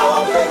erased. I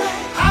won't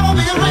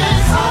be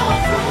erased. I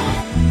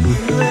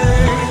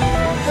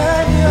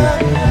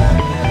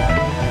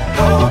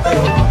won't be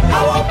erased.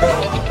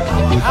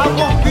 I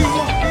won't be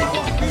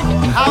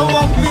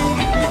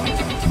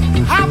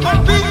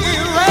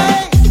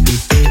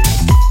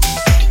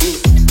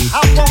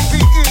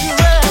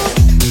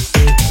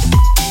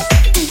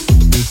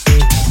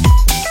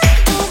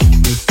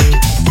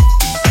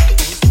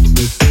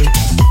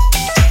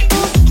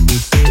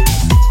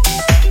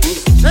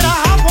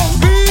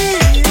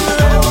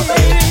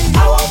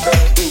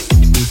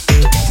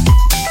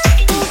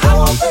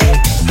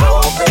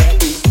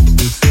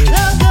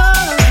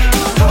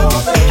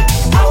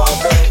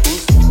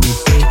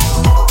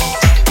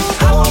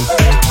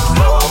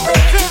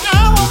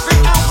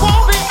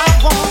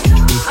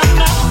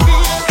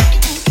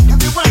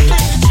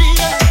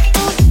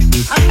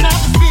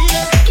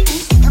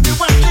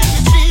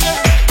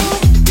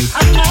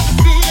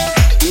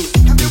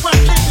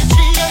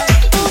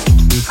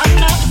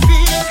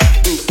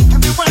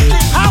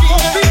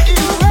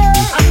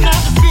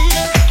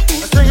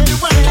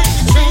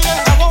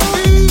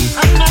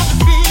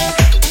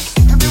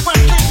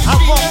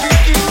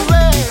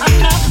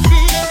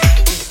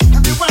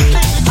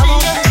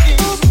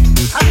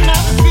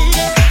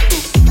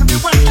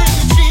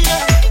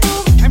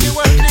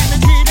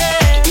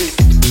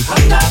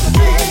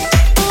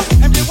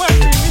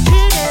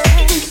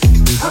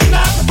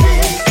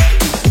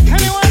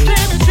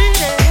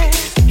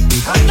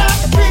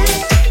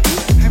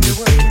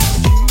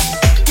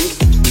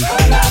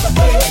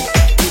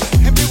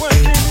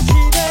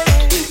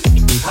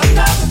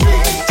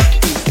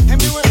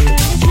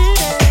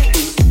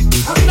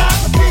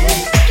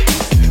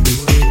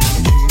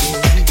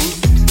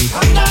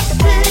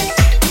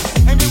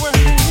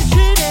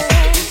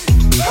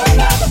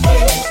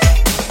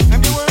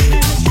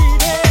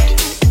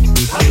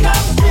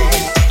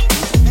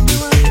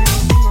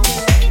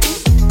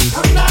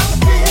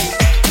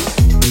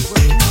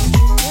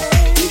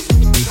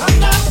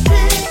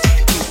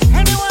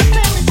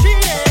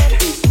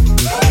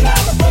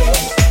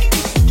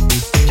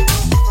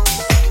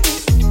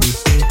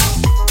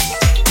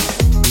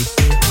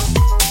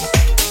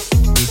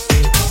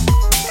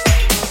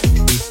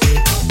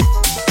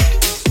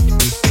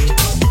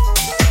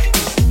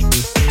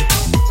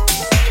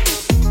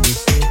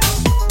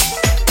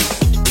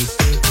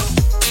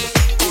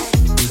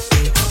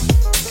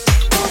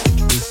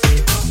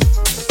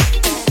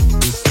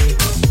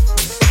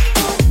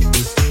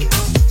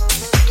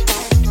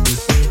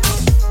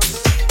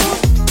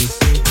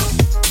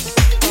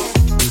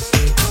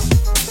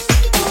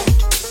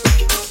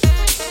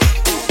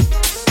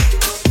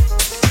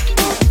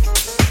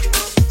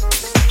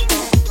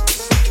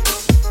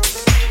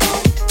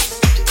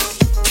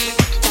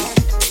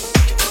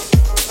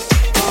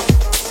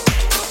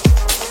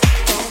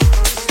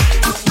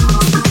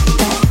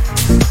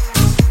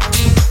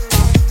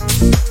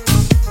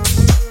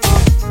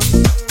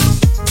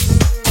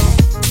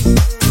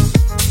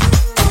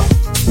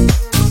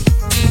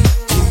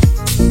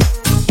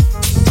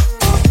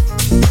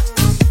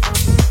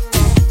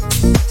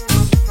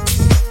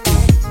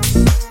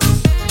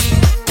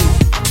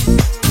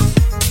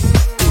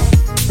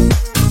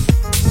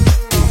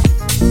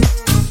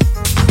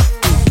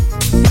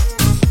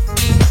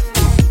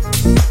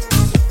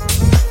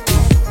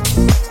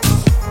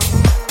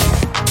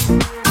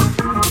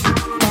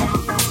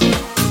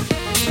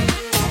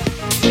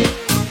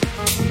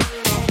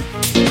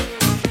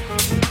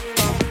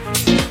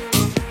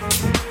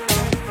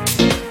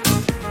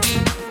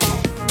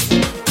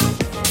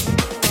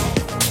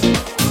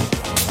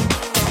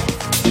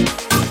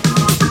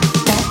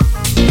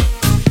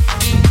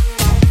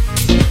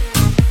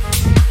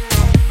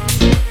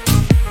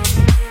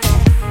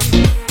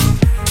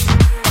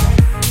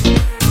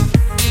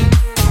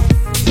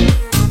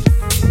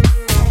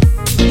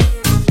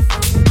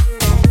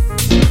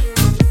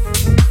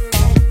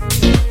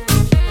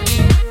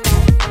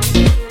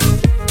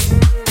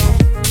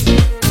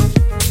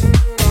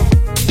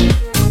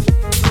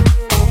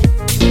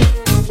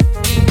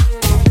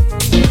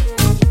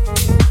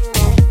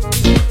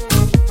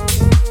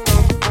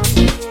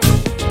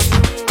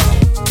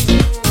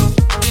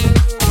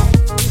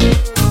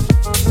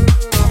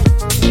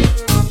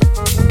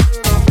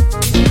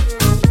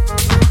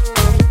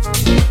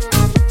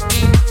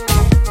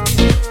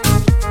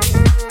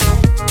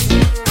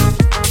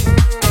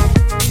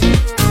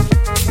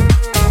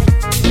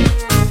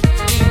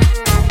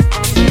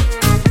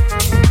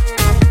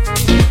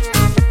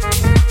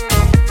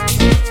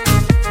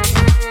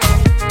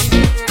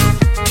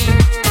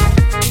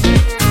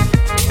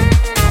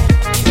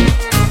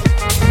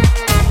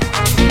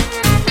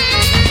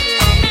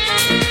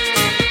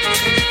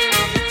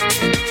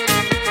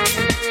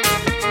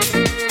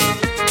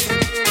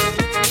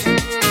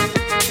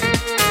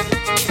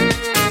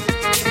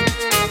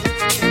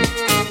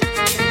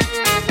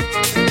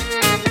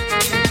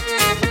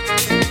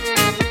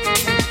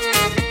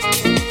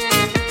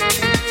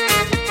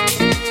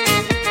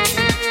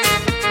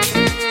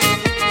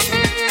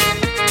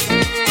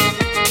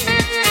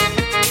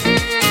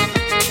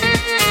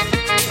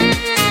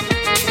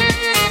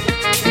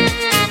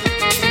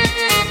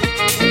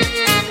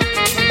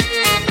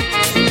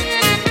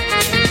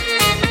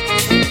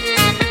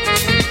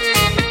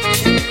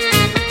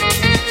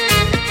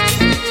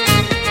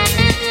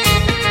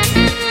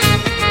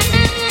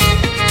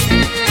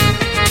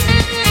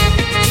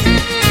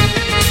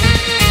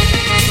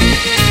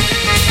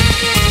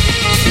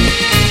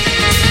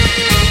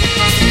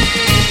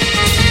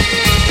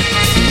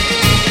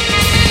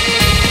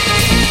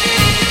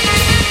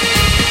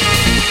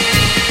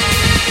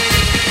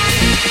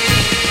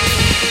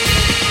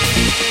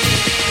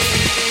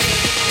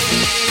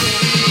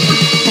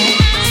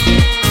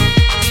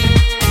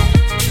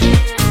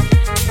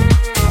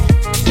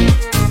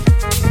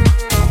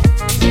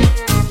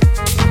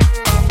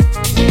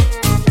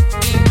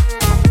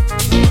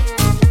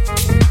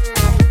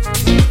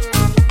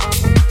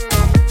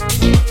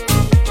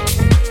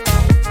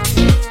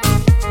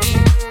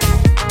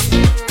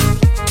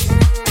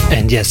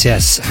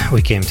Yes,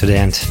 we came to the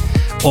end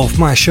of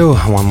my show.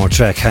 One more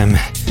track I'm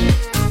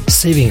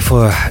saving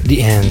for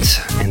the end,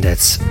 and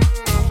that's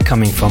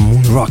coming from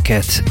Moon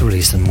Rocket,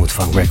 released on Mood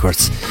Funk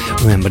Records.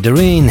 Remember the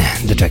Rain,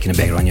 the track in the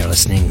background you're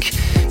listening,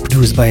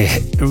 produced by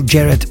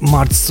Jared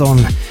Marston.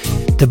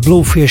 The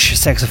Blowfish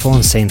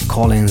saxophone, St.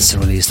 Collins,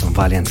 released on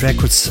Valiant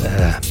Records,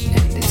 and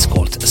it's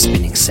called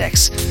Spinning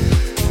Sax.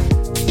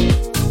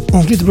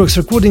 On Glitterbox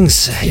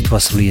Recordings, it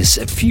was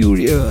released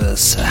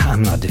Furious,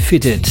 I'm Not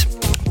Defeated,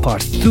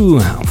 Part 2,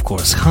 of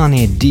course,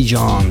 Honey,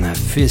 Dijon,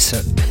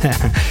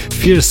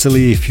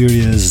 Fiercely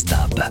Furious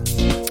Dub.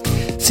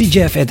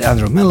 CJF at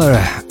Andrew Miller,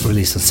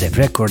 released on Safe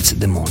Records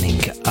the morning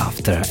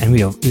after. And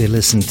we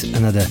listened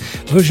another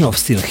version of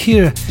Still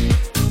Here,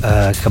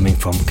 coming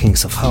from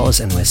Kings of House,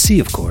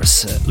 NYC, of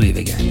course, Louis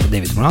again.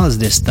 David Morales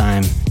this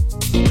time.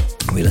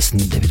 We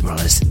listened to David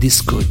Morales'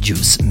 Disco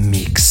Juice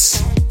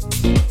Mix.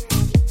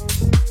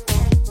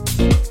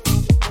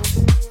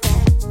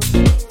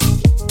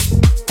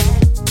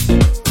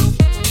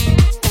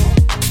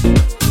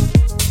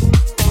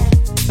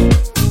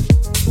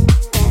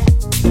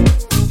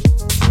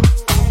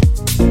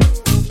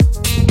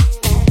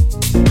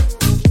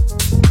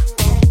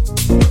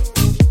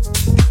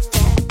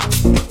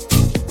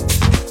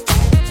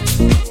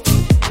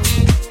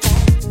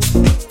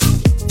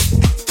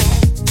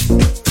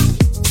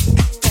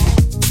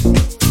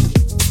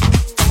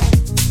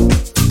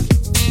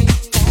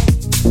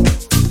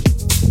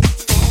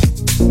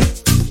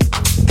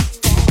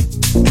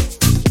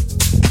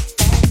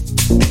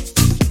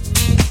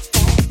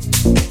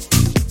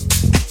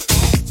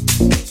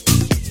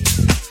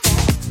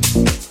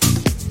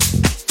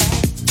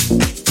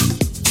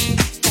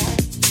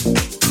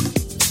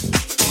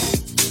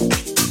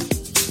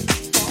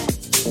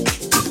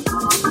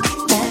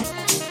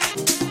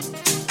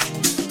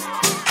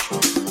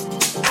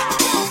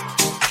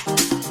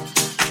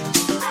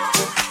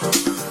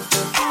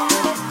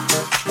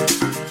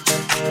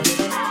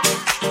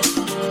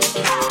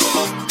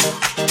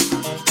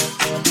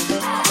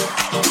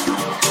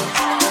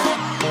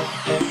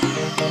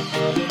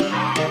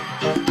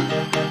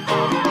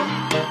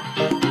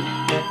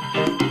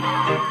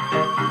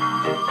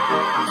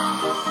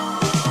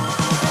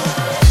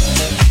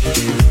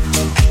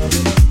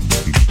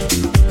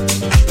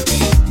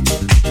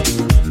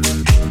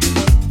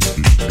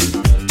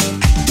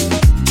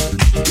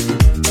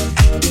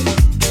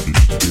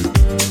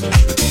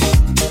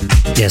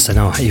 Yes, I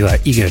know you are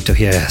eager to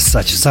hear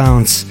such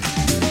sounds.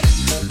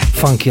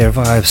 Funkier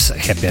vibes,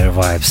 happier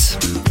vibes,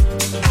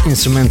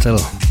 instrumental,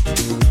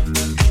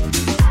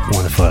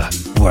 wonderful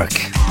work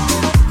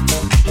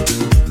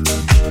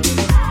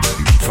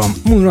from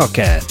Moon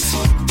Rocket.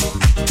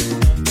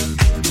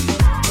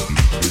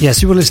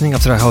 Yes, you were listening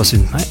After Dark House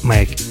in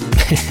my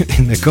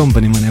in the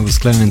company. My name was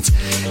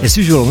kLEMENZ. As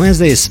usual,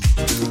 Wednesdays.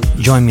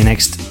 Join me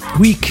next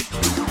week.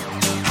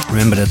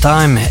 Remember the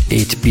time,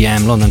 8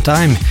 p.m. London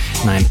time,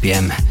 9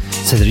 p.m.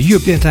 Central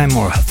European time,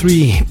 or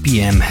 3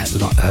 p.m.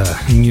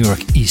 New York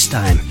East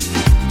time.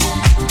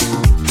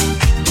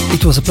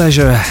 It was a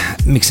pleasure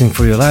mixing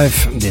for you live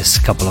this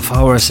couple of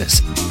hours.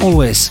 As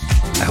always,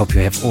 I hope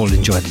you have all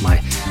enjoyed my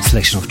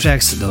selection of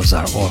tracks. Those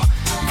are all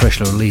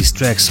freshly released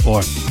tracks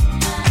or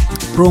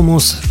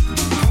promos,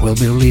 will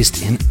be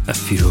released in a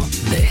few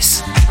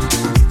days.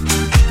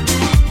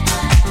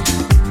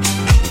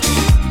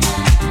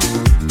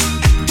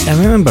 And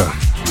remember,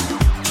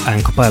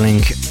 I'm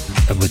compiling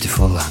a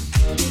beautiful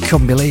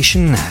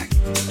compilation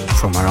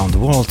from around the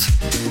world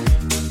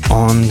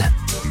on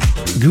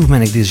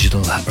Groovemanic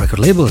Digital record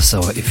label.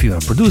 So if you're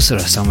a producer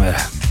somewhere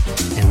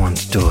and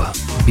want to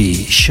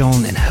be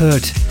shown and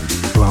heard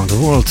around the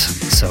world,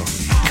 so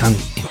come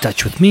in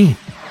touch with me,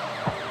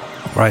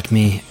 write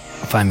me,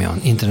 find me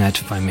on internet,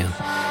 find me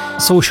on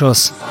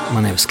socials.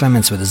 My name is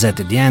kLEMENZ with a Z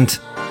at the end.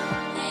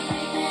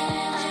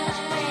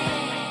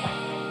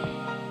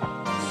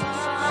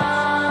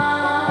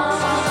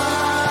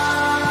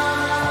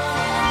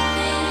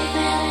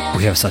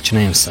 We have such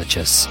names such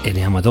as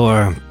Eddie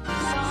Amador,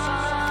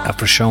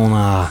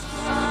 Afroshona,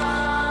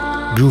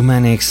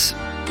 Groovemanics,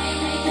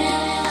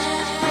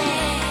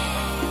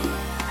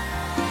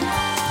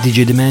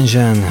 DJ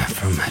Dimension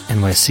from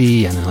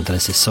NYC, and I know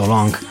this is so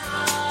long,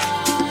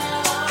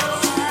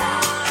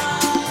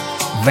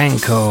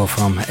 Venko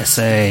from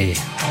SA,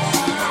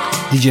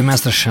 DJ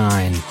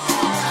Mastershine,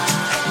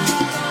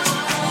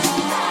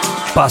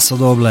 Paso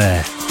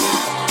Doble,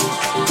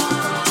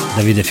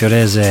 Davide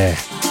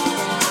Fiorese.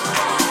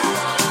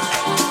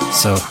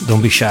 So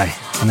don't be shy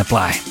and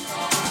apply.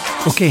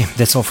 Okay,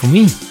 that's all from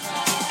me.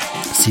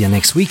 See you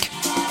next week.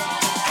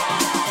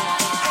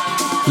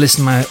 Listen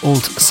to my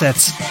old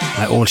sets,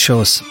 my old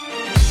shows.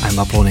 I'm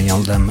uploading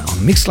all them on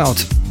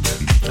Mixcloud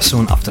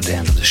soon after the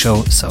end of the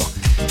show, so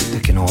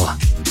you can all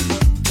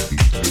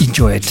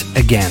enjoy it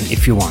again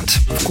if you want.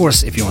 Of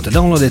course, if you want to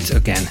download it,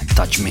 again,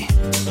 touch me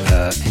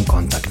and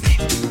contact me.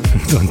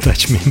 Don't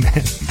touch me,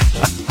 man.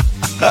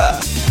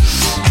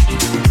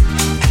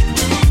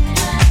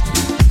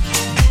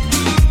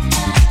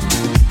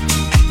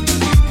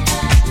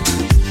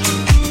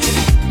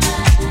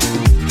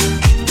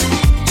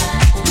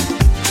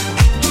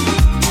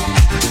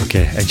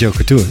 Okay, a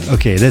joker too.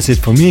 Okay, that's it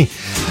for me.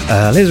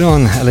 Later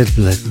on, a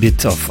little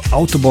bit of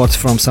Autobots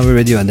from Summer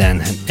Radio, and then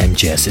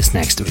MJS is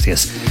next with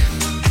his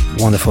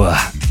wonderful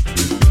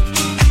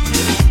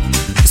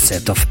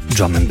set of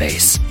drum and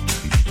bass.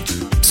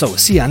 So,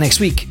 see ya next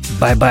week.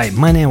 Bye bye.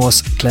 My name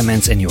was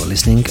kLEMENZ, and you're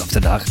listening to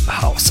AfterDark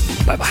House.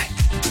 Bye bye.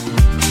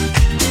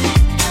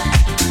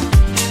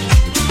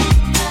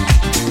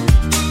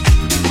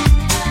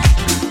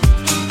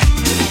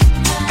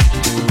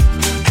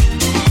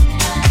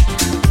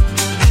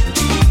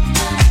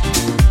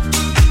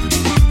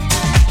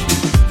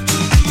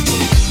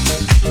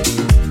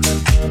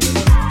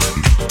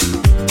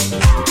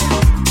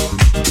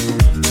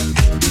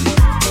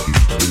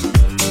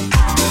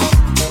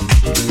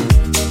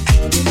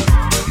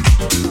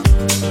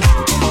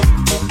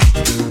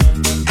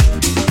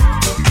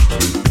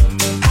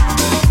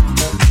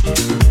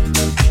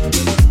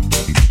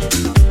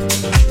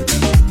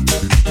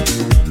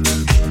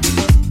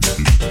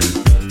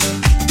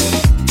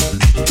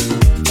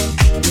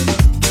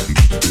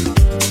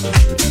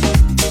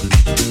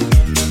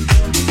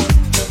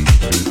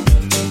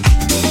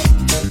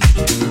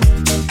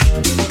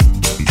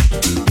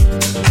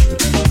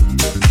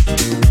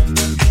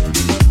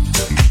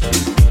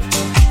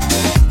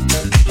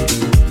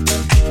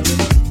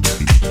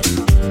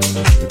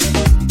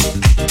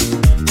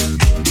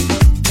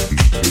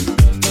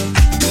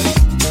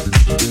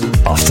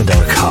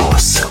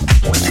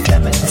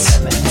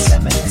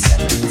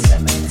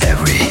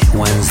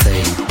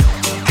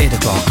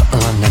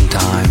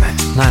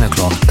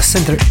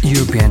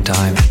 European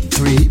time,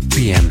 3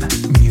 p.m.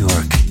 New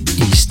York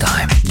East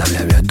time.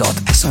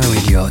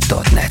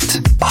 www.sunradio.net.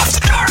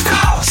 AfterDark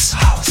House.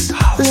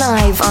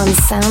 Live on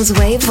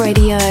Soundswave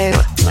Radio.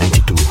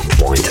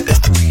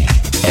 92.3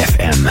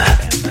 FM.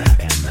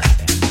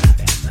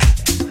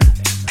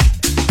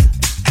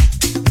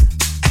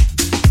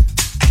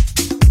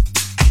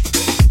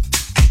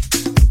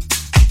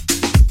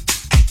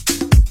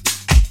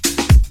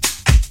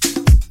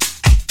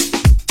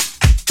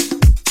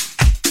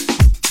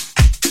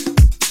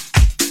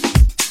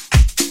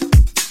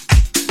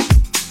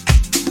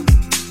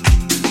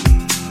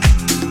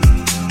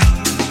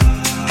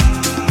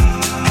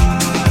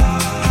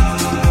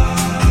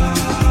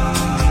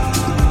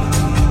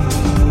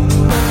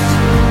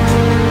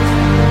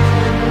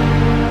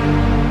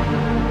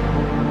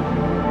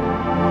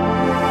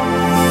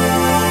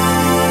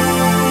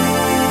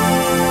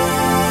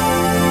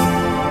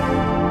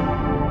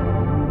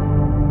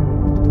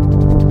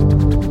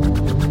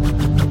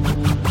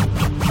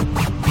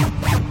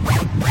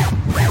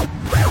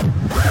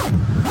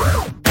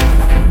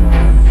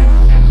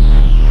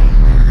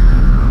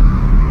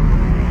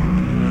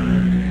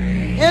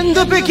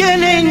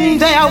 Beginning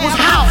there was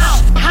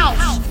house.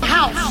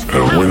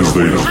 And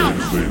Wednesday,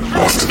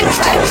 AfterDark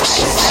House.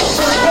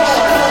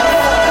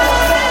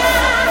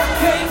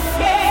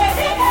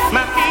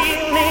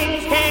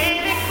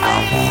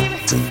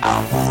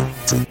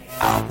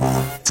 I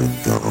want to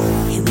go.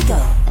 Here we go.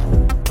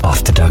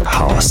 AfterDark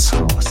House.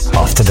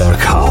 AfterDark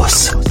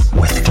House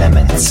with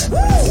kLEMENZ.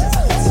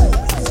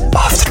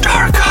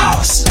 AfterDark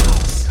House.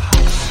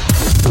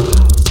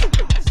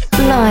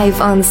 Live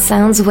on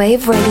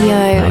Soundswave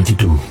Radio.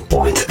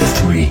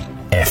 92.3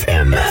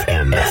 FM.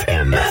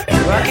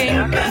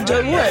 Rocking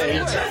the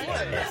world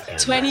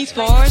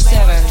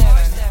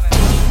 24/7.